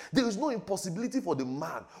words. There is no impossibility for the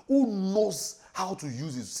man who knows how to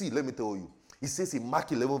use his. See, let me tell you. It says in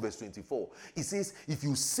Mark 11 verse 24, it says, if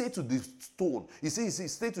you say to the stone, it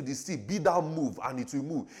says, say to the sea, be thou moved, and it will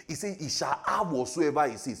move. It says, it shall have whatsoever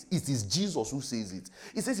it says. It is Jesus who says it.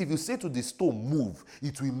 It says, if you say to the stone, move,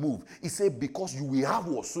 it will move. It says, because you will have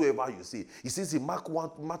whatsoever you say. It says in Matthew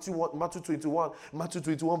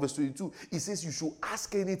 21 verse 22, it says, you should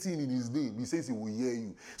ask anything in his name. He says he will hear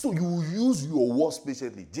you. So you will use your words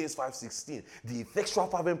patiently. James 5:16, the effectual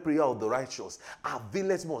fervent prayer of the righteous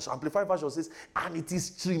availeth much. Amplified version says, and it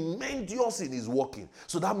is tremendous in his working.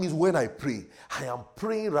 So that means when I pray, I am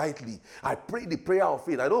praying rightly. I pray the prayer of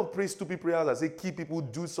faith. I don't pray stupid prayers. I say, keep people,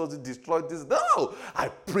 do something, destroy this. No! I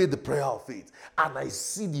pray the prayer of faith. And I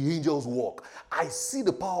see the angels work. I see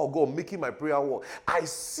the power of God making my prayer work. I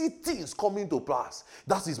see things coming to pass.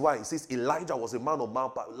 That is why it says Elijah was a man of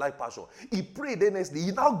like passion. He prayed earnestly.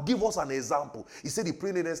 He now gave us an example. He said he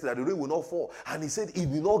prayed earnestly that the rain will not fall. And he said he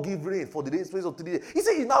will not give rain for the days of 3 days. He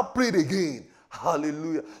said he now prayed again.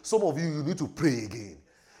 Hallelujah. Some of you need to pray again.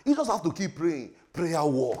 You just have to keep praying. Prayer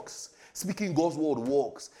works. Speaking God's word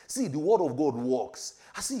works. See, the word of God works.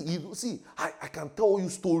 I can tell you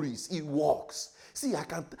stories. It works. See,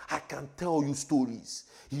 I can tell you stories.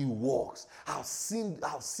 He works. I've seen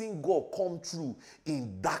God come through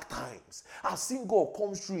in dark times. I've seen God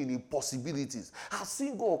come through in impossibilities. I've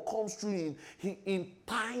seen God come through in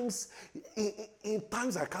times. In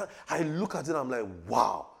times I look at it and I'm like,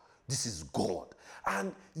 wow. This is God.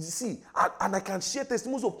 And you see, and I can share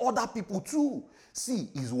testimonies of other people too. See,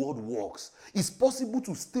 his word works. It's possible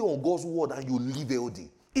to stay on God's word and you live healthy.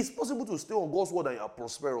 It's possible to stay on God's word and you are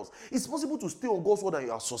prosperous. It's possible to stay on God's word and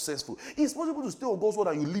you are successful. It's possible to stay on God's word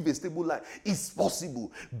and you live a stable life. It's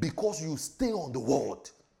possible because you stay on the word.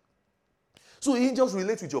 So angels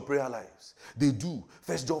relate with your prayer lives. They do.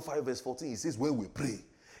 1 John 5 verse 14, it says, when we pray,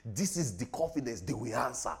 this is the confidence they will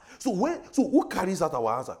answer. So who carries out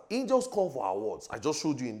our answer? Angels come for our words. I just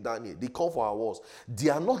showed you in Daniel. They come for our words. They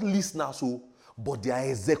are not listeners, but they are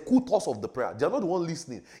executors of the prayer. They are not the one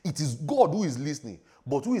listening. It is God who is listening.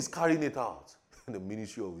 But who is carrying it out? The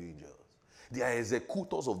ministry of angels. They are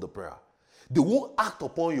executors of the prayer. They won't act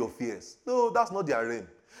upon your fears. No, that's not their realm.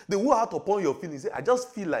 They won't act upon your feelings. I just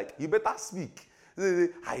feel like you better speak.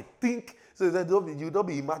 I think. So that you don't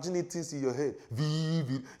be imagining things in your head.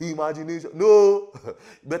 Vivid imagination. No.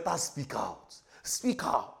 Better speak out. Speak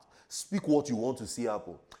out. Speak what you want to see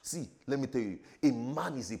happen. See, let me tell you, a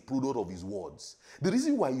man is a product of his words. The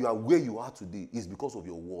reason why you are where you are today is because of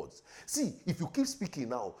your words. See, if you keep speaking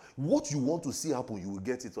now, what you want to see happen, you will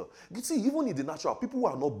get it. You see, even in the natural, people who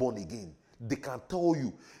are not born again, they can tell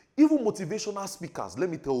you. Even motivational speakers, let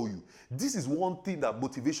me tell you, this is one thing that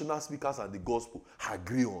motivational speakers and the gospel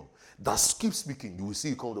agree on. That keep speaking, you will see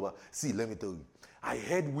it come to pass. See, let me tell you, I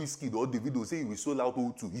heard Wizkid or Davido say he will sell out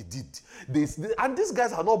O2. He did. And these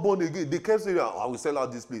guys are not born again. They kept saying, I will sell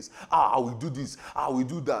out this place. I will do this. I will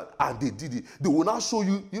do that. And they did it. They will not show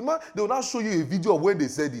you, they will not show you a video of when they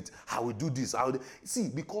said it. I will do this. See,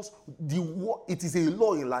 because it is a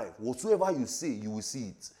law in life. Whatsoever you say, you will see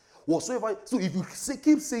it. Whatsoever. So if you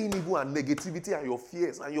keep saying evil and negativity and your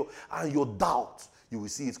fears and your doubt, you will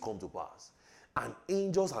see it come to pass. And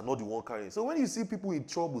angels are not the one carrying. So when you see people in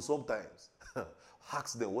trouble sometimes,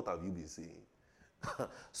 ask them, what have you been saying?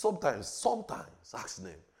 sometimes, ask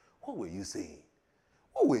them, what were you saying?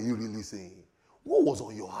 What were you really saying? What was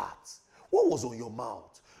on your heart? What was on your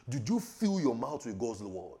mouth? Did you fill your mouth with God's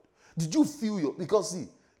word? Did you fill because see,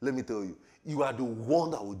 let me tell you, you are the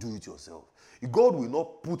one that will do it yourself. God will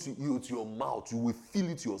not put it to your mouth. You will fill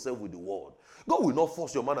it yourself with the word. God will not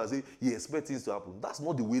force your man and say, you expect things to happen. That's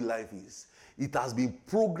not the way life is. It has been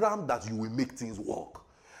programmed that you will make things work.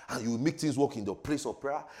 And you will make things work in the place of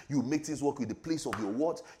prayer. You will make things work in the place of your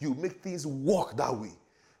words. You will make things work that way.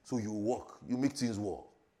 So you work. You make things work.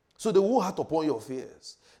 So they will act upon your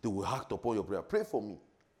fears. They will act upon your prayer. Pray for me.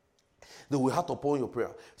 They will act upon your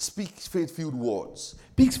prayer. Speak faith-filled words.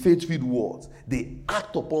 Speak faith-filled words. They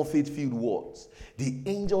act upon faith-filled words. The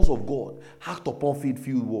angels of God act upon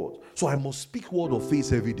faith-filled words. So I must speak word of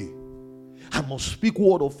faith every day. I must speak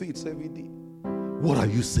word of faith every day. What are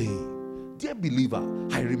you saying? Dear believer,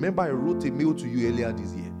 I remember I wrote a mail to you earlier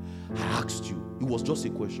this year. I asked you, it was just a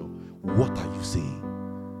question. What are you saying?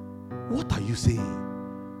 What are you saying?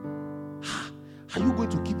 Are you going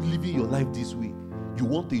to keep living your life this way? You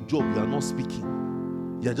want a job, you are not speaking.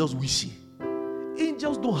 You are just wishing.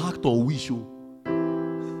 Angels don't act on wish.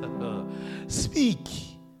 Speak.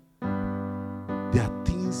 There are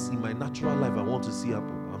things in my natural life I want to see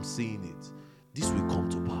happen. I'm saying it. This will come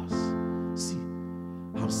to pass. See,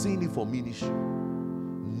 I'm saying it for ministry.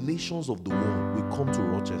 Nations of the world will come to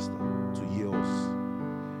Rochester to hear us.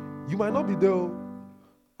 You might not be there,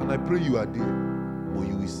 and I pray you are there, but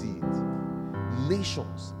you will see it.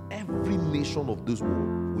 Nations, every nation of this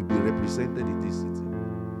world will be represented in this city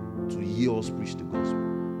to hear us preach the gospel.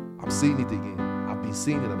 I'm saying it again. I've been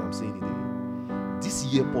saying it and I'm saying it again. This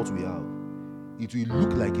airport we have, it will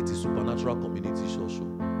look like it is supernatural community show.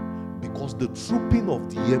 Because the trooping of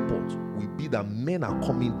the airport will be that men are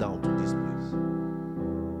coming down to this place.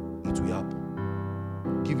 It will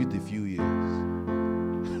happen. Give it a few years.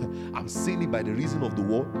 I'm saying it by the reason of the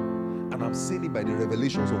word, and I'm saying it by the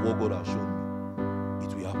revelations of what God has shown me.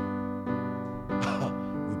 It will happen.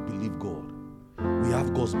 We believe God. We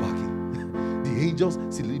have God's backing. The angels,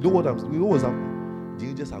 see, you know what's happening? The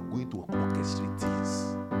angels are going to orchestrate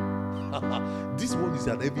things. This one is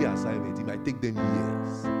an heavy assignment. It might take them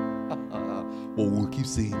years. But we'll keep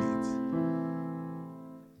saying it.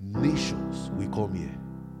 Nations will come here.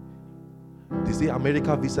 They say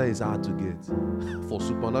America visa is hard to get. For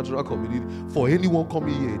supernatural community, for anyone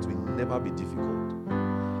coming here, it will never be difficult.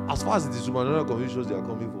 As far as the supernatural communities they are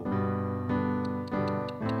coming for,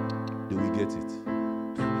 they will get it.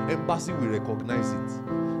 Embassy will recognize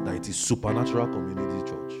it, that it is supernatural community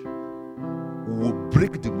church. We will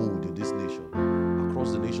break the mold in this nation,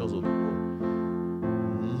 across the nations of the world.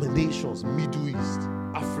 Nations, Middle East,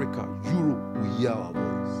 Africa, Europe will hear our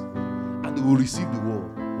voice. And they will receive the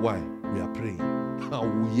word. Why? We are praying.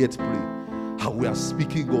 And we yet pray. And we are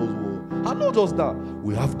speaking God's word. And not just that,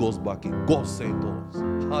 we have God's backing. God sent us.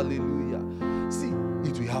 Hallelujah. See,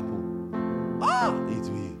 it will happen. It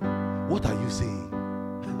will. What are you saying?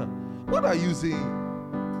 What are you saying?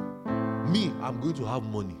 Me, I'm going to have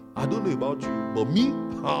money. I don't know about you, but me,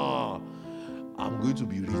 I'm going to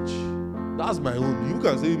be rich. That's my own. You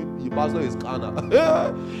can say your pastor is carnal.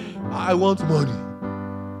 I want money.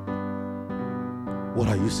 What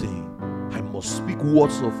are you saying? I must speak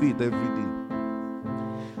words of faith every day.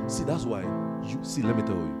 See, that's why let me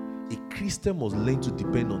tell you, a Christian must learn to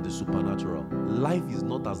depend on the supernatural. Life is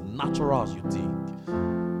not as natural as you think.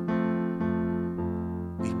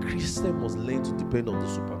 A Christian must learn to depend on the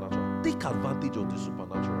supernatural. Take advantage of the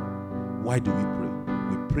supernatural. Why do we pray?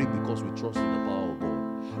 We pray because we trust in the power of God.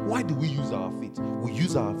 Why do we use our faith? We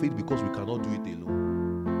use our faith because we cannot do it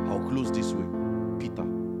alone. I'll close this way. Peter.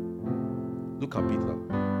 look at Peter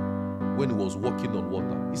when he was walking on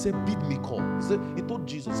water. He said, bid me come. He told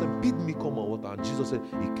Jesus, said, bid me come on water. And Jesus said,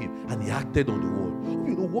 he came. And he acted on the word.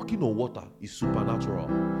 You know, walking on water is supernatural.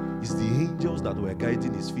 It's the angels that were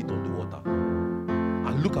guiding his feet on the water.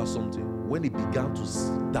 And look at something. When he began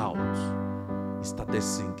to doubt, he started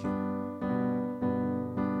sinking.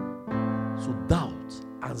 So doubt,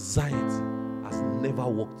 anxiety has never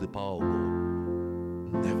walked the power of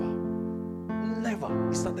God. Never.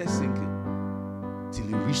 He started sinking till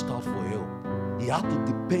he reached out for help. He had to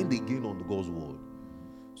depend again on God's word.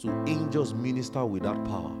 So angels minister with that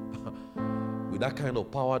power, with that kind of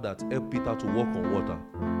power that helped Peter to walk on water.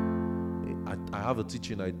 I have a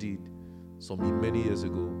teaching I did many years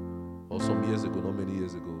ago, not many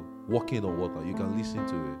years ago, walking on water. You can listen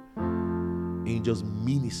to it. Angels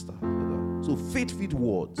minister. So faith-filled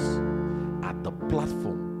words at the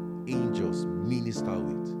platform, angels minister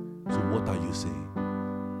with. So what are you saying?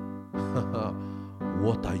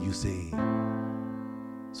 What are you saying?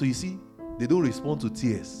 So you see, they don't respond to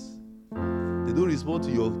tears. They don't respond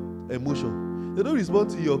to your emotion. They don't respond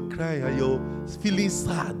to your crying and your feeling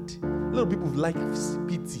sad. A lot of people like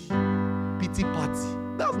pity party.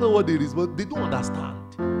 That's not what they respond. They don't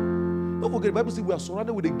understand. Don't forget, the Bible says we are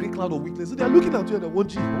surrounded with a great cloud of witnesses. So they are looking at you and they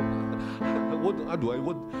want you.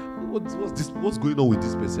 What's going on with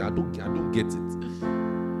this person? I don't get it.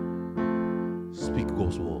 Speak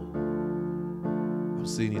God's word. I'm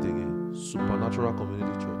saying it again. Supernatural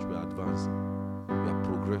Community Church. We are advancing. We are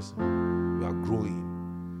progressing. We are growing.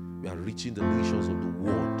 We are reaching the nations of the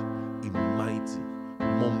world in mighty.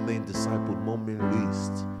 More men discipled, more men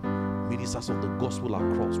raised. Ministers of the gospel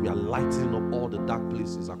across. We are lighting up all the dark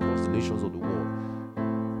places across the nations of the world.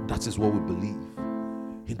 That is what we believe.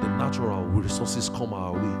 In the natural, resources come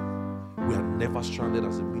our way. We are never stranded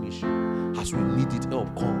as a ministry. As we need it,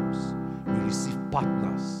 help comes. We receive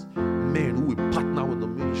partners, men who will partner with the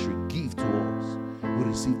ministry, give to us. We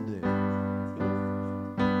receive them.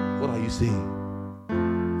 What are you saying?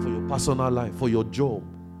 For your personal life, for your job,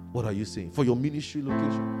 what are you saying? For your ministry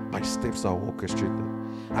location, my steps are orchestrated.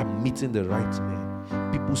 I'm meeting the right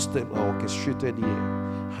men. People's steps are orchestrated here.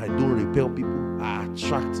 I don't repel people, I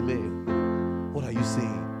attract men. What are you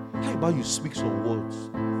saying? How about you speak some words?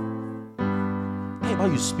 How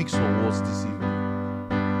about you speak some words this evening?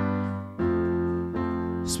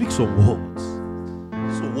 Speak some words.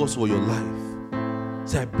 Some words for your life.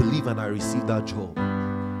 Say, I believe and I receive that job.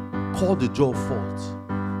 Call the job forth.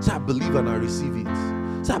 Say, I believe and I receive it.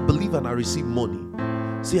 Say, I believe and I receive money.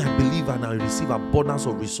 Say, I believe and I receive abundance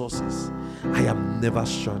of resources. I am never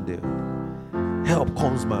stranded. Help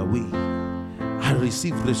comes my way. I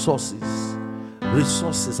receive resources.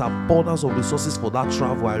 Abundance of resources for that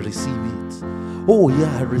travel. I receive it. Oh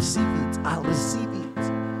yeah, I receive it. I receive it.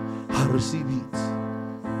 I receive it.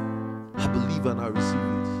 I believe and I receive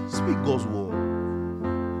it. Speak God's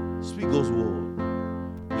word. Speak God's word.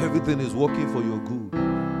 Everything is working for your good.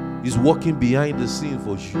 It's working behind the scene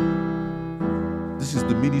for you. This is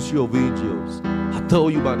the ministry of angels. I tell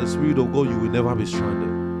you by the Spirit of God, you will never be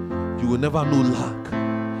stranded. You will never know lack.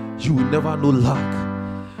 You will never know lack.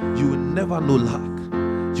 You will never know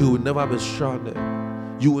lack. You will never be stranded.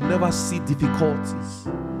 You will never see difficulties.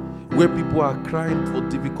 Where people are crying for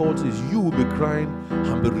difficulties, you will be crying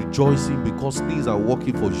and be rejoicing because things are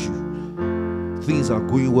working for you. Things are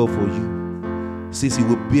going well for you. He says he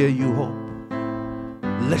will bear you up,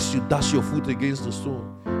 lest you dash your foot against the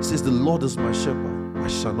stone. He says, the Lord is my shepherd, I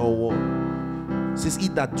shall not want. He says, he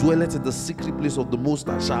that dwelleth in the secret place of the Most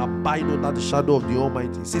High shall abide under the shadow of the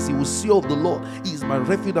Almighty. He says, he will say of the Lord, he is my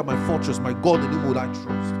refuge and my fortress, my God, in him will I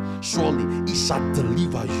trust. Surely he shall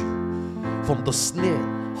deliver you from the snare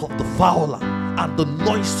of the fowler and the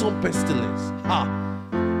noisome pestilence.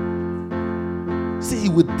 See, he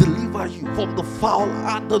will deliver you from the fowler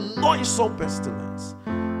and the noisome pestilence.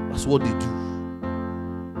 That's what they do.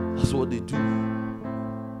 That's what they do.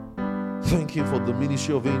 Thank you for the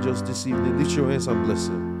ministry of angels this evening. Lift your hands and bless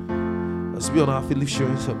him. Let's be on our feet. Lift your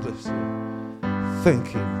hands and bless him. Thank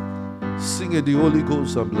him. Sing it, the Holy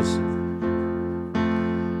Ghost, and bless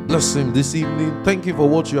him. Bless him this evening. Thank you for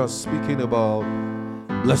what you are speaking about.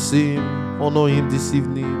 Bless him. Honor him this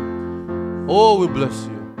evening. Oh, we bless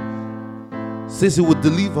you. Says he will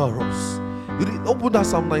deliver us. Open that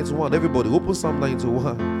Psalm 91. Everybody, open Psalm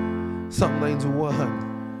 91. Psalm 91.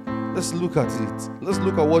 Let's look at it. Let's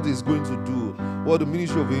look at what he's going to do. What the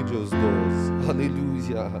ministry of angels does.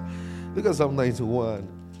 Hallelujah. Look at Psalm 91.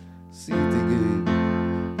 See it again.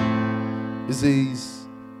 It says,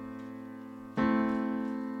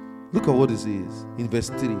 look at what it says in verse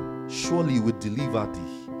 3. Surely he will deliver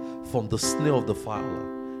thee from the snare of the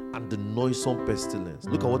fowler and the noisome pestilence.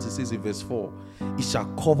 Look at what it says in verse 4. He shall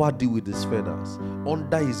cover thee with his feathers.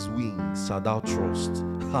 Under his wings shalt thou trust.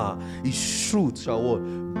 His truth shall what?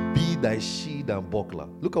 Be thy shield and buckler.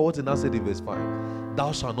 Look at what it now said in verse 5.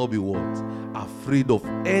 Thou shalt not be what? Afraid of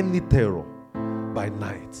any terror by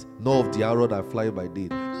night, nor of the arrow that fly by day,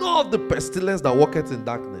 nor of the pestilence that walketh in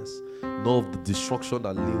darkness, nor of the destruction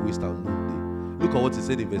that lay waste at noonday. Look at what he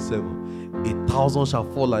said in verse 7. 1,000 shall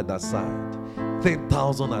fall at thy side,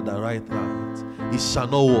 10,000 at thy right hand. It shall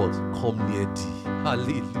not what? Come near thee.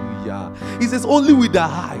 Hallelujah. He says, only with thy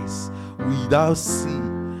eyes will thou see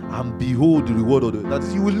and behold the reward of the. That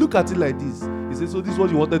is, you will look at it like this. He says, so this is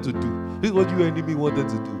what you wanted to do. This is what your enemy wanted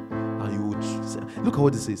to do. And you will say, look at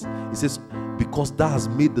what it says. It says, because thou hast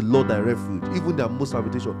made the Lord thy refuge, even their most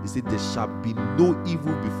habitation. He said, there shall be no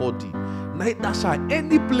evil before thee, neither shall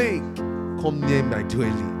any plague come near my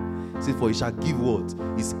dwelling. He said, for he shall give what?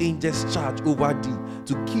 His angels charge over thee,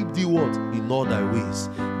 to keep thee what? In all thy ways.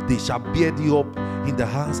 They shall bear thee up in the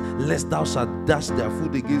hands, lest thou shalt dash their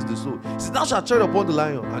foot against the sword. He said, thou shalt tread upon the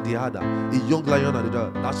lion and the adder, a young lion and the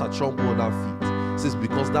adder, thou shalt trample on thy feet. He says,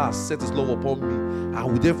 because thou hast set his love upon me,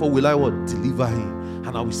 and therefore will I what? Deliver him,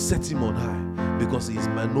 and I will set him on high, because he is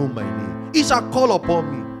known my name. He shall call upon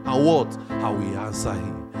me, and what? I will answer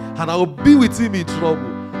him, and I will be with him in trouble.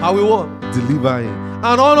 I will what? Deliver him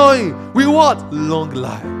and honor him with what? Long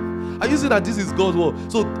life. Are you saying that this is God's word?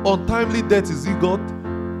 So untimely death, is it God?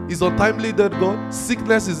 Is untimely death God?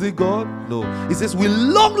 Sickness, is it God? No. It says, with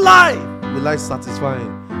long life will I satisfy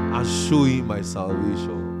him and show him my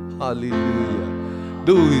salvation. Hallelujah.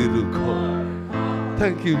 Do it to God.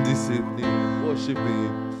 Thank him this evening. Worship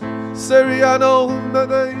him. Seriano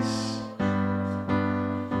Nadesh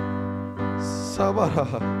Sabara.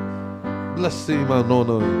 Bless him and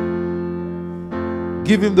honor him.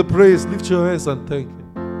 Give him the praise. Lift your hands and thank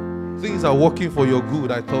him. Things are working for your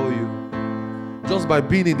good, I tell you. Just by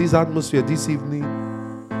being in this atmosphere this evening,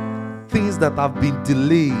 things that have been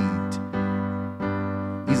delayed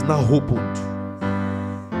is now opened.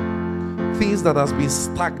 Things that has been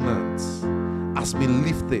stagnant has been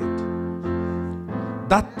lifted.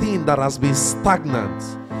 That thing that has been stagnant,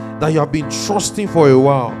 that you have been trusting for a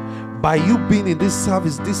while, by you being in this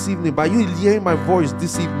service this evening, by you hearing my voice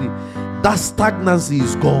this evening, that stagnancy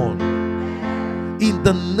is gone. In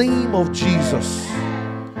the name of Jesus,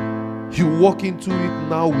 you walk into it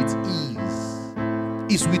now with ease.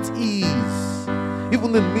 It's with ease.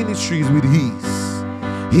 Even the ministry is with ease.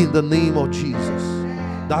 In the name of Jesus.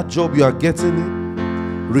 That job you are getting in,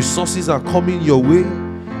 resources are coming your way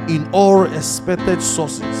in all expected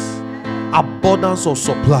sources. Abundance of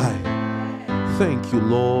supply. Thank you,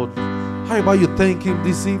 Lord. How about you thank him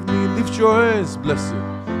this evening? Lift your hands. Bless him.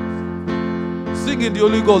 Sing in the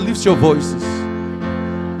Holy God. Lift your voices.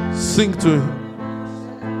 Sing to him.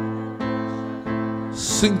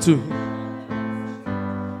 Sing to him.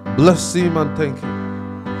 Bless him and thank him.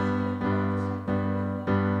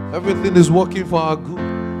 Everything is working for our good.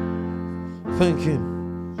 Thank him.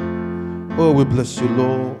 Oh, we bless you,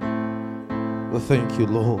 Lord. We thank you,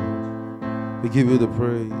 Lord. We give you the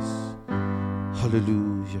praise.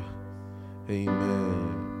 Hallelujah.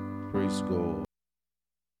 Amen. Praise God.